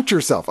blanked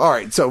yourself. All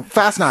right. So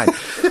Fast 9,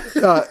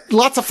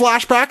 lots of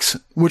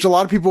flashbacks, which a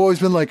lot of people have always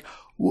been like,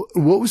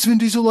 what was Vin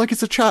Diesel like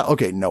as a child?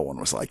 Okay, no one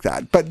was like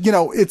that, but you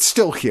know, it's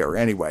still here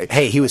anyway.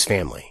 Hey, he was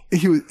family.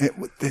 He was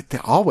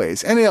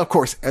always, and of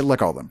course,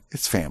 like all of them,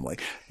 it's family.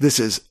 This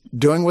is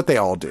doing what they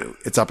all do.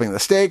 It's upping the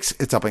stakes.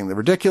 It's upping the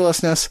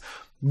ridiculousness.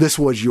 This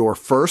was your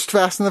first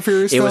Fast and the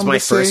Furious film. It was my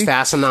first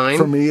Fast and 9.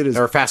 For me, it is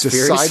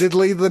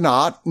decidedly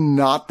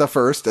not the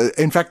first.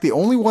 In fact, the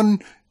only one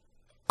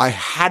I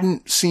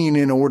hadn't seen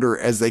in order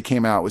as they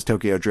came out was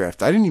Tokyo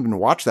Drift. I didn't even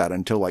watch that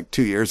until like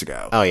 2 years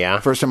ago. Oh, yeah?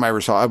 First time I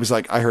ever saw it, I was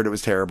like, I heard it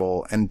was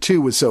terrible. And 2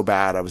 was so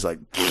bad, I was like,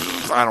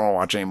 I don't want to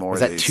watch any more of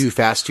these. Was that Too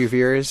Fast, Too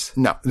Furious?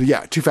 No.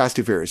 Yeah, Too Fast,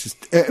 Too Furious.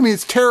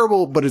 It's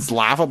terrible, but it's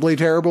laughably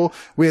terrible.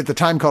 We at the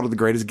time called it the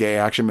greatest gay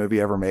action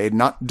movie ever made.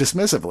 Not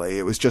dismissively.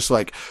 It was just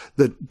like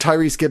the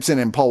Tyrese Gibson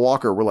and Paul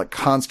Walker were like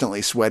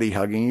constantly sweaty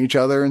hugging each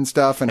other and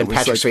stuff. And it was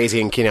Patrick like,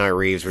 Swayze and Keanu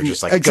Reeves were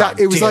just like,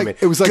 exactly. It was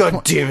like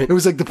God damn it. It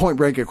was like the Point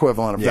Break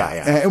equivalent of that.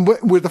 Yeah. And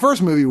with the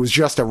first movie was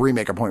just a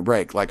remake of Point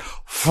Break, like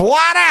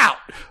flat out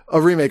a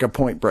remake of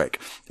Point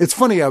Break. It's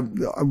funny. I'm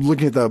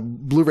looking at the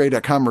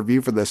Blu-ray.com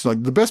review for this.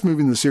 Like the best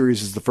movie in the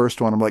series is the first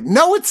one. I'm like,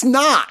 no, it's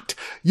not.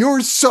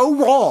 You're so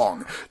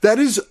wrong. That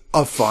is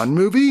a fun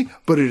movie,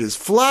 but it is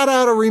flat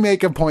out a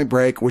remake of Point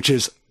Break, which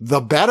is the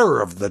better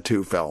of the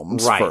two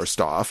films. Right. First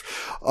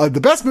off,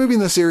 the best movie in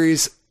the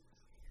series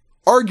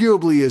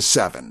arguably is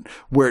 7,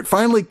 where it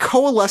finally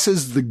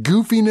coalesces the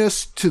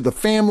goofiness to the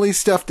family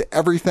stuff to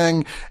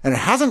everything, and it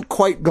hasn't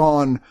quite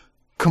gone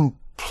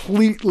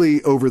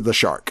completely over the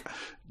shark,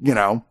 you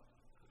know?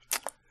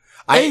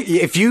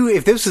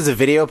 If this was a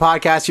video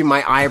podcast,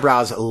 my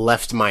eyebrows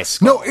left my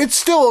skull. No, it's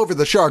still over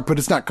the shark, but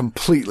it's not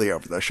completely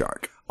over the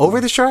shark. Over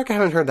the shark? I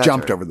haven't heard that.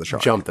 Jumped over the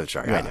shark. Jumped the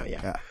shark. Yeah, I know,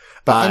 yeah.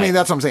 But I mean,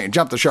 that's what I'm saying.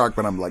 Jump the shark,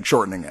 but I'm like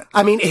shortening it.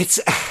 I mean, this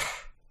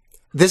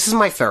is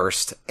my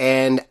first,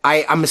 and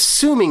I'm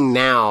assuming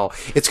now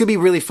it's going to be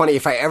really funny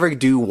if I ever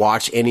do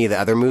watch any of the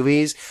other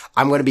movies.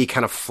 I'm going to be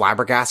kind of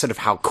flabbergasted of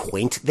how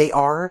quaint they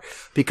are,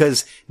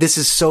 because this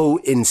is so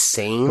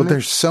insane. But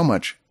there's so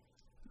much,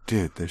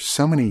 dude, there's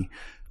so many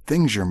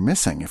things you're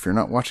missing if you're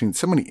not watching,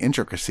 so many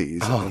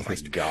intricacies. Oh my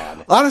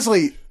God.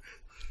 Honestly,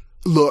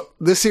 look,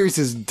 this series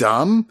is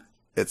dumb.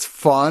 It's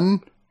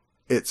fun.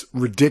 It's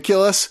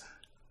ridiculous.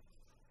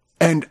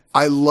 And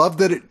I love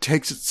that it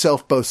takes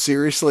itself both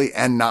seriously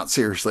and not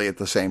seriously at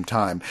the same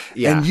time.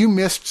 Yeah. And you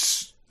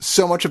missed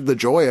so much of the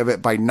joy of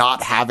it by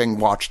not having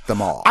watched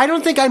them all. I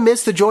don't think I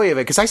missed the joy of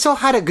it because I still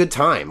had a good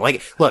time.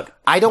 Like, look,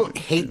 I don't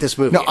hate this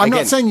movie. No, I'm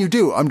not saying you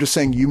do. I'm just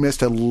saying you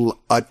missed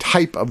a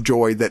type of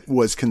joy that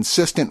was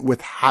consistent with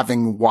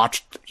having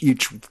watched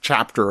each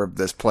chapter of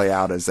this play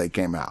out as they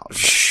came out.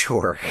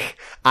 Sure.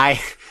 I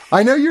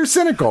know you're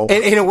cynical.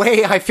 In a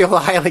way, I feel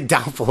highly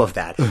doubtful of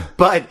that.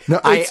 But no,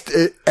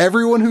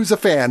 everyone who's a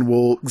fan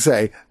will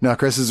say, no,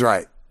 Chris is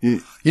right. You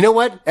know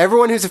what?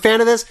 Everyone who's a fan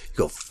of this,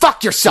 go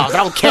fuck yourself. I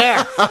don't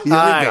care.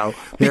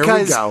 Here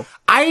we go.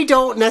 I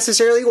don't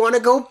necessarily want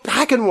to go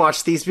back and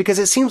watch these because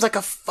it seems like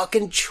a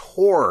fucking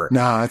chore.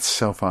 No, it's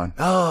so fun.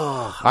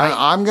 Oh,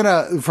 I'm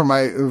gonna for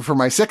my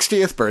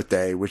 60th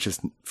birthday, which is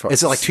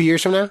it like 2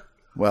 years from now?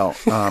 Well,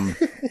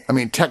 I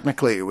mean,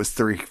 technically it was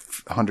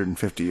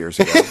 350 years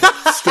ago.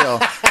 Still,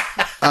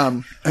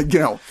 you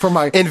know, for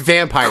my in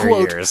vampire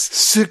years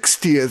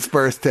 60th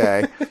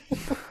birthday.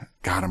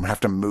 God, I'm gonna have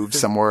to move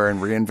somewhere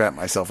and reinvent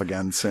myself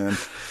again soon.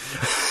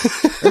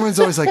 Everyone's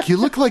always like, you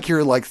look like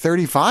you're like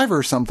 35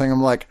 or something.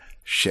 I'm like,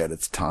 shit,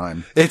 it's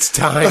time. It's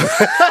time.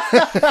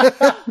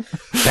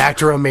 Back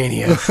to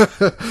Romania.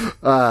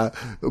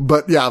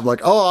 But yeah, I'm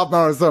like, oh, I'm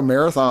going to do a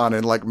marathon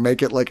and like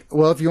make it like,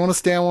 well, if you want to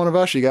stand one of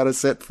us, you got to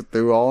sit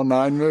through all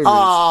 9 movies.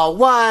 Oh,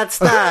 what's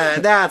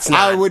that? That's not.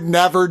 I would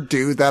never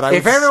do that.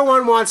 If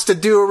everyone wants to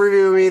do a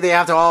review of me, they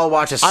have to all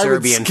watch a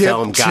Serbian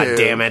film. God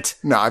damn it.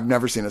 No, I've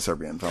never seen a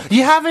Serbian film.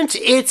 You haven't?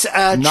 It's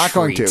a Not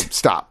going to.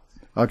 Stop.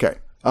 Okay.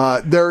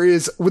 There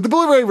is, with the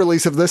Blu-ray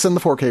release of this and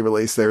the 4K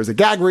release, there's a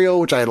gag reel,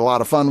 which I had a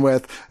lot of fun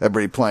with,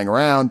 everybody playing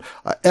around,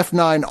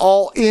 F9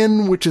 All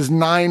In, which is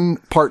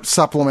 9-part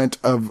supplement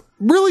of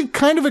really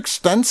kind of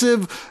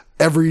extensive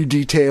every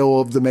detail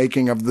of the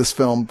making of this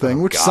film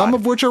thing, some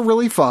of which are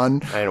really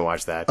fun. I didn't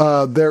watch that.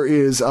 There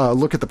is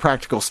look at the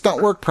practical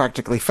stunt work,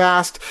 Practically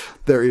Fast.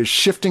 There is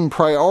Shifting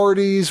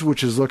Priorities,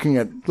 which is looking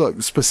at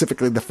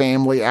specifically the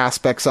family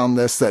aspects on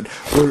this that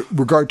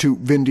regard to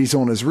Vin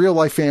Diesel and his real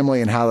life family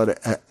and how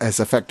that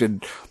has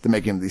affected the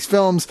making of these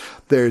films.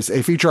 There's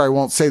a feature I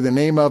won't say the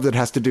name of that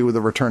has to do with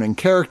a returning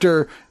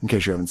character, in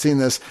case you haven't seen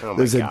this.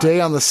 There's a day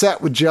on the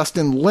set with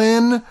Justin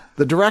Lin,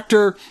 the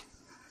director.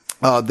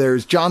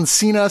 There's John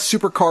Cena,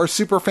 Supercar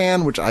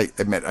Superfan, which I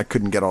admit I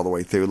couldn't get all the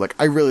way through. Like,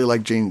 I really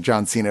like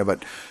John Cena,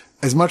 but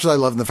as much as I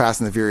love the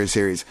Fast and the Furious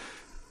series,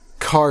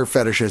 car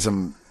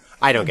fetishism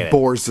I don't get it.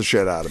 Bores the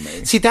shit out of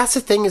me. See, that's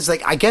the thing is,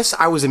 like, I guess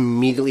I was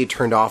immediately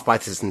turned off by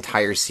this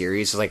entire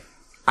series. Like,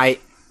 I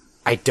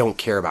don't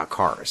care about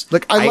cars.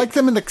 Like, I like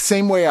them in the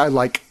same way I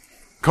like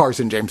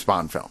cars in James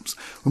Bond films.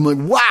 I'm like,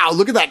 wow,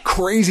 look at that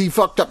crazy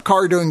fucked up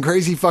car doing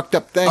crazy fucked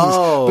up things.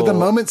 Oh. But the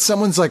moment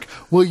someone's like,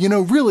 well, you know,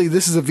 really,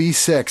 this is a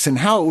V6 and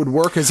how it would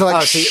work is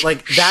like, see,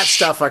 like that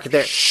stuff right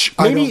there.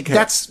 I Maybe don't care.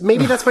 that's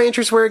my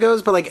interest where it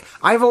goes. But like,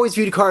 I've always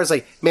viewed cars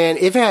like, man,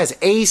 if it has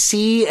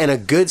AC and a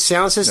good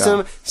sound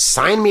system,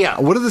 sign me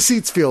up. What do the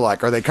seats feel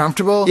like? Are they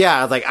comfortable?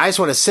 Yeah, like I just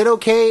want to sit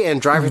okay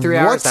and drive for 3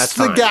 hours. What's That's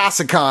the fine.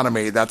 gas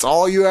economy? That's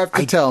all you have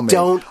to tell me.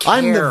 don't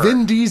I'm the care.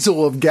 Vin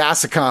Diesel of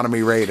gas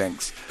economy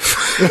ratings.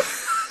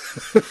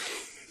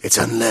 It's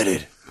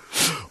unleaded.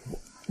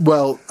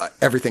 Well,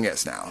 everything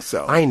is now.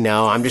 So I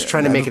know. I'm just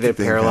trying to I make don't it a think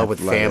they parallel have with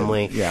let it-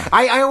 family. yeah.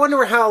 I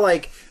wonder how I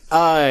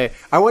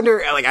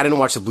didn't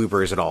watch the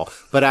bloopers at all,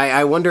 but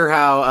I wonder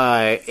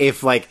how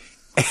if like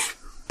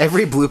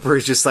every blooper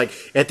is just like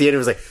at the end it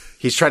was like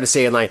he's trying to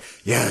say in like,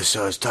 yeah,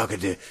 so I was talking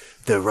to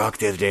The Rock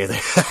the other day,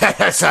 like,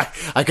 so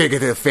I couldn't get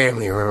to the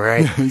family room,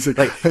 right? He's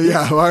like,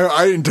 yeah,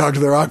 I didn't talk to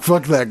The Rock.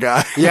 Fuck that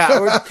guy. Yeah,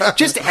 or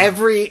just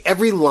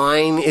every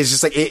line is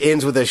just like it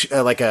ends with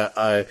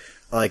a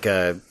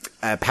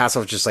pass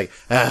off, just like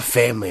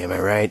family. Am I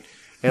right?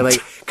 And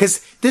like, because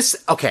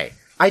this, okay,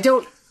 I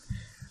don't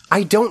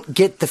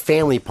get the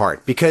family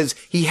part because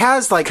he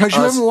has like Because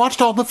you haven't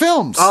watched all the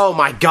films. Oh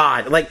my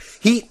god! Like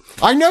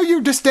I know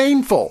you're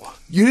disdainful.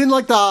 You didn't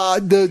like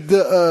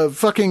the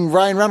fucking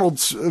Ryan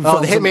Reynolds films.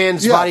 the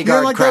Hitman's Bodyguard You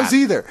didn't like crap. those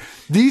either.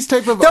 These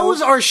type of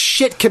those are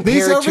shit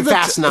compared to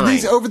Fast 9.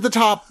 These over the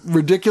top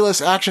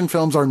ridiculous action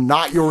films are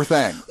not your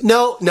thing.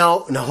 No.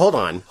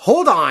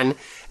 Hold on.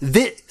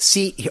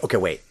 Okay,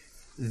 wait.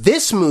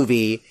 This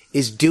movie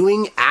is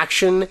doing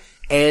action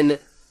and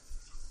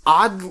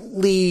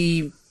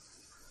oddly,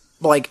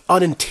 like,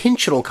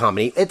 unintentional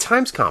comedy, at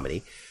times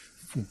comedy,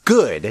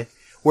 good,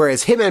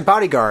 whereas Hitman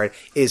Bodyguard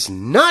is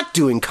not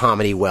doing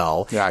comedy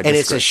well, Yeah, I and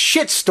it's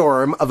disagree. a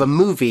shitstorm of a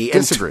movie,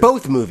 Disagree. and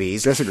both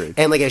movies. Disagree.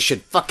 And, like, it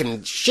should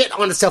fucking shit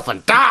on itself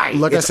and die.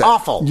 Like It's I said,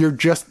 awful.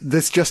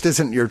 This just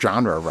isn't your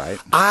genre, right?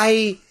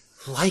 I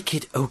like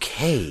it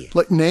okay.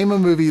 Like, name a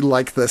movie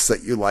like this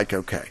that you like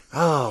okay.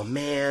 Oh,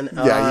 man.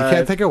 Yeah, you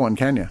can't think of one,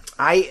 can you?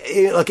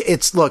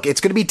 It's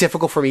going to be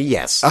difficult for me.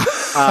 Yes.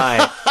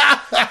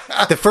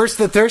 The first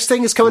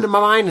thing is coming to my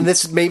mind, and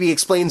this maybe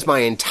explains my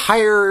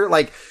entire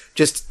like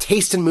just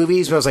taste in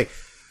movies. But I was like,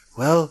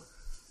 well,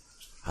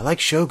 I like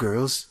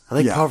Showgirls. I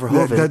like Paul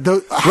Verhoeven.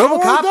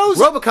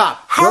 RoboCop.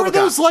 How are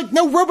those like?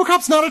 No,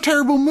 RoboCop's not a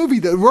terrible movie.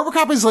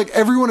 RoboCop is like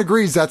everyone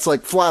agrees that's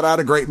like flat out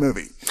a great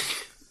movie.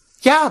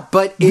 Yeah,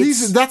 but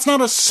That's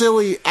not a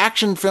silly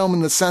action film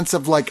in the sense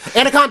of like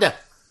Anaconda.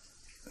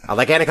 I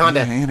like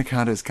Anaconda.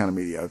 Anaconda is kind of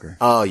mediocre.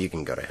 Oh, you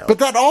can go to hell. But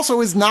that also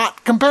is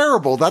not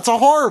comparable. That's a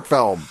horror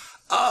film.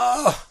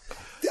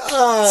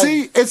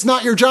 See, it's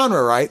not your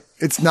genre, right?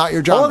 It's not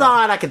your genre. Hold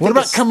on, I can What think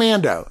about of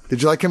Commando?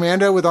 Did you like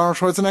Commando with Arnold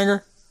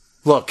Schwarzenegger?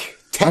 Look,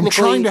 technically, I'm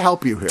trying to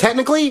help you here.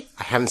 Technically,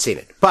 I haven't seen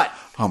it, but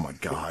Oh my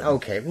god.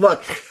 okay.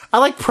 Look, I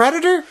like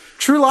Predator,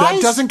 True Lies.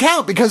 That doesn't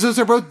count because those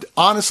are both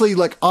honestly,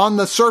 like on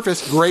the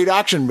surface, great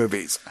action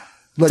movies.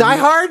 Like, Die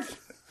Hard.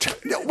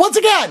 Once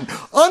again,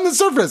 on the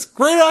surface,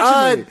 great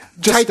action movie.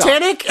 Just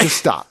Titanic? Stop. Just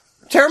stop.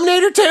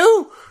 Terminator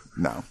 2?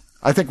 No.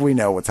 I think we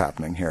know what's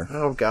happening here.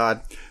 Oh,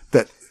 God.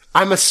 That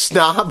I'm a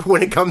snob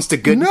when it comes to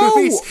good No.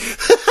 movies.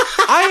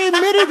 I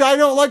admitted I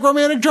don't like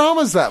romantic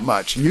dramas that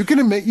much. You can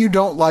admit you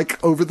don't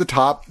like over the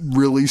top,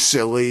 really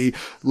silly,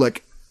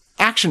 like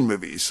action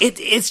movies.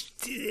 It's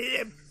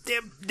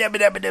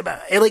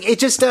like it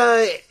just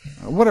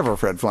Whatever,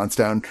 Fred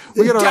Flintstone.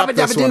 We gotta wrap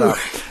this one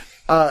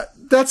up.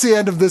 that's the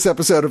end of this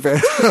episode of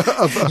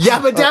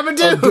Yabba Dabba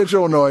Doo! of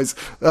Digital Noise.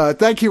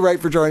 Thank you, Wright,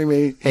 for joining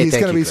me. Hey, He's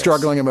thank going to you, be Chris.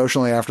 struggling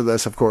emotionally after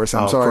this, of course.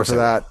 I'm of sorry course for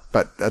I that,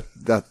 but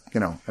that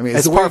I mean,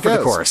 It's the way par it for the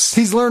goes. course.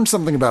 He's learned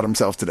something about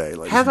himself today,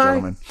 ladies Have and I?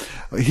 gentlemen.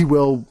 He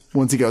will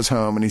once he goes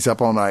home and he's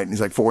up all night and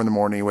he's like 4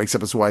 a.m. He wakes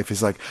up his wife.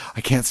 He's like,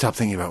 I can't stop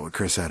thinking about what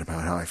Chris said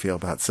about how I feel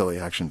about silly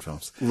action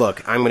films.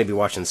 Look, I'm going to be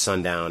watching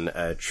Sundown,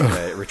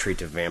 Retreat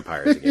to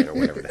Vampires again, or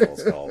whatever the hell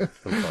it's called.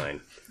 I'm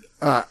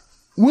fine.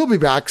 We'll be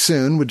back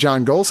soon with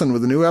John Golson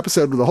with a new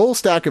episode with a whole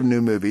stack of new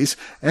movies.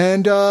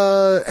 And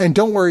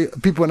don't worry,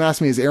 people would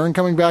ask me, is Aaron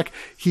coming back?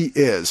 He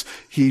is.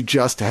 He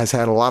just has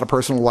had a lot of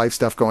personal life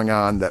stuff going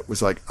on that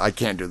was like, I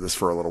can't do this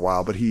for a little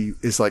while, but he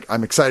is like,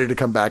 I'm excited to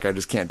come back. I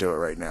just can't do it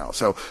right now.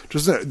 So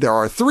there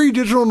are 3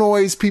 Digital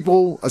Noise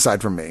people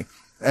aside from me,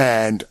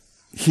 and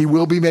he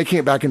will be making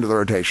it back into the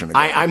rotation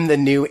again. I'm the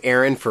new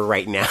Aaron for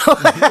right now.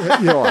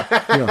 You are.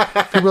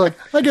 People are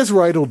like, I guess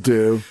Wright will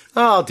do.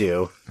 I'll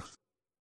do.